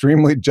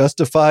extremely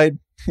justified.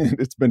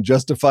 It's been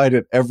justified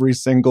at every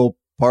single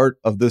part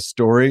of this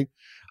story.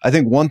 I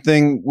think one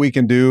thing we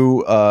can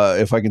do,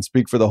 if I can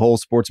speak for the whole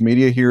sports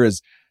media here,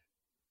 is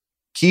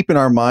keep in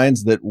our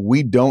minds that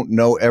we don't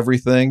know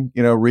everything.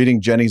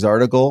 Reading Jenny's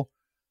article,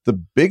 the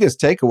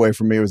biggest takeaway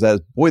for me was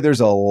that, boy,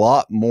 there's a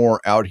lot more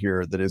out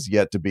here that is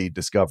yet to be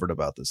discovered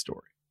about this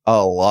story.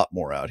 A lot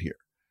more out here.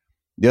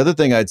 The other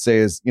thing I'd say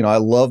is, I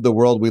love the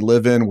world we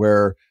live in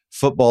where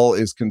football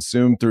is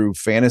consumed through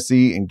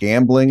fantasy and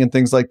gambling and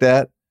things like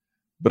that.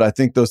 But I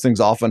think those things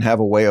often have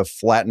a way of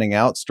flattening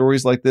out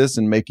stories like this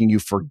and making you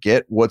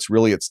forget what's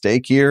really at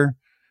stake here.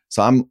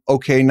 So I'm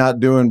okay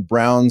not doing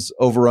Browns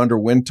over-under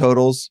win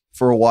totals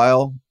for a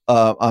while.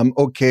 I'm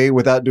okay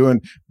without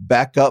doing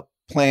backup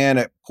plan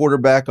at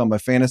quarterback on my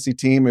fantasy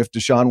team if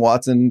Deshaun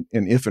Watson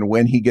and if and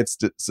when he gets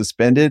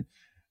suspended.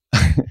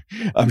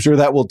 I'm sure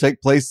that will take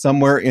place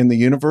somewhere in the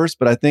universe.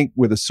 But I think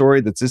with a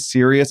story that's this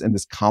serious and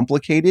this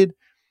complicated,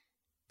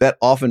 that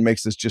often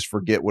makes us just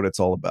forget what it's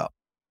all about.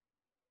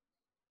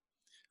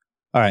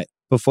 All right.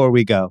 Before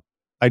we go,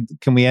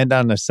 can we end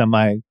on a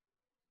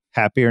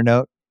semi-happier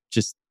note?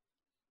 Just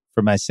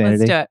for my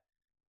sanity. Let's do it.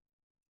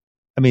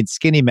 I mean,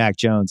 skinny Mac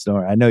Jones,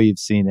 Nora. I know you've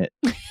seen it.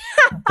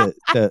 I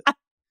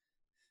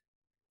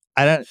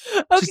don't.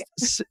 Okay.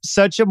 Just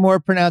such a more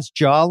pronounced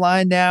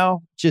jawline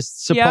now.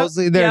 Just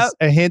supposedly there's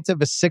a hint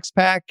of a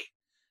six-pack.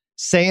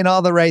 Saying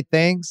all the right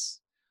things,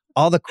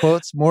 all the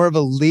quotes. More of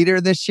a leader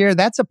this year.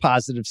 That's a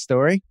positive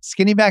story.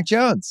 Skinny Mac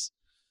Jones.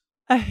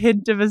 A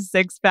hint of a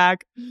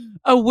six-pack.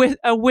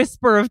 A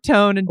whisper of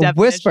tone and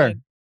definition. Whisper.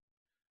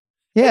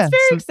 Yeah, it's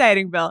very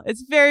exciting, Bill.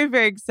 It's very,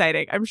 very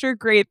exciting. I'm sure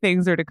great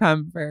things are to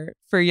come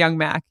for young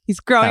Mac. He's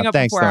growing up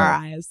before our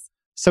eyes.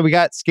 So we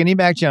got Skinny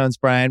Mac Jones,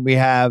 Brian. We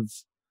have,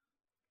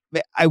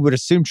 I would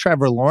assume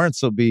Trevor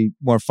Lawrence will be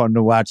more fun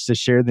to watch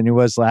this year than he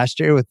was last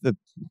year with the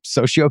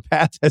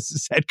sociopath as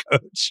his head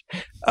coach.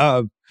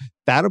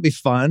 That'll be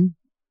fun.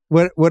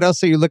 What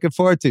else are you looking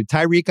forward to?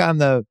 Tyreek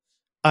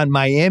on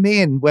Miami,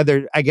 and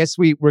whether I guess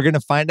we're going to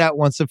find out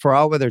once and for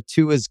all whether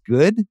Tua is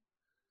good.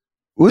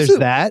 There's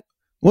that.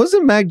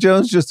 Wasn't Mac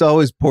Jones just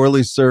always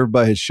poorly served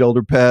by his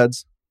shoulder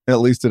pads,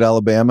 at least at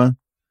Alabama?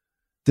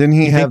 Didn't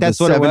he have the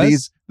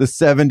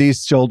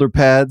 70s shoulder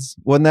pads?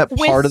 Wasn't that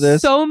part of this?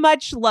 With so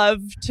much love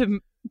to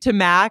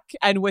Mac,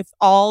 and with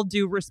all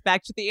due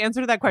respect, the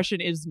answer to that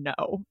question is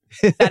no.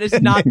 That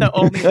is not the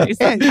only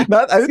reason.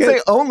 I didn't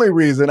say only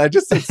reason. I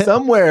just said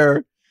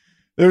somewhere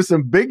there's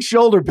some big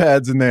shoulder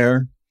pads in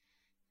there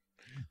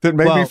that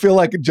made me feel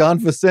like John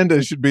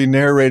Facenda should be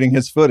narrating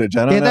his footage. I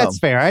don't know. Yeah, that's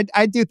fair.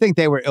 I do think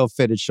they were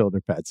ill-fitted shoulder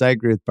pads. I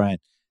agree with Brian.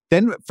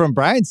 Then from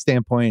Brian's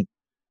standpoint,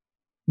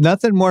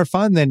 nothing more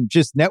fun than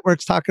just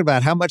networks talking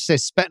about how much they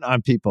spent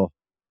on people.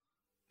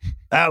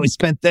 Oh, we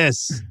spent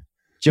this.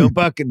 Joe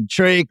Buck and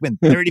Troy Aikman,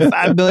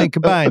 $35 million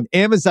combined.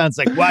 Amazon's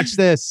like, watch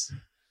this.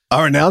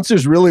 Our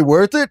announcer's really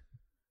worth it?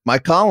 My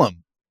column.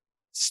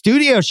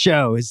 Studio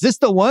show. Is this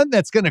the one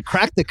that's going to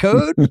crack the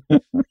code?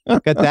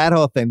 Got that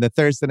whole thing, the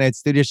Thursday night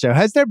studio show.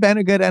 Has there been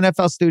a good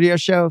NFL studio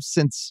show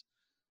since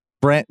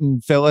Brent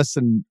and Phyllis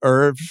and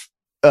Irv?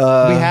 We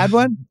had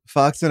one?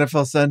 Fox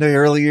NFL Sunday,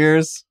 early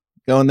years.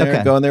 Going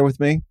there with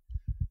me.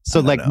 So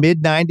like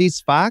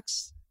mid-90s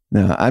Fox?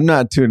 No, I'm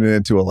not tuning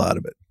into a lot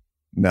of it.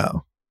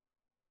 No.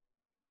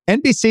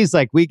 NBC's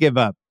like, we give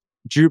up.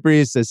 Drew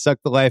Brees has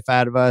sucked the life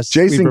out of us.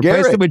 Jason We've replaced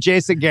Garrett. him with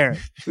Jason Garrett.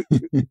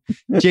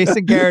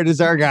 Jason Garrett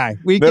is our guy.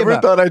 We never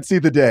thought I'd see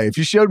the day. If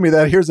you showed me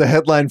that, here's a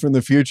headline from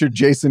the future: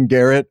 Jason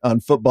Garrett on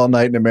Football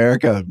Night in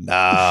America.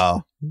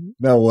 No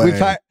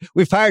way.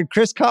 We've hired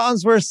Chris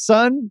Collinsworth's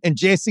son and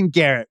Jason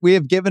Garrett. We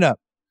have given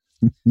up.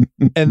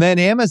 And then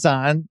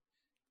Amazon,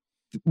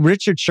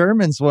 Richard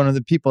Sherman's one of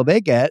the people they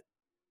get.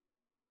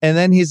 And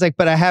then he's like,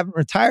 but I haven't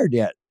retired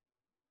yet.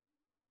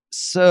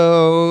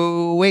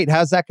 So wait,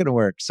 how's that going to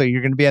work? So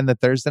you're going to be on the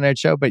Thursday night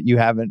show, but you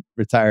haven't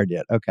retired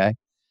yet. Okay.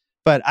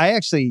 But I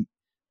actually,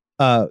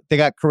 they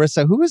got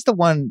Carissa. Who was the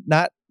one?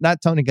 Not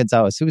Tony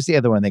Gonzalez. Who was the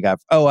other one they got?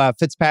 Oh,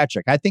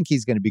 Fitzpatrick. I think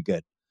he's going to be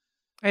good.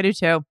 I do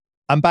too.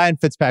 I'm buying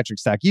Fitzpatrick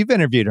stock. You've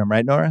interviewed him,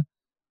 right, Nora?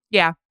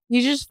 Yeah.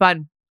 He's just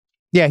fun.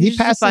 Yeah. He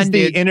passes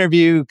the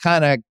interview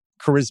kind of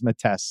charisma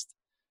test,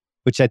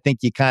 which I think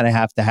you kind of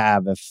have to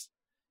have if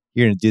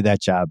you're going to do that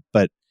job.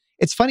 But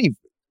it's funny.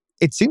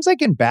 It seems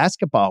like in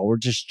basketball, we're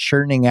just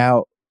churning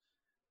out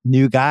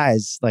new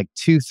guys, like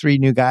 2-3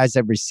 new guys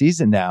every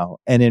season now.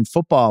 And in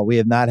football, we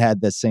have not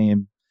had the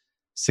same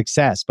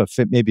success, but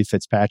maybe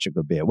Fitzpatrick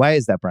will be it. Why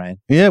is that, Brian?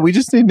 Yeah, we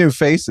just need new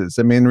faces.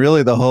 I mean,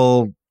 really, the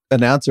whole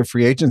announcer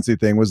free agency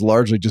thing was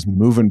largely just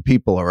moving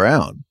people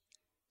around.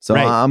 So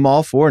right. I'm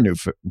all for new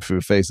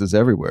faces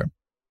everywhere.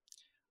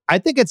 I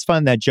think it's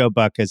fun that Joe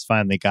Buck has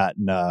finally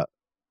gotten, I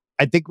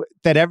think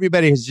that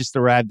everybody has just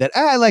arrived at,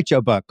 I like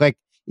Joe Buck. Like,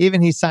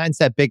 even he signs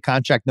that big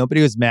contract, nobody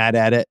was mad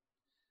at it.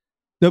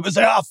 Nobody's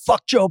like, oh,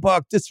 fuck Joe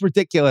Buck. This is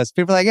ridiculous.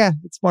 People are like, yeah,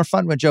 it's more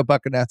fun when Joe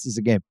Buck announces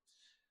a game.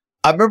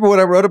 I remember what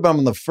I wrote about him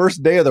on the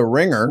first day of The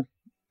Ringer,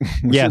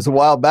 which was a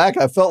while back.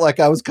 I felt like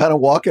I was kind of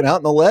walking out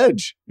on the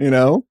ledge, you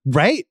know?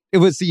 Right.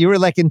 You were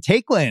like in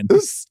Take Land. It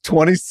was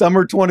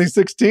summer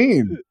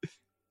 2016.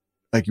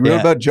 Like, you wrote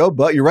about Joe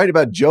Buck. You're right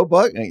about Joe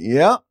Buck?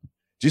 Yeah.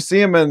 Did you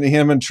see him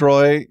and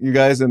Troy, you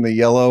guys, in the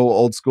yellow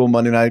old school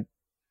Monday night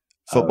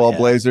football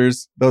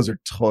blazers? Those are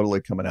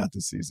totally coming out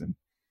this season.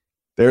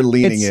 They're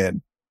leaning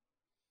in.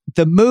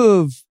 The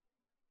move,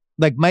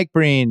 like Mike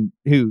Breen,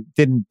 who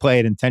didn't play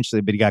it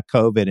intentionally, but he got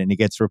COVID and he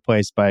gets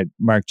replaced by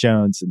Mark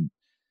Jones. And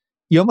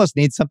you almost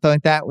need something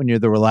like that when you're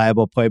the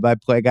reliable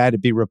play-by-play guy to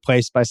be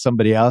replaced by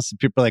somebody else. And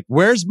people are like,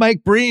 where's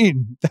Mike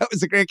Breen? That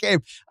was a great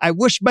game. I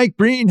wish Mike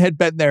Breen had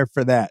been there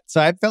for that.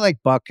 So I feel like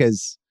Buck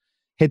has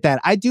hit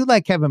that. I do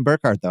like Kevin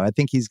Burkhardt, though. I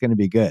think he's going to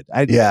be good.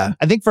 I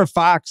think for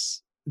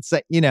Fox, it's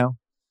like,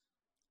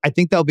 I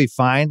think they'll be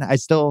fine. I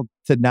still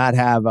to not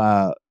have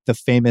the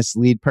famous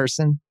lead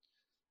person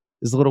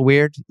is a little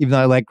weird, even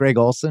though I like Greg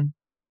Olson.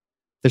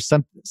 There's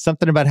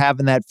something about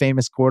having that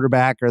famous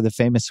quarterback or the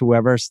famous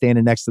whoever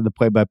standing next to the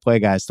play-by-play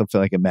guy. I still feel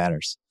like it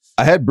matters.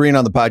 I had Breen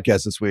on the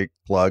podcast this week,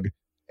 plug,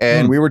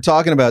 and we were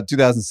talking about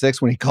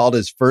 2006 when he called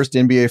his first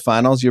NBA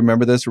Finals. You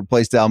remember this?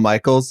 Replaced Al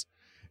Michaels.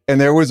 And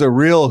there was a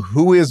real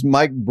who is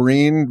Mike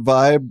Breen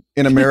vibe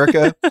in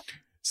America,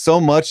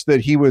 so much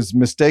that he was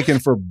mistaken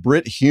for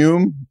Britt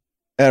Hume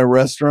at a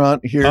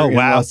restaurant here in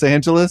Los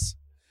Angeles.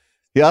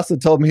 He also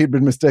told me he'd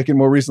been mistaken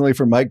more recently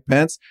for Mike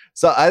Pence.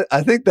 So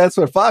I think that's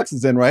what Fox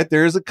is in, right?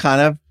 There's a kind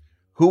of,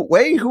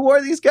 who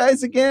are these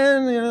guys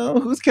again?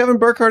 Who's Kevin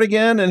Burkhardt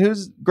again? And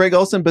who's Greg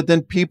Olson? But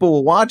then people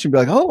will watch and be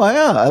like, oh,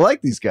 yeah, I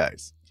like these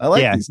guys. I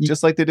like these,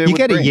 just like they did with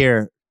Breen. A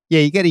year.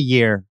 Yeah, you get a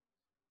year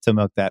to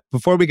milk that.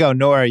 Before we go,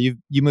 Nora, you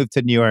moved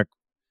to New York.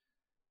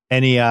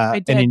 Any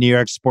New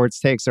York sports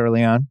takes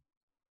early on?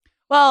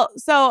 Well,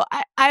 so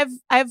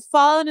I've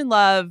fallen in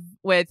love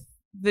with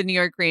the New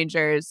York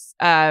Rangers,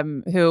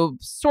 who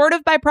sort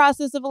of by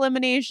process of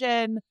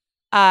elimination,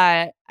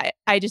 I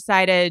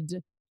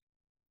decided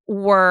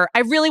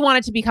I really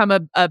wanted to become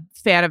a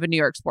fan of a New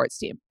York sports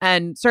team,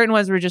 and certain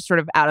ones were just sort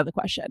of out of the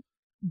question.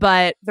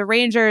 But the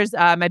Rangers,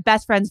 my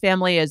best friend's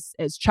family is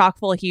chock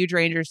full of huge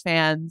Rangers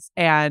fans,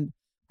 and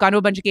gone to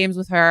a bunch of games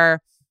with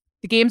her.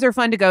 The games are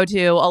fun to go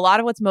to. A lot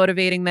of what's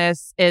motivating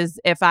this is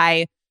if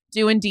I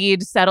do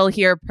indeed settle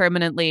here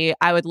permanently,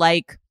 I would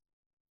like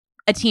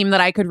a team that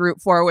I could root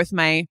for with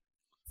my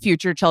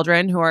future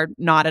children who are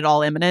not at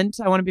all imminent.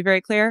 I want to be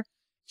very clear.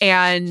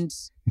 And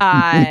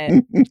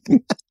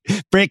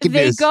breaking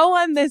they news. Go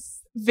on this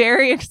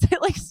very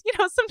like,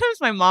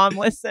 sometimes my mom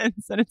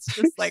listens and it's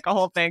just like a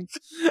whole thing.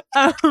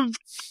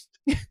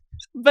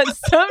 But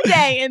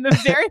someday in the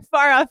very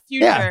far off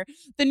future,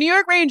 the New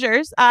York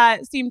Rangers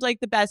seemed like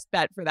the best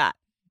bet for that.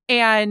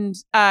 And,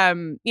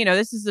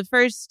 this is the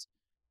first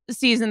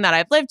season that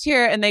I've lived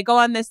here, and they go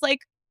on this like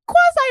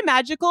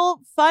quasi-magical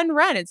fun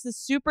run. It's a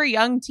super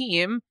young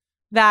team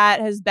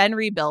that has been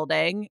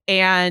rebuilding,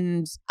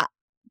 and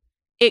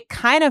it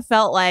kind of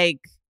felt like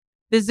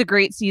this is a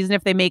great season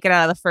if they make it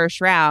out of the first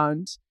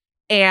round.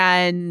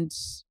 And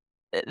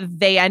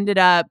they ended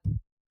up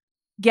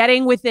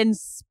getting within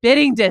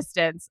spitting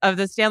distance of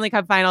the Stanley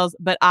Cup Finals,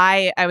 but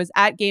I was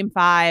at Game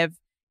 5,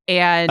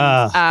 and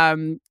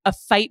a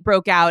fight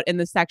broke out in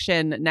the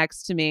section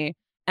next to me,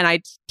 and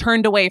I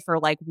turned away for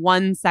like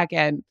 1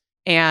 second,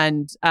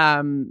 and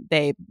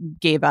they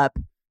gave up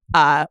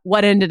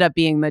what ended up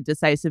being the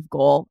decisive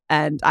goal,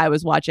 and I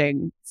was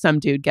watching some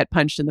dude get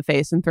punched in the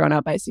face and thrown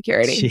out by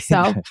security.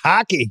 So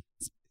hockey,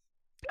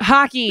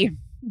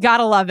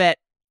 gotta love it.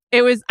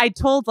 I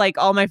told like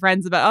all my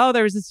friends about,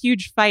 there was this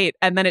huge fight.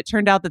 And then it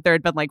turned out that there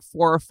had been like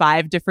 4 or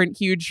 5 different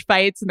huge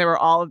fights. And there were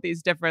all of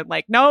these different,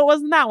 like, no, it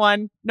wasn't that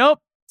one. Nope.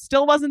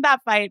 Still wasn't that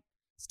fight.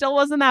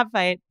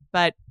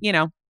 But,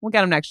 we'll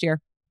get them next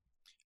year.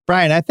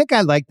 Bryan, I think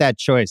I like that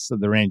choice of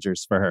the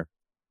Rangers for her.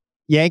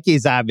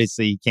 Yankees,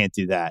 obviously, you can't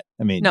do that.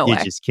 I mean, you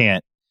just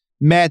can't.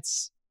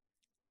 Mets,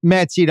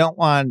 you don't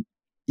want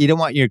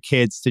your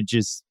kids to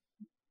just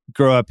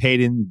grow up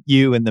hating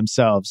you and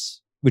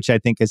themselves, which I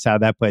think is how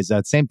that plays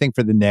out. Same thing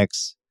for the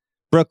Knicks.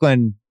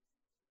 Brooklyn,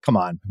 come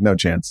on. No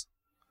chance.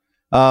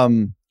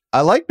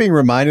 I like being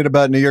reminded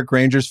about New York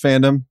Rangers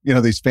fandom.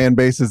 These fan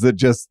bases that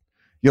just,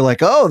 you're like,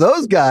 oh,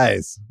 those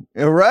guys.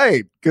 You're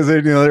right. Because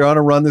they're on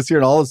a run this year,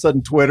 and all of a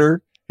sudden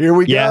Twitter, here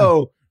we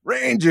go.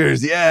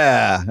 Rangers,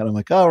 yeah. And I'm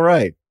like, all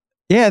right.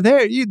 Yeah,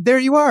 there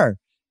you are.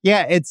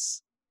 Yeah,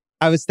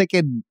 I was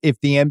thinking if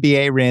the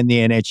NBA ran the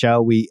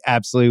NHL, we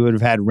absolutely would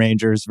have had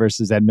Rangers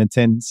versus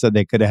Edmonton. So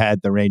they could have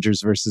had the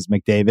Rangers versus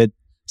McDavid.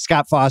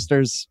 Scott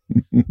Foster's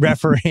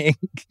refereeing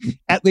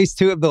at least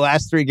 2 of the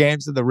last 3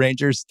 games of the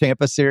Rangers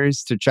Tampa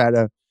series to try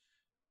to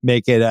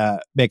make it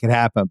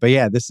happen. But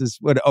yeah, this is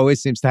what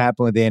always seems to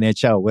happen with the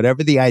NHL.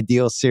 Whatever the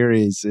ideal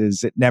series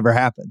is, it never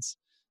happens.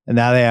 And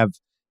now they have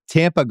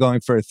Tampa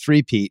going for a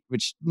 3-peat,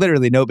 which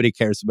literally nobody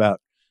cares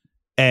about.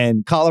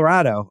 And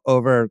Colorado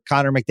over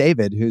Connor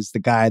McDavid, who's the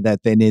guy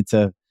that they need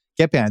to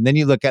get behind. Then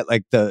you look at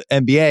like the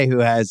NBA, who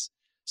has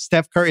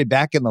Steph Curry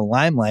back in the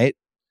limelight,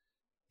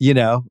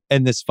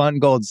 and this fun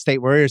Golden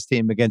State Warriors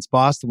team against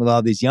Boston with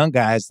all these young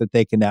guys that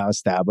they can now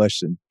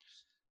establish. And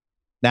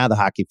now the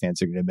hockey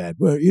fans are going to be mad.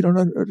 Well, you don't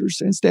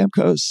understand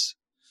Stamkos.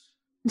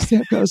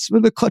 Stamkos, one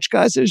of the clutch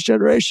guys of his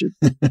generation.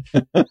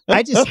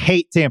 I just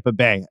hate Tampa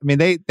Bay. I mean,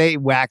 they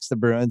wax the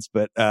Bruins,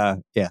 but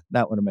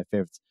not one of my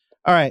favorites.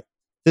 All right,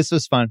 this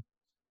was fun.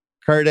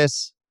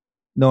 Curtis,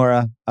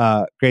 Nora,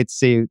 great to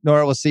see you.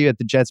 Nora, we'll see you at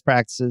the Jets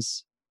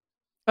practices.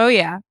 Oh,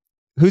 yeah.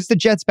 Who's the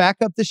Jets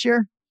backup this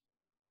year?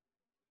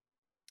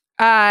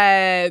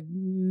 Mike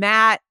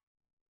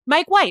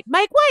White.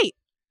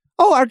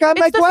 Oh, our guy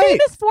Mike White.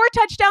 It's the famous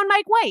 4-touchdown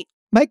Mike White.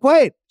 Mike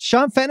White.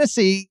 Sean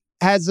Fennessy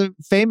has a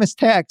famous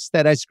text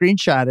that I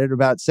screenshotted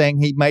about saying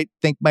he might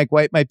think Mike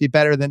White might be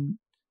better than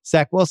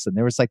Zach Wilson.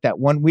 There was like that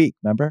 1 week,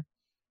 remember?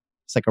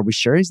 It's like, are we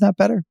sure he's not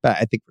better? But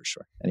I think we're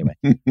sure. Anyway.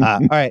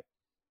 All right.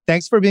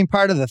 Thanks for being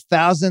part of the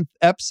 1,000th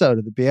episode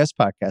of the BS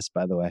podcast,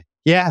 by the way.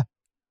 Yeah.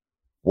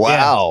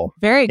 Wow.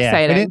 Very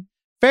exciting. Yeah.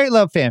 Very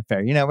low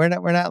fanfare. You know, we're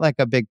not like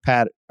a big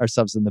pat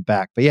ourselves in the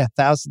back, but yeah,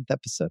 1,000th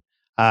episode.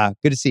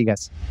 Good to see you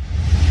guys.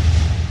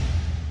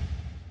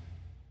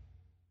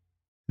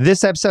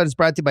 This episode is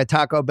brought to you by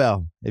Taco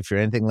Bell. If you're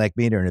anything like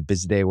me during a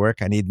busy day at work,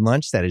 I need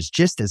lunch that is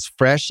just as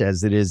fresh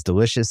as it is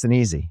delicious and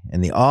easy.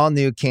 And the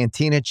all-new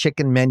Cantina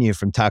chicken menu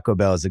from Taco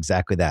Bell is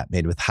exactly that,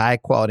 made with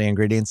high-quality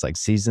ingredients like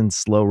seasoned,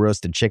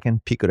 slow-roasted chicken,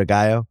 pico de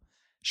gallo,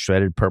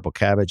 shredded purple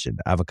cabbage, and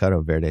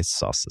avocado verde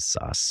salsa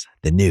sauce.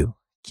 The new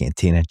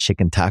Cantina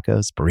chicken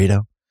tacos,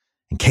 burrito,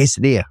 and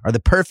quesadilla are the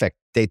perfect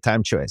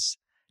daytime choice.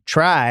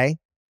 Try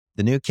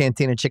the new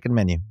Cantina chicken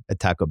menu at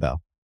Taco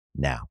Bell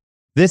now.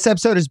 This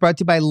episode is brought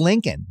to you by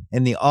Lincoln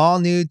and the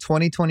all-new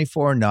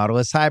 2024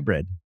 Nautilus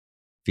Hybrid,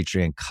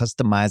 featuring a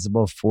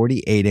customizable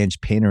 48-inch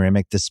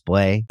panoramic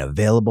display,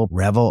 available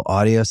Revel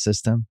audio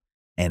system,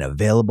 and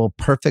available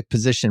perfect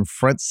position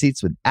front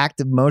seats with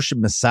active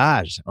motion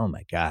massage. Oh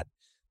my God.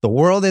 The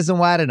world isn't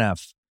wide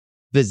enough.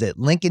 Visit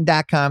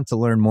Lincoln.com to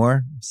learn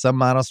more. Some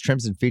models,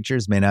 trims, and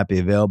features may not be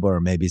available or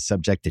may be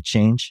subject to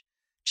change.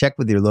 Check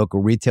with your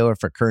local retailer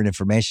for current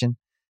information.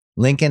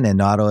 Lincoln and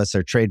Nautilus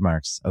are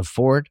trademarks of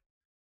Ford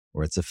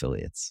or its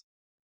affiliates.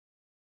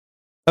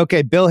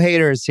 Okay, Bill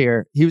Hader is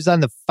here. He was on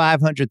the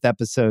 500th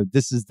episode.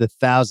 This is the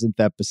 1,000th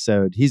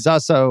episode. He's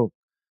also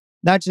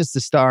not just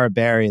the star of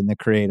Barry and the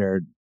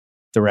creator,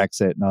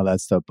 directs it and all that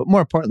stuff, but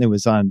more importantly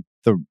was on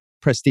the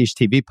Prestige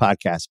TV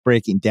podcast,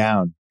 breaking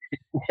down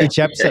each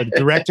episode,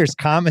 director's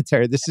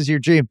commentary. This is your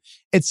dream.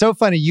 It's so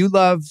funny. You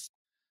loved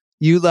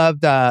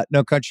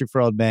No Country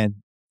for Old Men.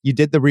 You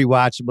did the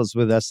rewatchables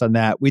with us on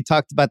that. We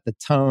talked about the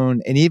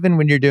tone, and even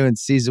when you're doing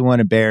season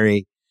 1 of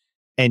Barry,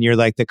 and you're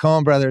like, the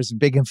Coen brothers, a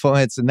big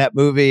influence in that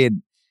movie.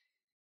 And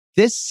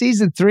this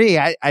season 3,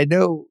 I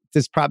know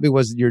this probably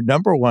wasn't your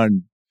number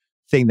one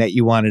thing that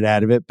you wanted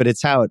out of it, but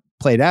it's how it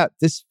played out.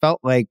 This felt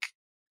like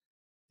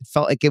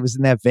it was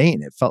in that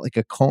vein. It felt like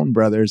a Coen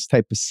brothers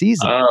type of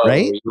season,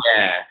 right?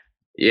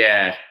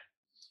 Yeah.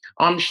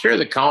 I'm sure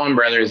the Coen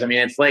brothers, I mean,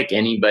 it's like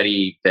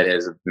anybody that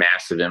has a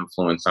massive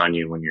influence on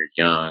you when you're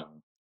young,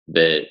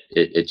 that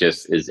it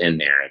just is in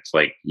there. It's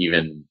like,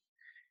 even,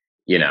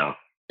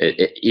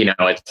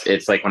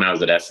 it's like when I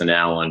was at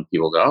SNL and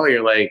people go, "Oh,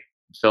 you're like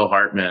Phil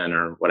Hartman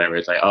or whatever."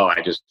 It's like, "Oh,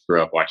 I just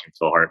grew up watching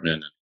Phil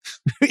Hartman."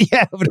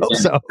 Yeah, but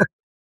also,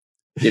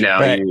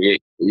 right.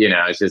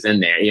 It's just in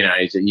there. You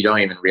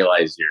don't even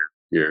realize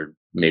you're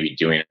maybe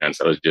doing it, and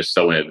so it's just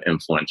so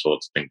influential.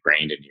 It's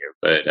ingrained in you.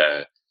 But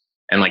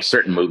and like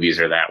certain movies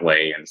are that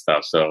way and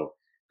stuff. So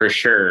for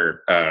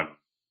sure.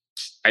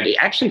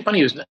 Actually,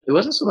 funny, it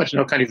wasn't so much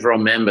No Country for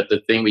Old Men, but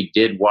the thing we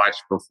did watch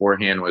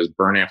beforehand was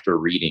Burn After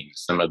Reading.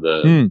 Some of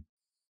the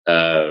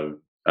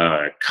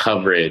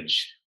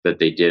coverage that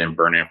they did in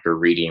Burn After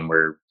Reading,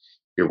 where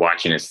you're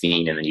watching a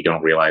scene and then you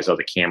don't realize,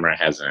 the camera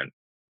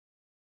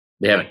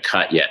they haven't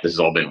cut yet. This has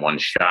all been one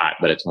shot,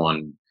 but it's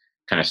one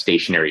kind of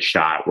stationary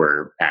shot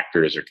where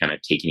actors are kind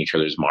of taking each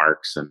other's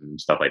marks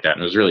and stuff like that.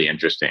 And it was really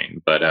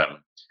interesting. But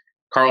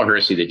Carl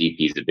Hersey, the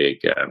DP, is a big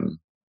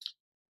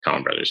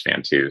Coen Brothers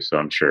fan too, so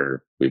I'm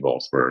sure we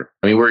both were.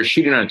 I mean, we were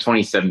shooting on a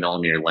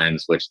 27mm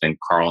lens, which then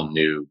Carl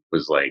knew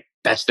was like,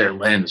 that's their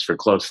lens for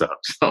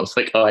close-ups. I was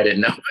like, oh, I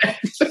didn't know that.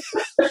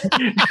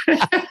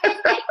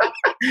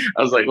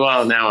 I was like,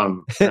 well,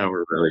 now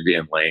we're really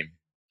being lame.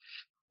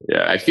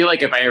 Yeah, I feel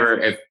like if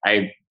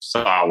I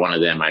saw one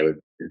of them, I would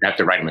have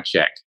to write him a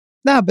check.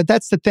 No, but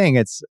that's the thing.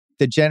 It's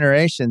the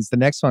generations. The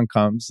next one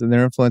comes, and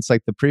they're influenced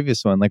like the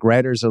previous one. Like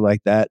writers are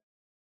like that.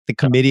 The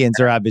comedians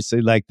are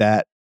obviously like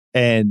that.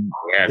 And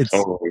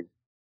totally.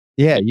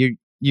 Yeah,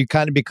 you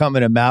kind of become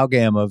an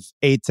amalgam of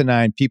 8 to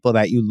 9 people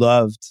that you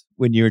loved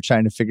when you were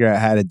trying to figure out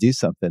how to do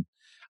something.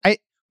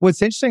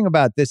 What's interesting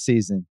about this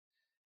season,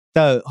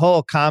 the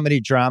whole comedy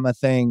drama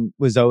thing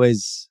was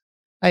always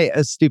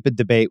a stupid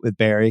debate with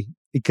Barry,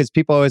 because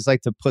people always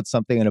like to put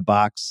something in a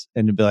box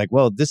and be like,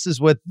 well, this is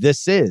what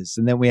this is.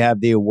 And then we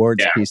have the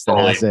awards piece that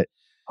has it.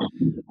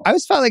 I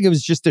always felt like it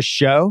was just a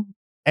show.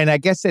 And I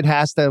guess it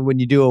has to, when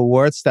you do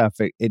award stuff,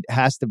 it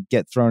has to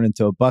get thrown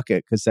into a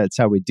bucket, because that's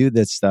how we do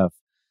this stuff.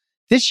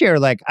 This year,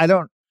 like, I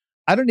don't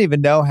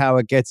even know how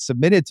it gets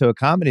submitted to a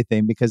comedy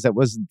thing, because that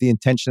wasn't the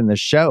intention of the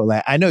show.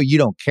 Like, I know you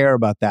don't care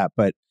about that,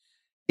 but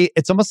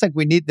it's almost like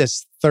we need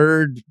this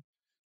third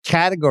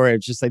category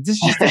of just like, this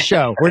is just a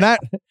show. We're not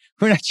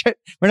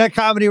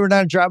comedy. We're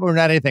not drama. We're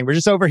not anything. We're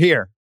just over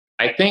here.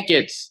 I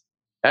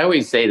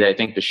always say that I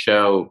think the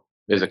show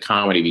is a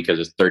comedy because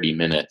it's 30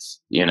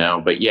 minutes,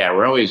 but yeah,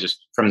 we're always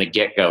just from the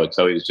get-go, it's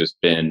always just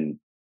been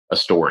a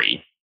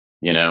story.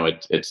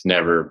 It's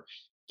never,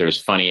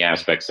 there's funny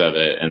aspects of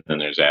it, and then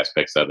there's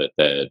aspects of it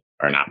that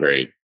are not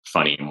very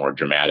funny, more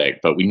dramatic,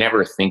 but we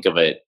never think of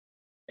it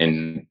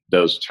in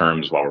those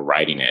terms while we're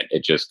writing it.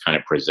 It just kind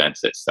of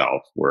presents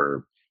itself.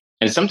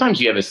 And sometimes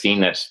you have a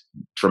scene that's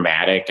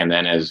dramatic, and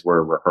then as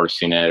we're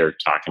rehearsing it or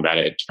talking about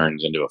it, it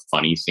turns into a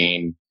funny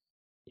scene.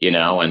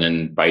 And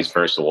then vice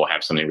versa, we'll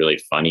have something really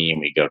funny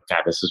and we go, God,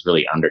 this is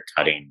really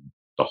undercutting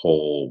the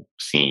whole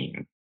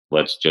scene.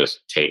 let's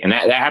just take, and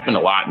that happened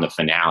a lot in the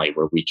finale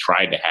where we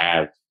tried to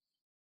have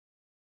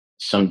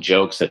some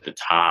jokes at the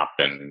top,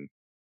 and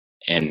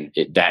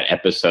that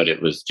episode,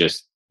 it was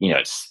just,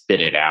 it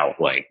spit it out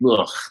like,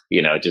 ugh,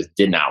 it just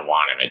did not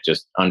want him. It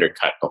just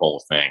undercut the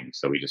whole thing.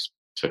 So we just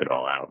took it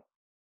all out.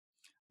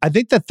 I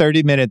think the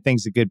 30-minute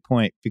thing's a good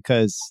point,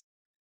 because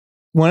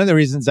one of the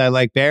reasons I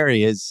like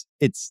Barry is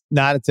it's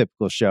not a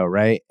typical show,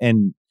 right?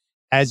 And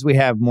as we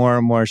have more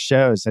and more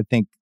shows, I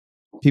think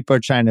people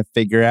are trying to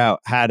figure out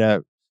how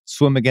to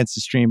swim against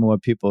the stream of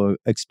what people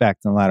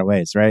expect in a lot of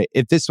ways, right?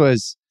 If this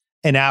was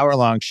an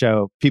hour-long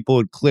show, people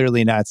would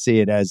clearly not see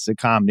it as a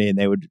comedy, and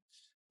they would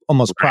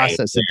almost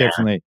process it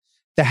differently.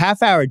 The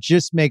half hour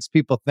just makes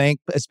people think,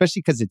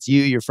 especially because it's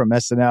you're from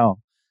SNL.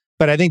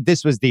 But I think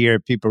this was the year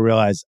people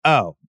realized,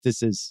 oh,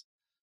 this is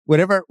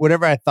whatever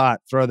I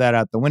thought, throw that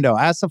out the window.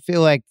 I also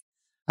feel like,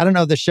 I don't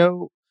know, the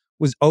show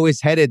was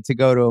always headed to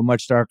go to a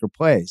much darker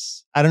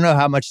place. I don't know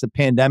how much the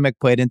pandemic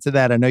played into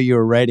that. I know you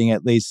were writing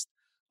at least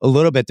a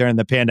little bit during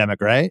the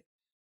pandemic, right?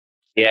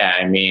 Yeah,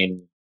 I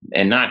mean,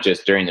 and not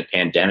just during the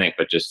pandemic,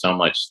 but just so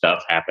much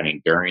stuff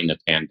happening during the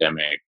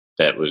pandemic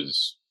that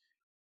was,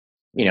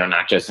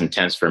 not just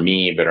intense for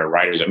me, but our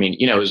writers. I mean,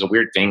 it was a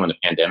weird thing when the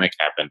pandemic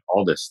happened.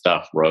 All this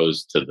stuff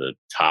rose to the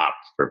top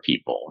for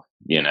people,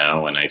 and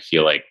I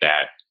feel like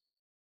that,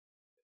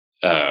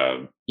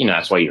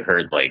 that's why you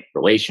heard like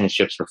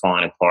relationships were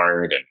falling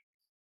apart,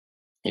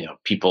 and,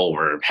 people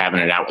were having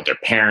it out with their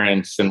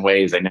parents in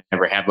ways they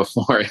never had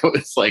before. It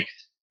was like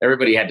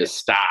everybody had to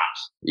stop,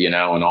 and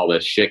all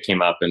this shit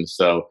came up. And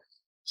so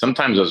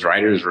sometimes those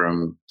writers'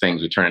 room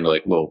things would turn into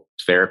like little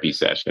therapy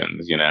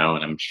sessions, and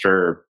I'm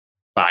sure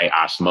by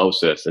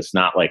osmosis, it's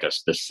not like a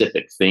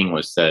specific thing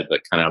was said,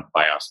 but kind of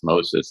by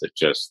osmosis, it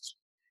just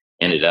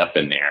ended up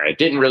in there. It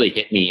didn't really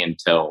hit me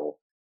until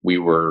we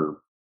were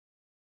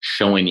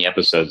showing the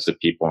episodes to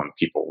people, and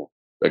people,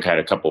 like, had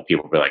a couple of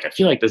people be like, I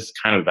feel like this is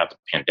kind of about the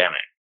pandemic,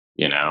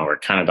 or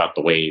kind of about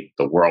the way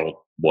the world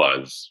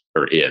was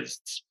or is,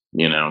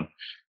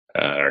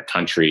 our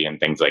country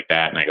and things like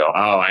that. And I go,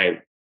 oh,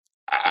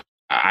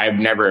 I've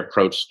never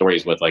approached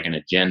stories with like an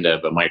agenda,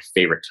 but my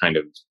favorite kind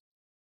of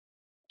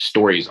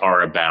stories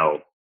are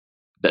about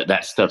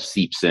that stuff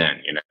seeps in,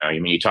 I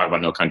mean, you talk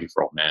about No Country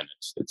for Old Men,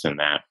 it's in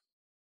that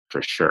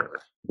for sure,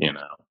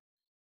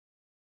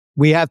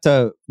 We have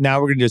to, now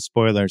we're going to do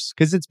spoilers,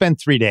 because it's been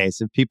 3 days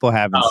if people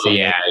haven't seen it.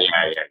 Yeah.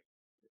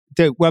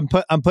 Dude,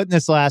 I'm putting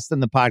this last in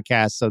the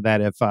podcast so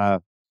that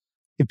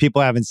if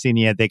people haven't seen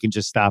it yet, they can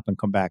just stop and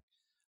come back.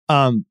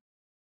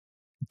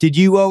 Did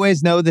you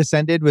always know this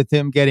ended with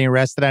him getting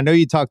arrested? I know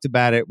you talked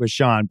about it with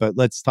Sean, but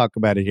let's talk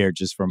about it here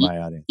just for my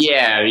audience.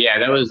 Yeah.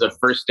 That was the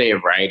first day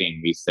of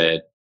writing. We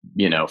said,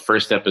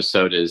 first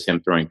episode is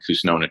him throwing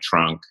Cousineau in a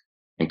trunk,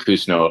 and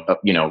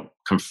Cousineau,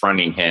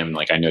 confronting him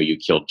like, I know you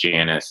killed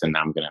Janice, and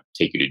I'm going to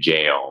take you to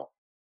jail.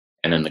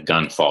 And then the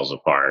gun falls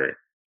apart.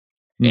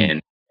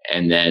 And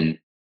then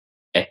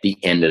at the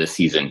end of the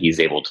season, he's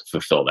able to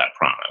fulfill that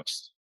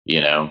promise,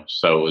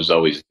 So it was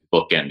always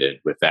bookended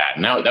with that.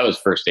 And that was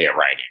first day of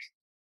writing.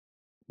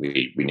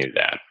 We knew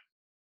that.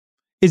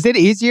 Is it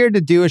easier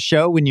to do a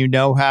show when you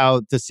know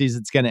how the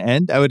season's going to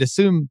end? I would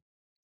assume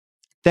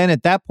then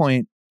at that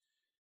point,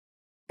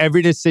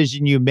 every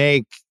decision you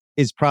make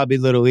is probably a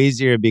little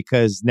easier,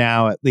 because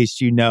now at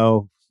least you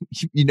know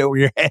where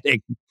you're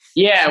heading.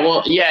 Yeah,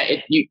 well,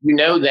 you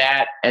know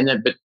that, and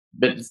then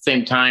but at the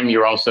same time,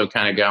 you're also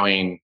kind of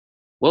going,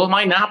 well, it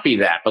might not be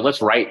that, but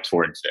let's write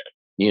towards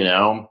it,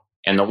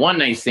 And the one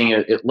nice thing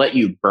is it let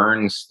you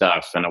burn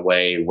stuff in a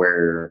way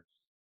where,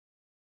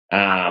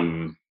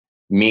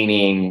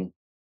 meaning,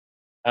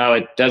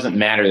 it doesn't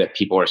matter that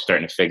people are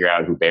starting to figure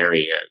out who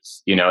Barry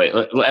is.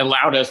 It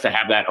allowed us to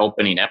have that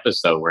opening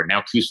episode where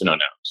now Cousineau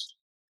knows.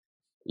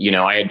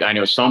 I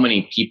know so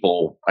many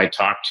people I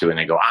talk to, and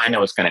they go, I know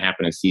what's going to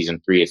happen in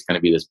season 3. It's going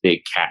to be this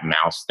big cat and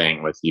mouse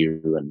thing with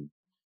you and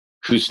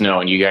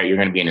Cousineau, and you're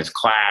going to be in his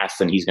class,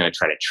 and he's going to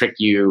try to trick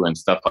you and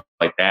stuff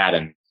like that.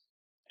 And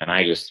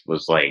I just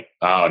was like,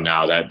 oh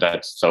no,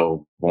 that's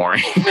so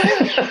boring.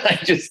 I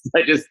just,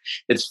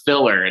 it's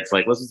filler. It's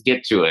like, let's just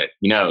get to it.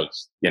 He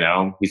knows,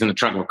 he's in the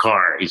trunk of a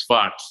car. He's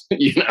fucked,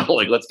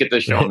 like, let's get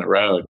this show on the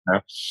road.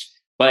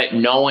 But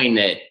knowing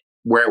that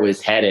where it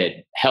was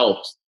headed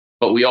helped.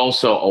 But we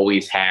also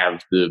always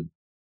have the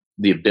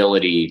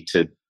ability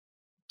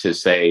to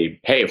say,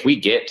 hey, if we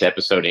get to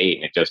episode 8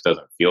 and it just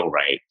doesn't feel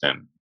right,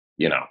 then,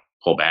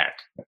 pull back,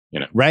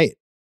 Right.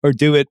 Or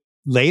do it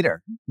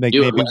later. Like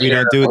maybe we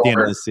don't do it at the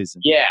end of the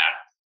season. Yeah.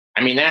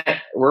 I mean,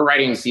 that we're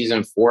writing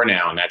season 4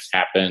 now, and that's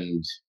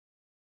happened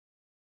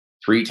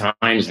 3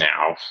 times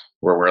now,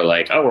 where we're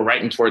like, oh, we're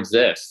writing towards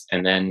this.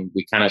 And then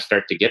we kind of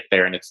start to get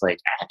there, and it's like,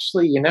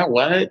 actually, you know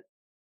what?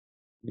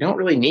 You don't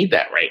really need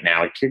that right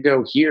now. It could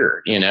go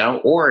here,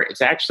 or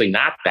it's actually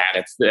not that,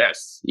 it's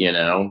this,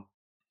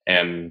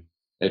 and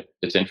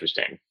it's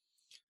interesting.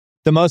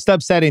 The most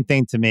upsetting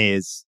thing to me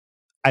is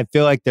I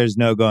feel like there's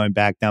no going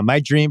back now. My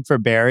dream for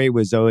Barry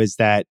was always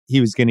that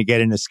he was going to get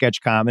into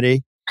sketch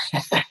comedy.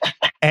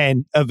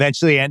 and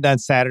eventually end on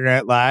Saturday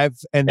Night Live.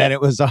 And then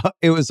it was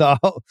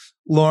all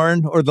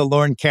Lorne, or the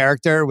Lorne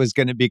character was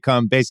going to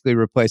basically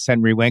replace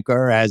Henry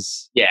Winkler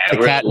as the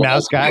cat and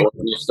mouse guy.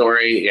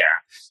 Story,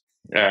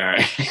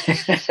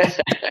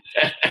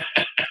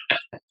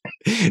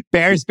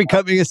 Barry's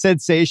becoming a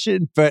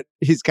sensation, but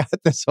he's got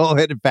this whole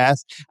hidden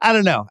past. I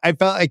don't know. I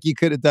felt like you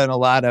could have done a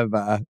lot of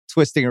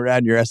twisting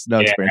around your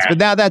SNL experience, but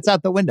now that's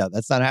out the window.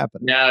 That's not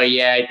happening. No,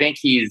 I think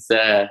he's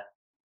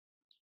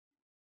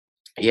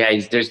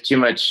there's too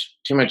much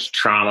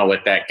trauma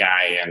with that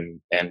guy, and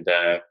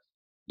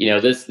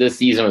this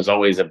season was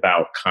always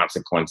about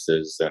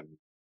consequences, and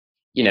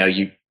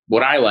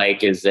what I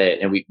like is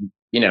that, and we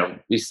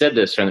said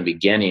this from the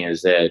beginning,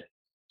 is that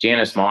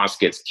Janice Moss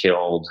gets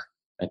killed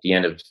at the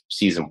end of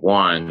season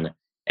 1,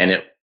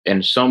 and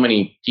so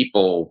many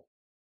people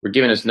were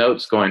giving us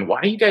notes going, why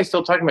are you guys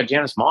still talking about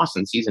Janice Moss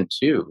in season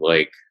 2?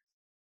 Like,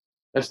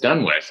 that's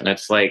done with. And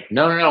it's like,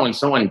 no, when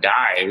someone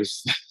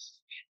dies,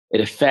 it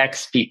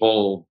affects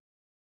a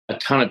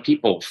ton of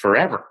people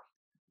forever.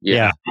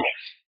 Yeah.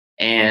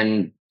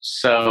 And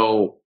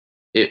so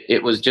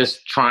it was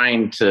just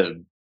trying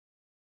to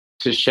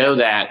show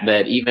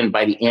that even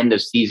by the end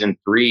of season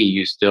 3,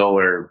 you still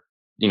are,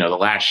 the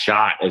last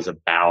shot is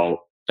about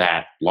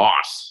that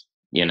loss,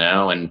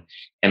 and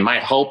my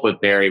hope with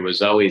Barry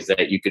was always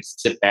that you could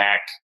sit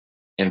back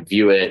and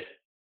view it,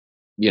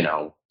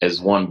 as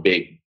one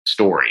big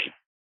story.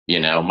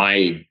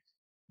 My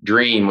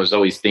dream was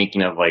always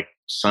thinking of like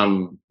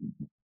somebody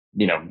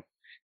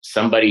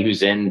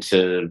who's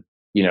into,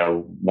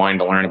 wanting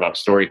to learn about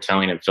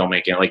storytelling and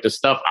filmmaking, like the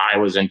stuff I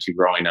was into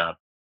growing up,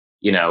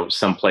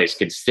 someplace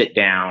could sit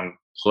down,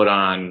 put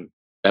on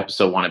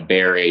episode 1 of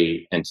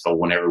Barry until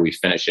whenever we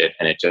finish it.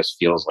 And it just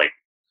feels like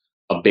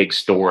a big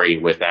story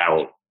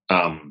without,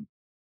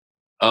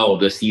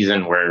 the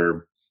season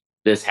where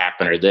this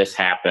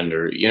happened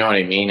or, you know what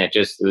I mean? It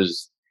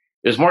was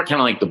more kind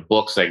of like the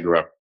books I grew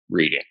up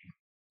reading,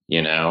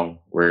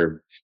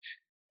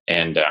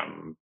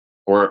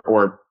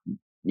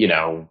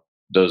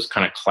 those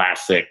kind of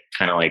classic,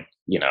 kind of like,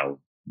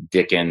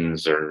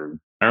 Dickens, or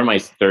I remember my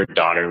third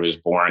daughter was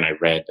born. I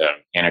read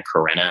Anna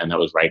Karenina, and that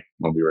was right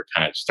when we were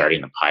kind of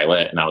starting the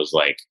pilot. And I was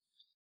like,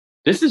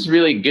 this is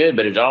really good,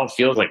 but it all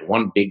feels like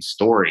one big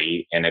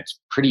story, and it's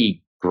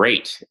pretty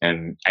great.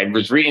 And I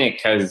was reading it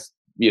because,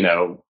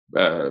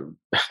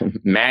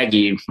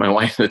 Maggie, my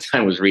wife at the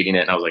time, was reading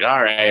it, and I was like,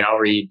 all right, I'll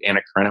read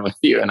Anna Karenina with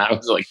you. And I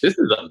was like, this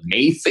is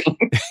amazing.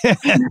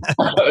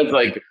 I was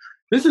like,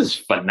 this is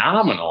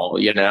phenomenal,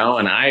 and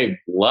I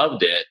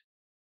loved it.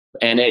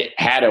 And it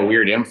had a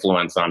weird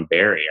influence on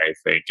Barry, I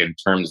think, in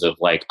terms of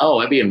like, oh,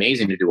 it'd be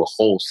amazing to do a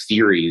whole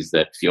series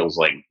that feels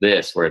like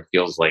this, where it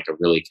feels like a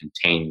really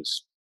contained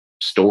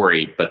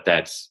story, but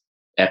that's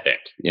epic,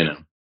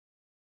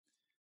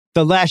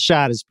 The last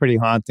shot is pretty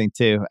haunting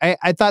too.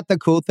 I thought the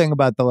cool thing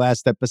about the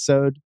last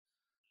episode,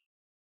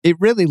 it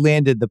really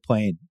landed the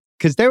plane,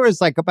 because there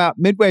was like about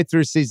midway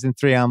through season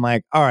 3, I'm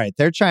like, all right,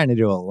 they're trying to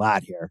do a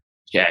lot here.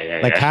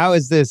 Yeah.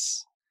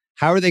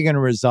 How are they going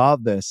to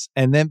resolve this?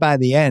 And then by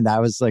the end, I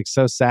was like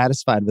so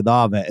satisfied with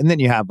all of it. And then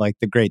you have like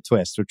the great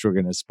twist, which we're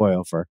going to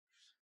spoil for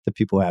the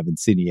people who haven't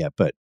seen it yet.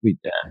 But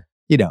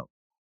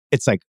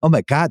it's like, oh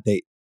my God,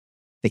 they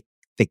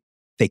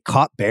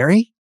caught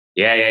Barry.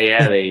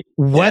 Yeah.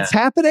 What's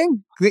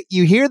happening?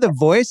 You hear the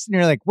voice and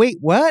you're like, wait,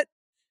 what?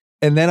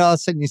 And then all of a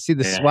sudden you see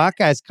the SWAT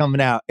guys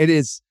coming out.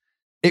 It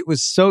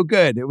was so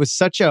good. It was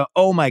such a,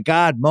 oh my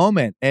God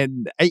moment.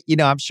 And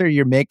I'm sure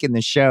you're making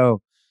the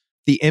show,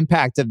 the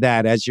impact of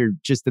that, as you're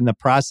just in the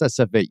process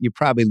of it, you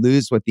probably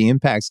lose what the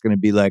impact's going to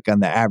be like on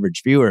the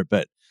average viewer.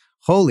 But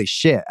holy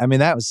shit. I mean,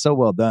 that was so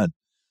well done.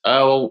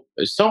 Oh,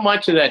 so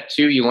much of that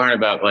too, you learn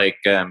about like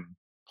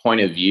point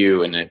of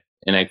view. And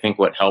I think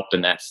what helped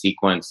in that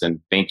sequence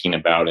and thinking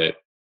about it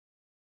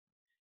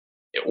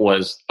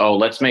was,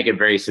 let's make it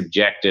very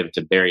subjective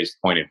to Barry's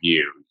point of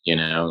view,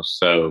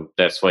 So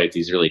that's why it's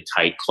these really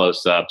tight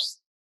close-ups.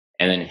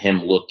 And then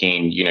him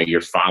looking,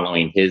 you're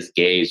following his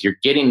gaze. You're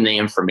getting the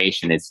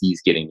information as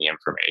he's getting the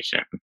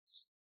information.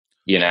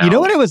 You know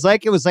what it was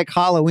like? It was like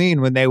Halloween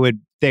when they would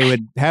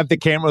have the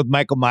camera with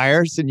Michael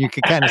Myers, and you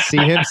could kind of see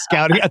him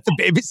scouting out the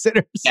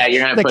babysitters. Yeah,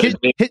 you're gonna put a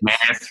big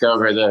mask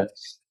over the.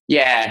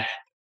 Yeah,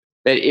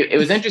 but it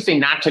was interesting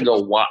not to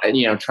go,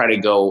 try to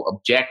go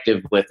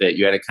objective with it.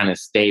 You had to kind of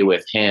stay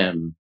with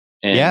him,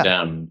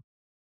 and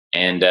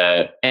and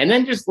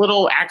then just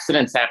little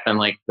accidents happen,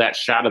 like that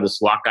shot of the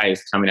SWAT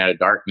guys coming out of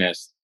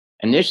darkness.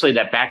 Initially,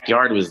 that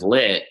backyard was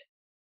lit,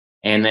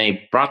 and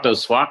they brought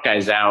those SWAT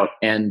guys out,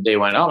 and they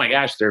went, "Oh my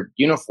gosh, their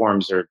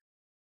uniforms are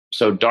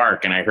so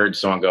dark." And I heard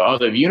someone go, "Oh,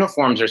 the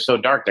uniforms are so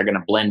dark, they're going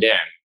to blend in."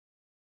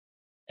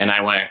 And I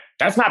went,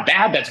 "That's not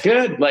bad. That's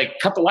good. Like,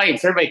 cut the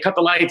lights. Everybody cut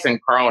the lights."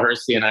 And Carl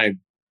Hersey and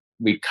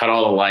we cut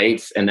all the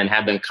lights and then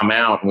had them come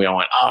out, and we all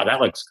went, "Oh, that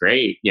looks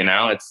great."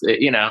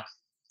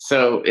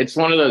 So it's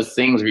one of those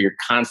things where you're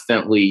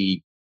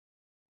constantly,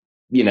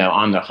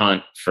 on the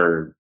hunt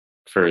for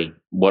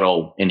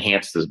what'll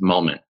enhance this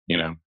moment,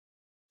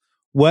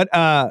 What,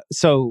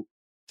 so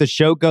the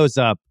show goes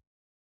up.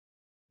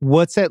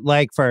 What's it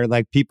like for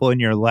like people in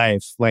your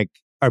life? Like,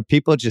 are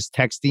people just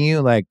texting you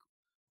like,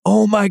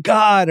 "Oh my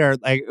God," or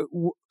like,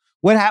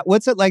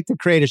 what's it like to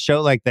create a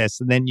show like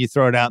this and then you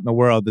throw it out in the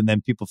world and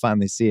then people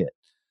finally see it?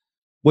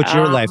 What's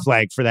your life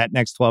like for that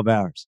next 12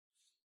 hours?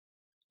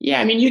 Yeah,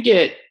 I mean, you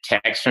get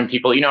texts from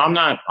people. I'm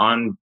not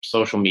on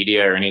social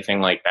media or anything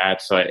like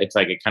that, so it's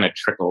like it kind of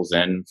trickles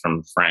in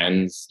from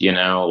friends.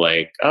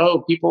 Like,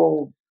 oh,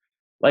 people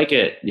like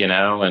it,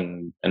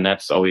 and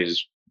that's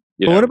always.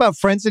 But what about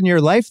friends in your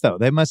life though?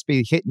 They must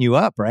be hitting you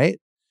up, right?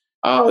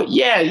 Oh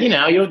yeah,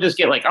 you'll just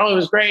get like, oh, it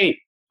was great,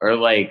 or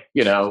like,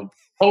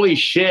 holy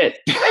shit.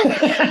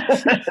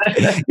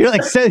 You're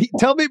like,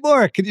 tell me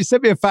more. Can you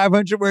send me a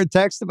 500-word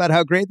text about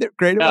how great it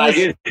was?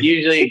 I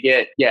usually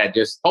get,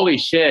 just holy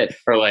shit,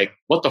 or like,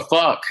 what the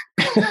fuck?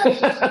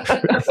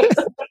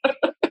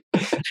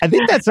 I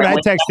think that's what I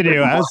texted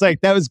you. I was like,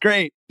 that was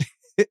great.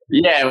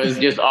 Yeah, it was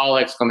just all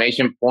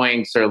exclamation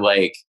points, or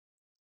like,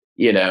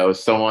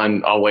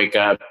 someone, I'll wake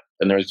up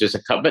and there was just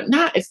a couple, but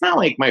it's not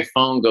like my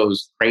phone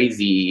goes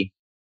crazy.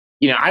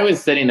 I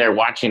was sitting there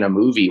watching a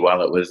movie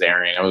while it was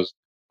airing. I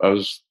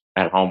was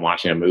at home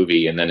watching a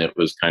movie, and then it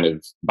was kind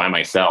of by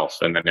myself,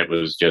 and then it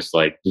was just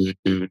like,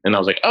 and I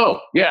was like,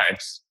 oh yeah,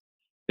 it's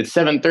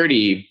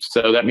 7:30,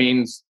 so that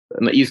means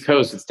on the East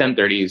Coast it's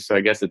 10:30, so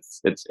I guess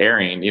it's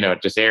airing.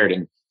 It just aired,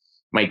 and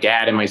my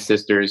dad and my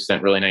sisters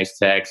sent really nice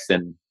texts,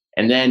 and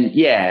then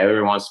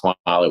every once in a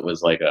while it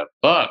was like a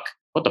fuck,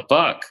 what the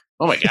fuck,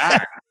 oh my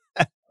God,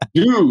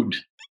 dude,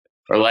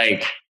 or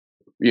like,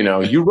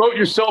 you wrote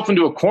yourself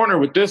into a corner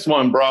with this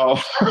one, bro.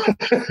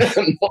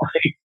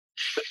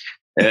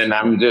 And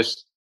I'm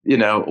just,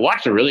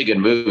 watched a really good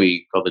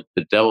movie called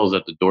The Devil's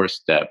at the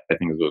Doorstep, I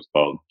think is what it's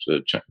called.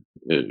 So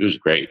it was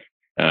great.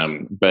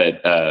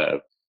 But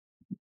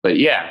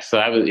yeah, so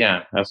I was,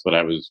 that's what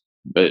I was,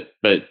 but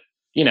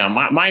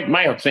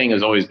my thing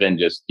has always been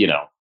just,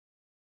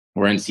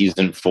 we're in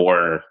season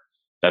 4.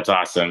 That's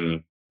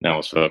awesome. Now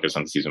let's focus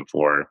on season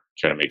 4,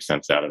 try to make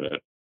sense out of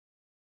it.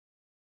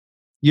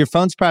 Your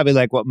phone's probably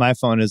like what my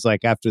phone is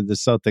like after the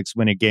Celtics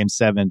win a Game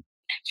 7.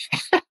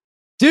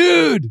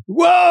 Dude,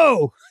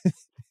 whoa!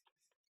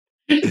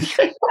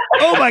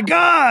 Oh my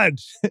God!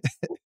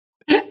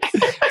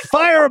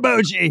 Fire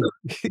emoji!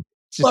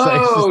 Just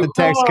the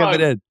text coming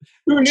in.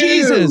 Who knew?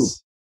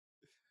 Jesus!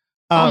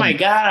 Oh my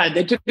God,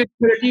 they took it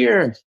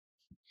here.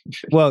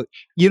 Well,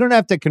 you don't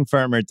have to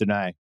confirm or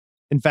deny.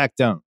 In fact,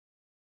 don't,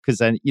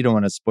 because you don't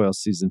want to spoil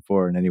season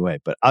 4 in any way.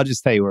 But I'll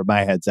just tell you where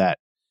my head's at.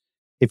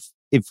 If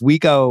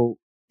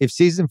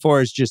season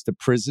 4 is just a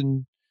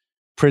prison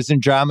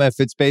drama, if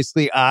it's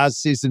basically Oz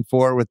season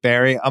 4 with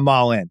Barry, I'm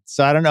all in.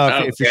 So I don't know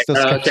if you're still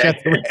shut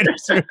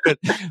the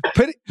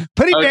writers,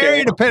 putting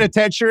Barry in a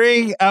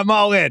penitentiary, I'm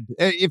all in.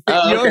 If you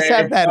always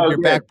have that in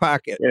your back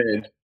pocket.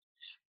 Good.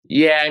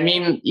 Yeah, I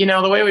mean,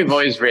 the way we've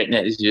always written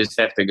it is you just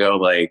have to go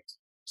like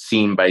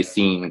scene by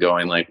scene,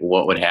 going like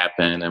what would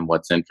happen and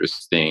what's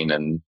interesting,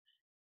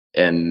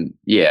 and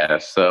yeah.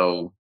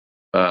 So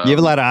you have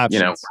a lot of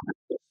options.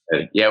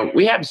 Yeah,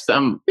 we have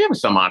some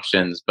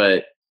options,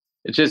 but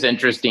it's just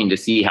interesting to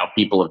see how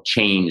people have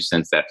changed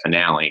since that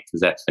finale,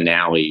 because that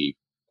finale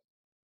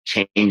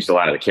changed a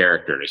lot of the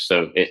characters.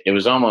 So it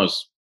was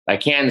almost, I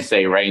can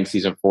say writing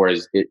season 4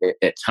 is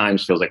at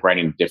times feels like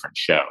writing a different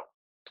show,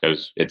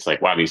 because it's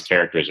like, wow, these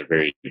characters are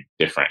very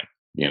different,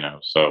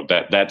 so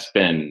that's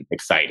been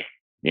exciting.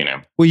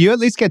 Well, you at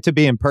least get to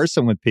be in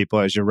person with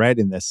people as you're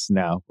writing this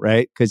now,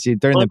 right? Because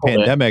during the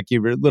pandemic,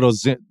 you were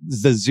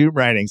the Zoom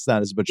writing's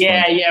not as much fun.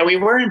 Yeah, we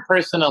were in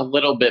person a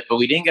little bit, but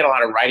we didn't get a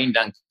lot of writing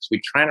done because we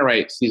were trying to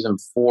write season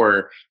 4,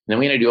 and then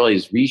we had to do all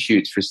these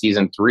reshoots for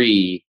season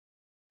 3.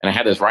 And I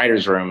had this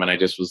writer's room, and I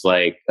just was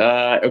like,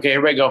 okay,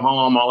 everybody go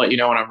home. I'll let you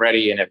know when I'm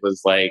ready. And it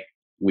was like,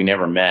 we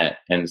never met.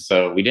 And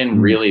so we didn't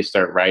really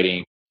start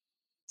writing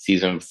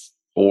season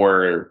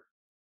 4.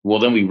 Well,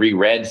 then we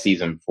reread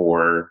season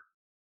 4.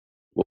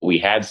 What we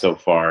had so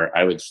far,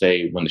 I would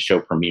say, when the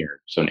show premiered,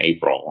 so in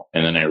April,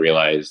 and then I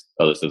realized,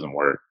 oh, this doesn't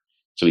work,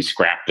 so we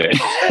scrapped it.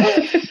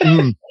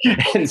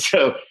 And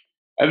so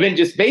I've been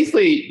just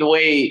basically the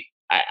way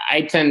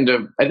I tend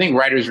to, I think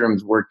writers'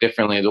 rooms work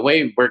differently. The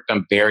way it worked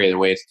on Barry, the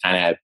way it's kind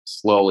of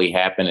slowly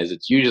happened, is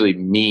it's usually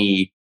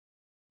me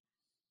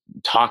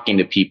talking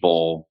to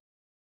people,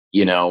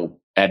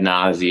 ad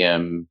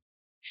nauseum,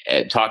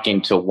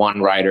 talking to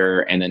one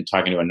writer and then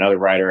talking to another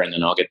writer, and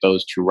then I'll get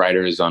those 2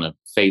 writers on a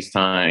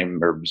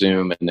FaceTime or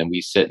Zoom, and then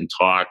we sit and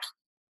talk,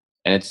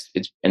 and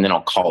and then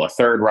I'll call a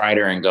third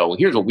writer and go, well,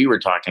 here's what we were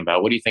talking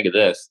about. What do you think of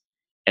this?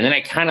 And then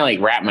I kind of like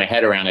wrap my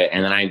head around it,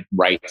 and then I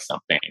write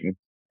something,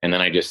 and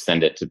then I just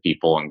send it to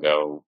people and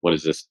go, what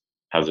is this?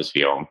 How's this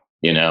feel?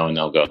 And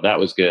they'll go, that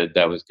was good.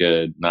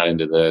 Not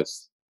into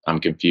this. I'm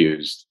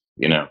confused,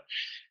 and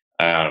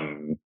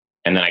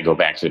then I go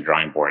back to the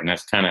drawing board, and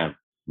that's kind of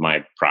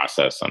my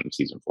process on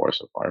season 4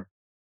 so far.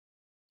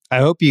 I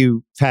hope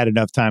you've had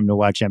enough time to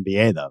watch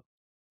NBA though.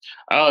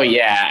 Oh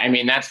yeah. I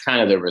mean, that's kind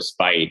of the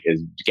respite,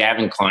 is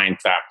Gavin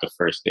Kleintop, the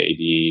first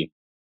AD,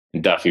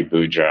 and Duffy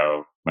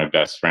Boudreaux, my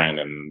best friend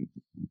and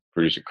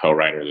producer,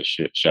 co-writer of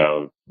the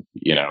show.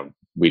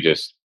 We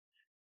just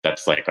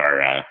that's like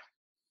our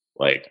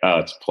oh,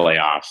 it's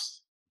playoffs,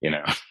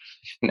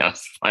 Now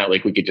it's fine.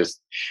 Like we could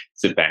just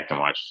sit back and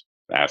watch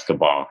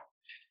basketball.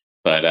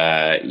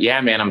 But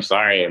yeah, man, I'm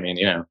sorry. I mean,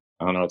 I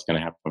don't know what's going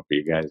to happen for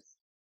you guys.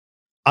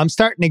 I'm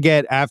starting to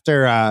get,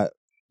 after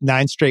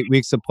 9 straight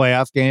weeks of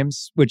playoff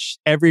games, which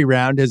every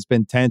round has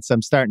been tense,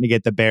 I'm starting to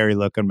get the Barry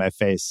look on my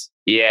face.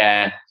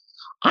 Yeah.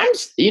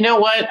 You know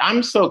what?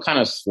 I'm still kind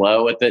of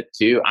slow with it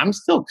too. I'm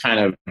still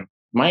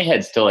my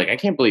head's still like, I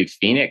can't believe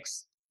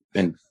Phoenix.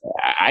 And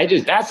I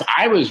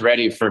was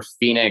ready for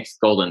Phoenix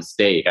Golden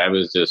State. I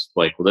was just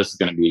like, well, this is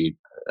going to be,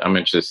 I'm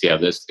interested to see how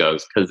this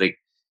goes, because they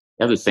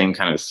have the same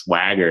kind of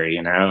swagger,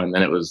 and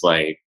then it was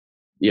like,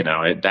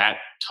 that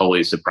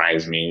totally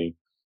surprised me.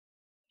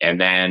 And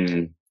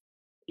then,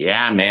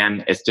 yeah,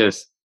 man, it's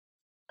just,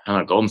 I don't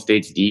know, Golden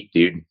State's deep,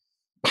 dude.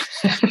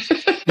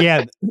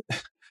 Yeah.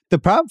 The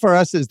problem for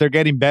us is they're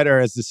getting better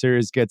as the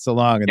series gets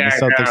along, and the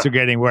Celtics are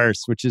getting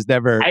worse, which is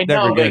never. I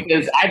know, never good.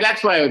 Because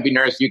that's why I would be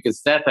nervous. Because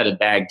Steph had a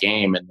bad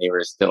game, and they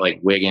were still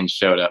like, Wiggins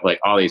showed up, like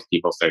all these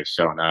people started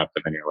showing up,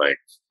 and then you're like,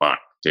 fuck,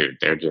 dude,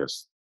 they're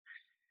just.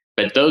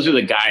 But those are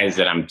the guys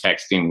that I'm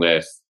texting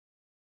with,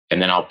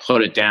 and then I'll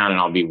put it down, and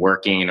I'll be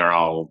working, or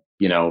I'll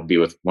be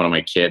with one of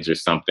my kids or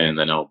something, and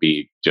then I'll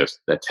be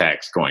just a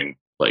text going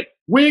like,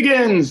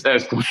 Wiggins! !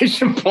 And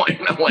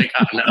I'm like,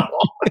 oh no.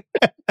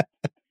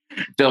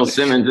 Bill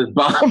Simmons is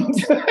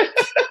bombed.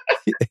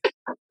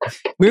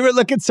 We were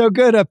looking so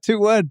good up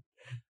 2-1.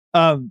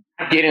 I'm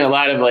getting a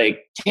lot of like,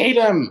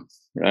 Tatum.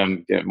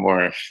 I'm getting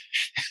more.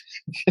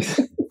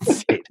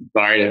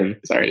 Sorry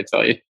to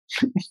tell you.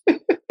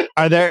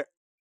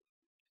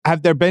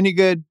 Have there been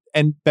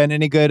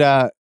any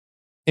good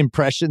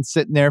impressions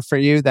sitting there for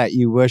you that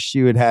you wish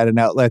you had an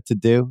outlet to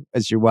do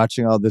as you're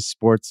watching all this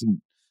sports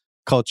and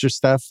culture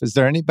stuff? Is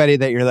there anybody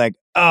that you're like,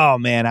 oh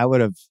man, I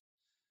would have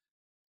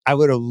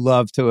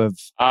loved to have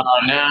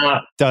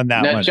done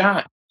that one?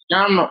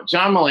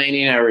 John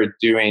Mulaney and I were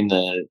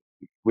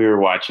we were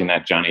watching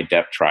that Johnny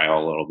Depp trial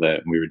a little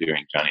bit, and we were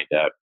doing Johnny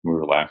Depp. We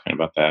were laughing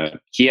about that.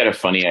 He had a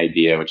funny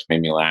idea, which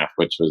made me laugh,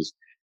 which was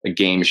a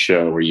game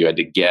show where you had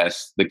to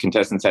guess, the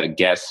contestants had to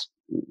guess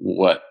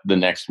what the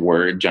next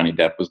word Johnny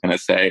Depp was going to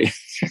say.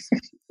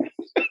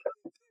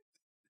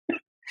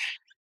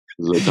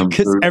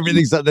 Because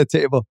everything's on the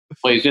table.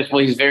 Well,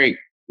 he's very,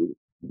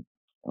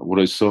 what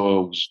I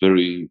saw was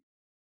very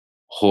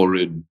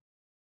horrid,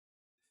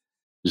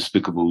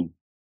 despicable,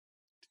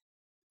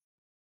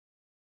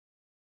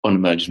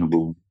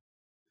 unimaginable.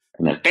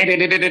 And then,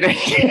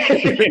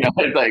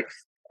 it's like,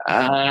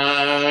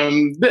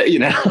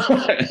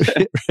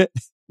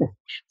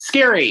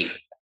 scary,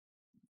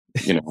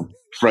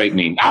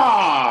 frightening.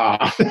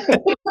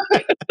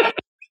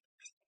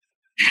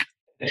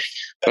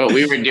 But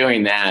we were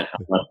doing that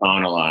on the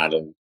phone a lot,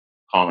 and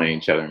calling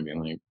each other and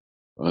being like,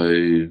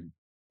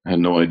 I had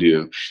no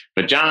idea.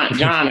 But John, of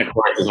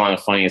course, is one of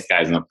the funniest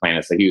guys on the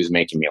planet. So he was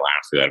making me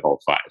laugh through that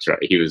whole fight. Right?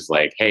 He was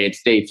like, hey,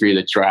 it's day 3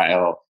 of the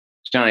trial.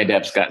 Johnny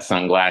Depp's got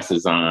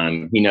sunglasses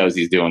on. He knows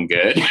he's doing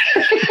good.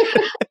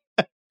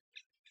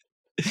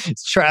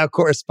 It's trial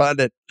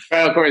correspondent.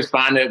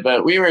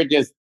 But we were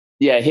just,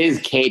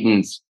 his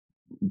cadence,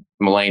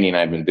 Mulaney and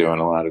I have been doing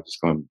a lot of just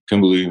going,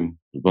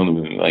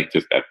 like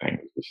just that thing.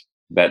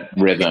 That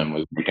rhythm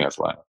was making us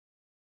laugh.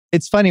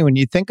 It's funny when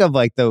you think of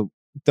like the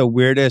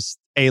weirdest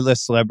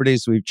A-list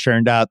celebrities we've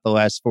churned out the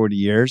last 40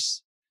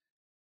 years.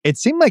 It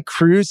seemed like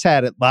Cruise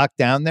had it locked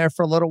down there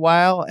for a little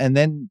while, and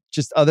then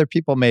just other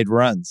people made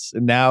runs.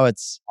 And now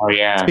it's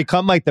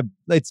become like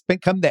it's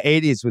become the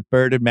 80s with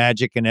Bird and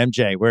Magic and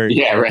MJ, where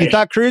you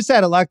thought Cruise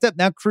had it locked up.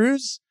 Now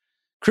Cruise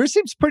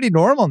seems pretty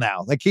normal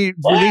now. Like he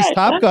released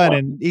Top Gun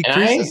and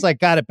Cruise has like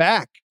got it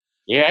back.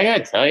 Yeah, I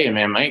gotta tell you,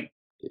 man,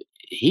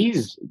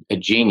 he's a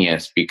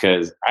genius,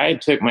 because I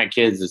took my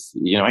kids,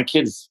 my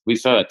kids, we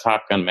saw the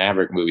Top Gun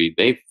Maverick movie.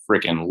 They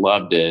freaking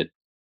loved it.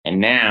 And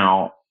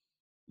now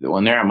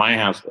when they're at my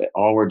house,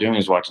 all we're doing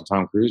is watching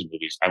Tom Cruise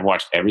movies. I've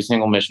watched every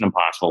single Mission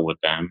Impossible with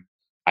them.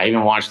 I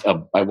even watched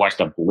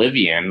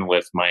Oblivion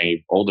with my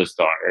oldest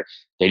daughter.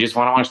 They just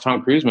want to watch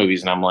Tom Cruise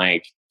movies. And I'm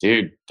like,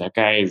 dude, that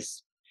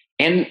guy's,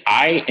 and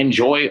I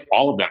enjoy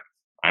all of them.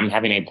 I'm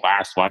having a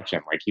blast watching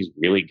him. Like, he's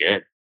really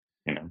good.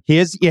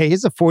 He's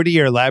a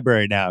 40-year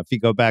library now. If you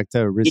go back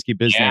to Risky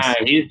Business,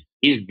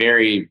 he's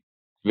very,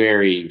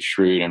 very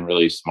shrewd and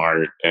really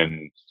smart.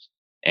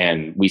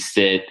 And we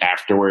sit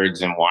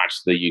afterwards and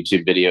watch the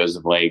YouTube videos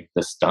of like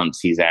the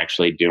stunts he's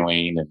actually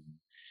doing,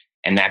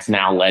 and that's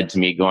now led to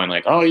me going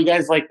like, oh, you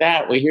guys like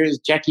that? Well, here's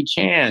Jackie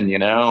Chan,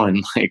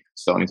 and like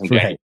selling some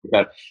Jackie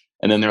stuff.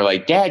 And then they're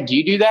like, Dad, do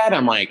you do that?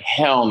 I'm like,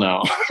 hell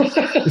no.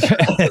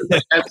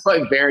 That's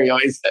like Barry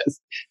always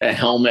says, a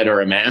helmet or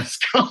a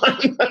mask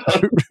on.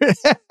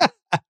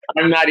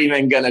 I'm not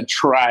even going to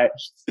try.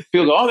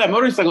 People go, oh, that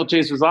motorcycle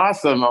chase was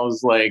awesome. I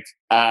was like,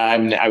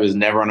 I was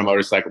never on a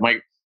motorcycle. My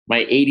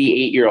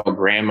 88-year-old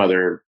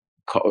grandmother,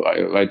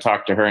 I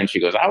talked to her and she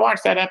goes, I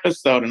watched that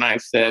episode. And I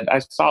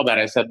saw that.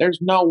 I said, there's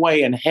no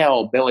way in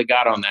hell Billy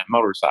got on that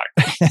motorcycle.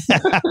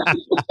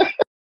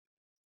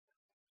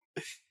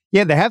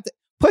 Yeah, they have to.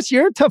 Plus,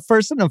 you're a tough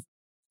person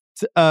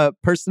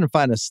person to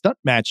find a stunt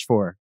match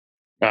for,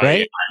 Oh,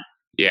 right?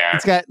 Yeah.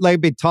 It's got like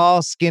be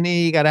tall,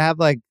 skinny. You got to have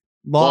like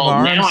long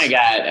arms. Now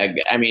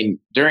I mean,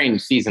 during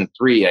season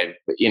 3, I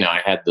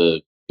had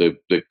the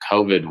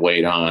COVID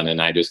weight on,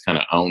 and I just kind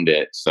of owned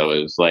it. So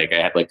it was like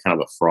I had like kind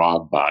of a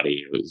frog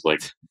body. It was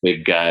like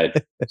big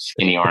gut,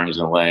 skinny arms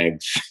and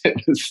legs.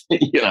 It was,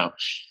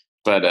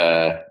 But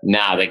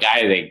the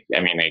guy they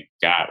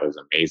got was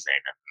amazing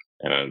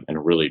and a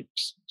really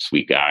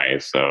sweet guy.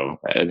 So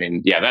I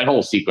mean, yeah, that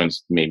whole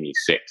sequence made me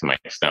sick to my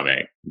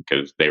stomach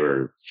because they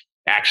were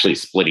actually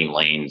splitting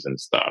lanes and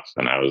stuff,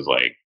 and I was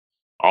like,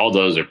 all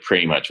those are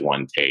pretty much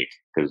one take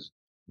because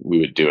we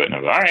would do it, and I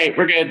was like, all right,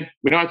 we're good.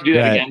 We don't have to do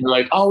that again. They're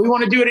like, oh, we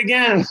want to do it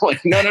again. I'm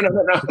like,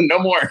 no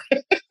more.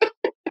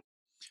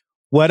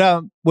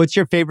 What's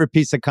your favorite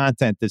piece of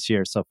content this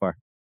year so far?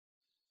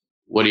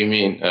 What do you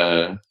mean?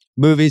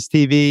 Movies,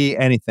 TV,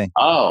 anything?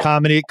 Oh,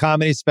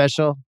 comedy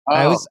special.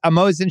 Oh. I'm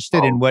always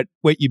interested in what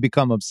you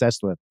become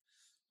obsessed with.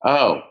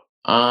 Oh,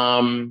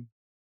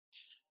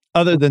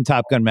 other than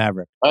Top Gun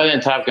Maverick. What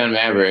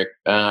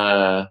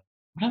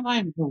have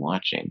I been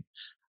watching?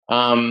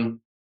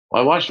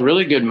 I watched a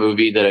really good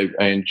movie that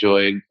I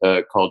enjoyed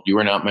called You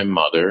Are Not My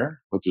Mother,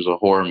 which was a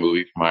horror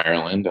movie from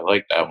Ireland. I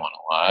like that one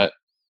a lot.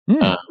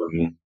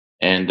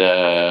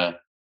 And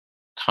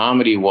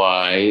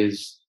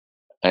comedy-wise,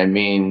 I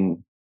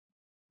mean,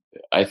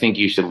 I Think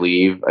You Should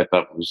Leave. I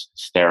thought it was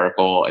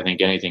hysterical. I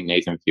think anything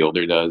Nathan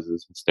Fielder does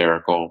is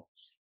hysterical.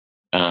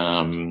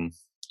 But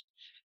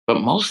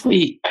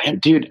mostly,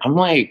 dude, I'm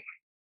like...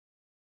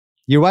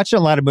 You're watching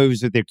a lot of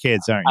movies with your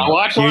kids, aren't you? I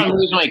watch a lot of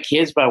movies with my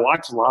kids, but I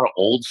watch a lot of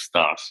old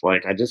stuff.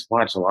 Like, I just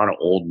watch a lot of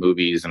old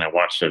movies, and I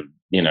watched I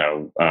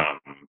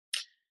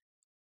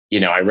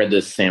read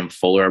this Sam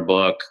Fuller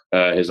book,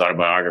 his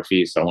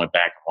autobiography, so I went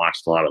back and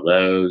watched a lot of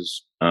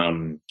those.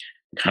 Kind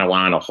of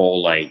went on a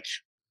whole, like...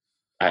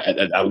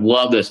 I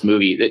love this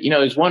movie.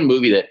 There's one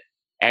movie that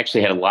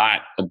actually had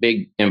a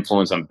big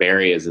influence on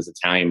Barry, is this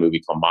Italian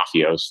movie called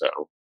Mafioso.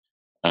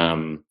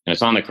 And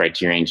it's on the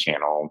Criterion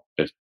Channel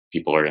if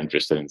people are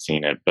interested in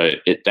seeing it. But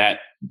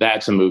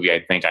that's a movie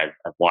I think I've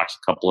watched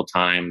a couple of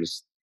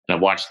times. And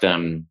I've watched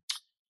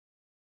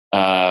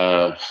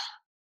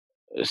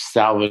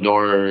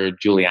Salvador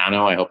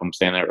Giuliano. I hope I'm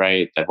saying that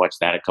right. I've watched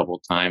that a couple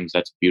of times.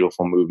 That's a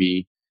beautiful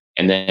movie.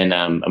 And then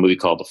a movie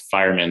called The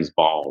Fireman's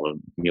Ball, a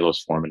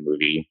Milos Forman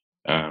movie.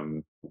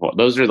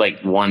 Those are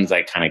like ones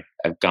I kind of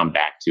have gone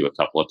back to a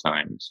couple of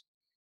times.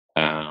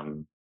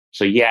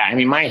 So yeah, I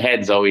mean, my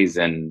head's always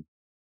in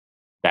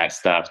that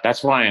stuff.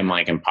 That's why I'm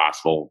like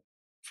impossible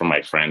for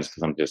my friends,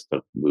 because I'm just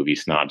a movie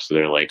snob. So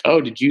they're like, oh,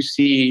 did you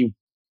see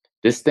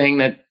this thing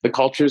that the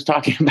culture is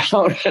talking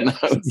about? And I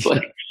was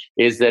like,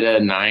 is it a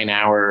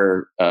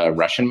 9-hour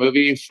Russian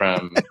movie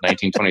from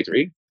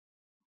 1923?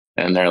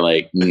 And they're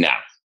like, no.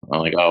 I'm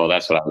like, oh, well,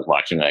 that's what I was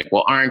watching. Like,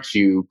 well, aren't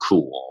you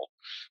cool?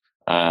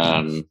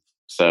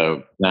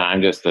 So no,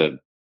 I'm just a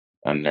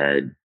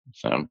nerd.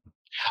 So,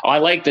 I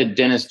like the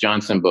Dennis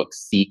Johnson book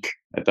Seek.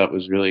 I thought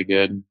was really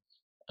good.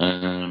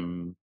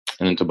 And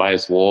then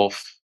Tobias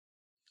Wolff.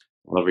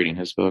 I love reading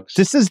his books.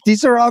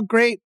 These are all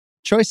great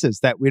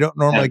choices that we don't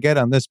normally get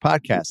on this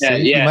podcast. So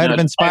you might have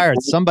inspired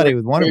somebody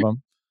with one of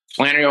them.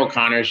 Flannery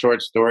O'Connor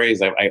short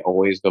stories. I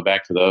always go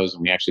back to those,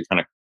 and we actually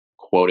kind of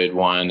quoted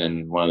one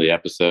in one of the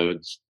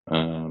episodes. I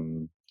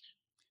love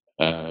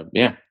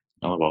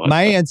all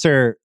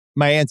that.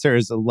 My answer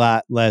is a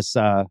lot less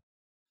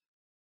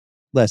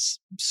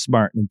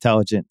smart and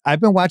intelligent.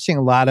 I've been watching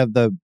a lot of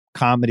the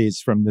comedies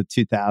from the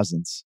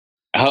 2000s.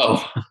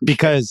 Oh,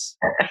 because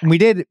we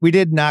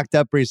did Knocked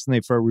Up recently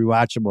for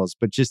rewatchables,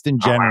 but just in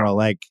general,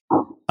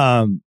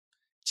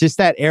 just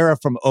that era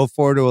from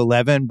 04 to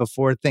 11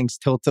 before things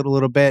tilted a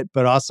little bit,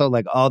 but also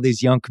like all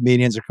these young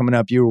comedians are coming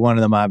up. You were one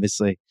of them,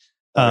 obviously.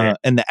 And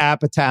the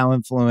Apatow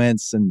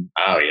influence and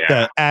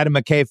the Adam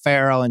McKay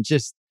Farrell, and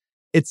just,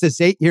 it's this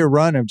 8-year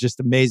run of just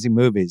amazing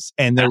movies.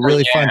 And they're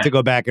really fun to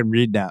go back and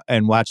read now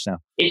and watch now.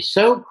 It's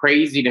so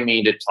crazy to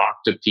me to talk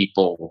to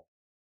people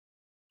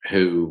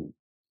who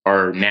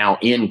are now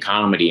in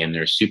comedy and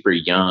they're super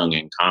young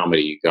in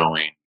comedy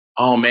going,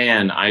 oh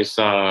man, I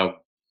saw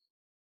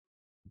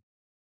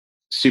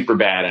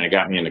Superbad and it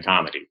got me into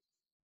comedy.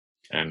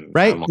 And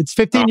right. Like, it's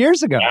 15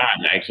 years ago.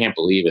 God, I can't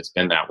believe it's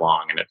been that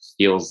long. And it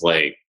feels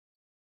like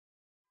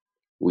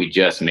we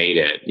just made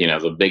it.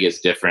 The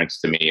biggest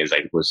difference to me is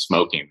I was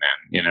smoking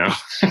then,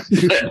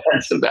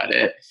 that's about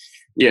it,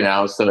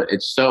 so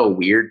it's so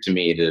weird to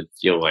me to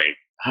feel like,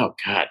 oh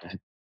God,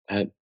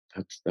 that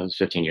was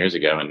 15 years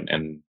ago.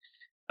 And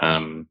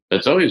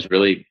it's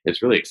really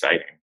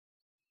exciting.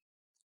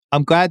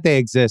 I'm glad they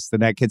exist,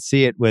 and I could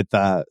see it with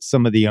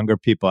some of the younger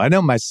people. I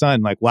know my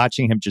son, like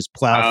watching him just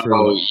plow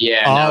through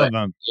all of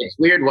them. It's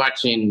weird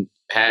watching,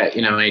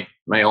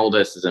 my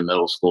oldest is in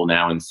middle school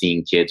now, and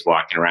seeing kids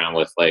walking around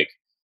with like,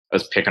 I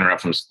was picking her up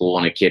from school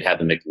and a kid had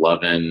the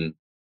McLovin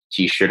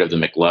t-shirt of the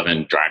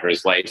McLovin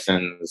driver's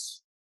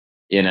license,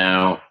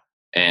 and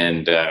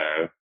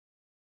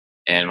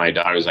my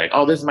daughter's like,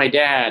 oh, this is my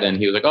dad. And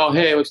he was like, oh,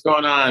 hey, what's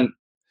going on?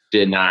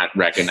 Did not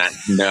recognize,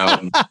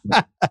 no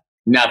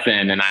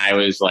nothing. And I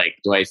was like,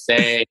 do I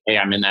say, hey,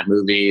 I'm in that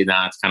movie?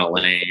 No, it's kind of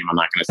lame. I'm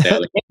not going to say,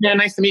 like, hey, yeah,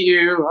 nice to meet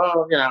you.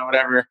 Oh,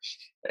 whatever.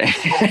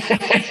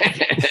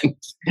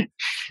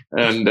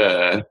 and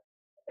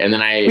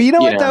then I, but you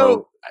know what,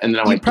 though? And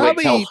then I'm like,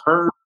 probably tell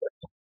her,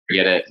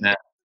 forget it.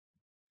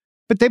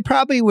 But they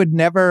probably it would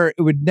never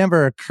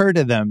occur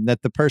to them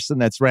that the person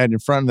that's right in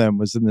front of them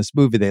was in this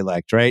movie they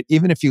liked, right?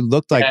 Even if you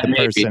looked like the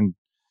person.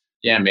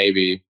 Yeah,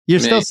 maybe. You're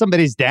still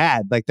somebody's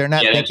dad. Like, they're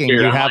not thinking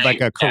you have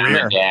like a career.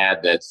 I'm a dad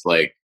that's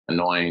like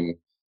annoying,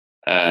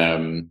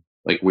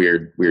 like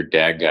weird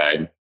dad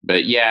guy.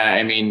 But yeah,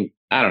 I mean,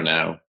 I don't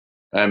know.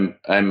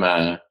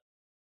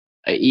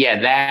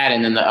 Yeah, that.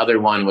 And then the other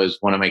one was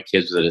one of my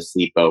kids was at a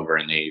sleepover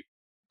and they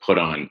put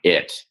on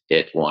It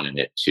 1 and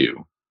It 2.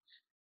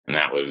 And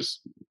that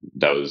was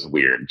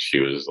weird. She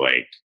was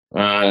like,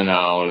 I don't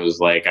know. It was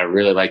like, I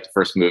really liked the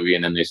first movie.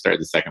 And then they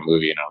started the second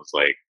movie and I was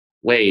like,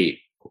 wait,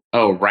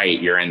 oh,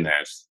 right, you're in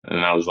this.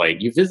 And I was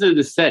like, you visited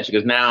the set? She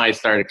goes, now I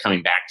started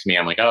coming back to me.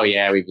 I'm like, oh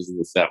yeah, we visited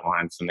the set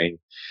once.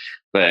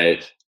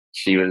 But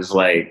she was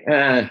like,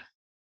 I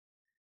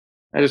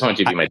just want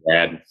you to be my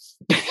dad.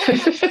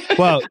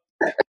 Well,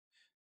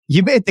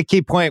 you made the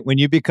key point. When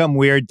you become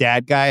weird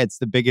dad guy, it's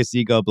the biggest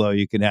ego blow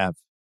you can have.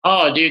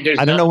 Oh, dude,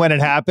 I don't know when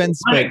it happens,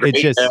 but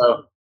it's just...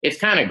 It's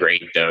kind of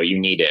great, though. You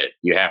need it.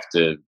 You have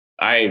to...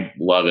 I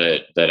love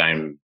it that I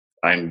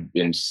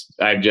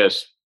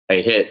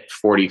hit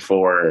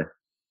 44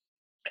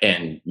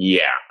 and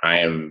yeah, I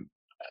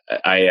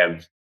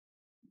have...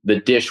 The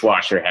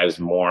dishwasher has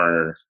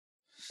more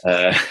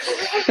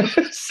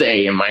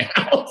say in my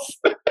house.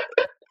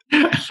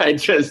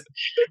 It's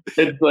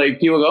like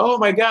people go, oh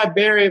my God,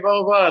 Barry,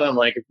 blah, blah, blah. And I'm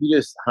like, if you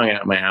just hung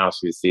out in my house,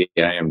 you see,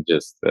 I am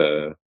just,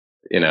 or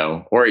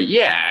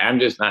yeah,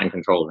 I'm just not in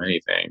control of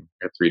anything.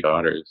 I have 3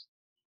 daughters.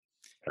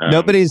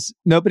 Nobody's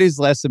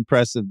less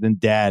impressive than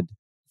dad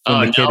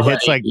when the kid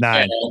hits like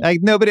 9.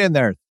 Like nobody on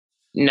earth.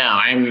 No,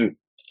 I mean,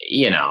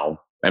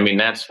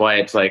 that's why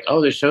it's like,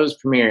 oh, the show's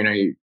premiering.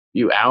 Are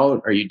you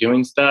out? Are you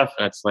doing stuff?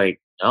 And it's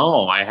like,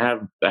 no, I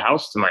have the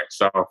house to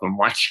myself. I'm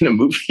watching a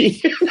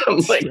movie. I'm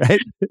like,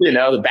 right?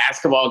 The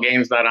basketball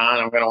game's not on.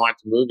 I'm going to watch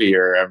a movie,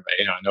 or I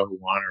know who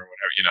won or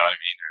whatever. You know what I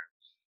mean?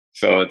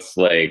 So it's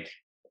like,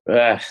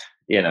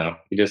 you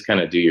just kind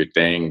of do your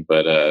thing.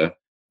 But I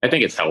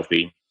think it's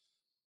healthy.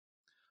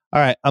 All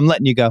right, I'm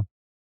letting you go. All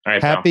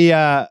right, happy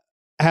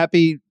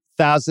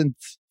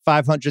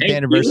 1,500th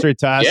anniversary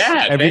to us.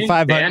 Yeah, every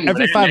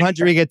 500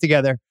 we get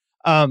together.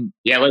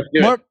 Yeah, let's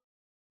do it.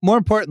 More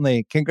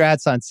importantly,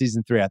 congrats on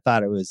season 3. I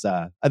thought it was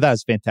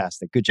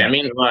fantastic. Good job. That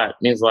means a lot.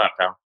 Means a lot,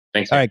 pal.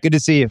 Thanks. All right, good to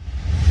see you.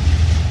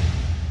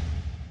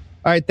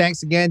 All right,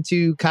 thanks again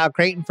to Kyle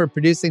Crichton for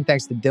producing.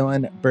 Thanks to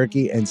Dylan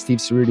Berkey and Steve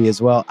Cerruti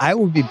as well. I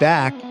will be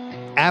back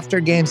after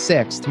Game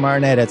 6 tomorrow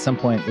night at some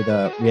point with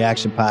a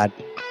reaction pod.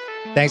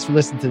 Thanks for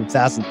listening to the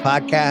 1000th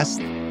podcast.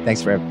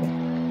 Thanks for everything.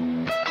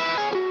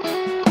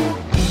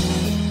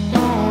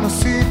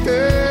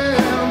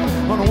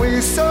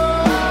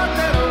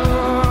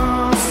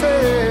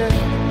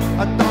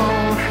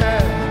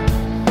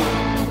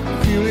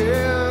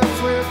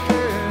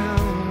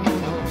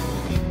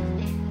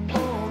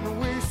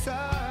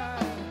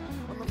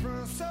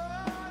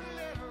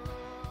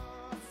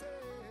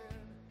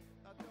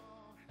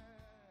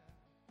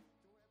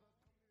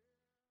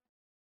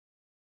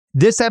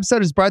 This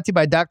episode is brought to you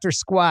by Dr.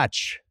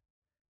 Squatch.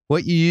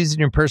 What you use in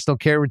your personal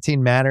care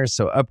routine matters,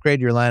 so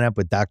upgrade your lineup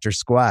with Dr.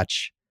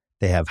 Squatch.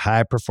 They have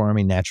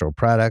high-performing natural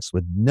products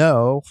with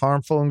no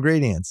harmful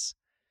ingredients.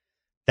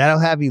 That'll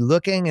have you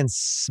looking and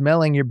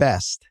smelling your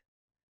best,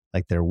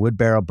 like their Wood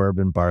Barrel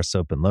Bourbon Bar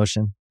Soap and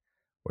Lotion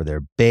or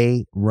their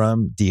Bay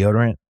Rum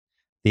Deodorant.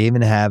 They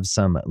even have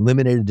some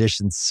limited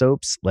edition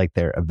soaps like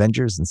their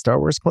Avengers and Star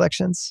Wars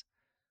collections.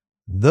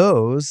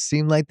 Those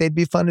seem like they'd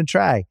be fun to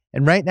try.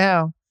 And right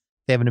now,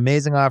 they have an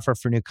amazing offer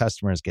for new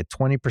customers. Get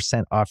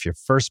 20% off your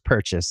first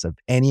purchase of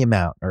any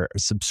amount or a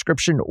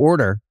subscription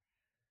order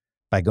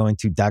by going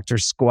to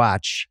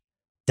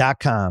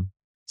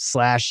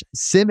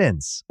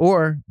drsquatch.com/Simmons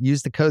or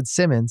use the code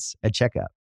Simmons at checkout.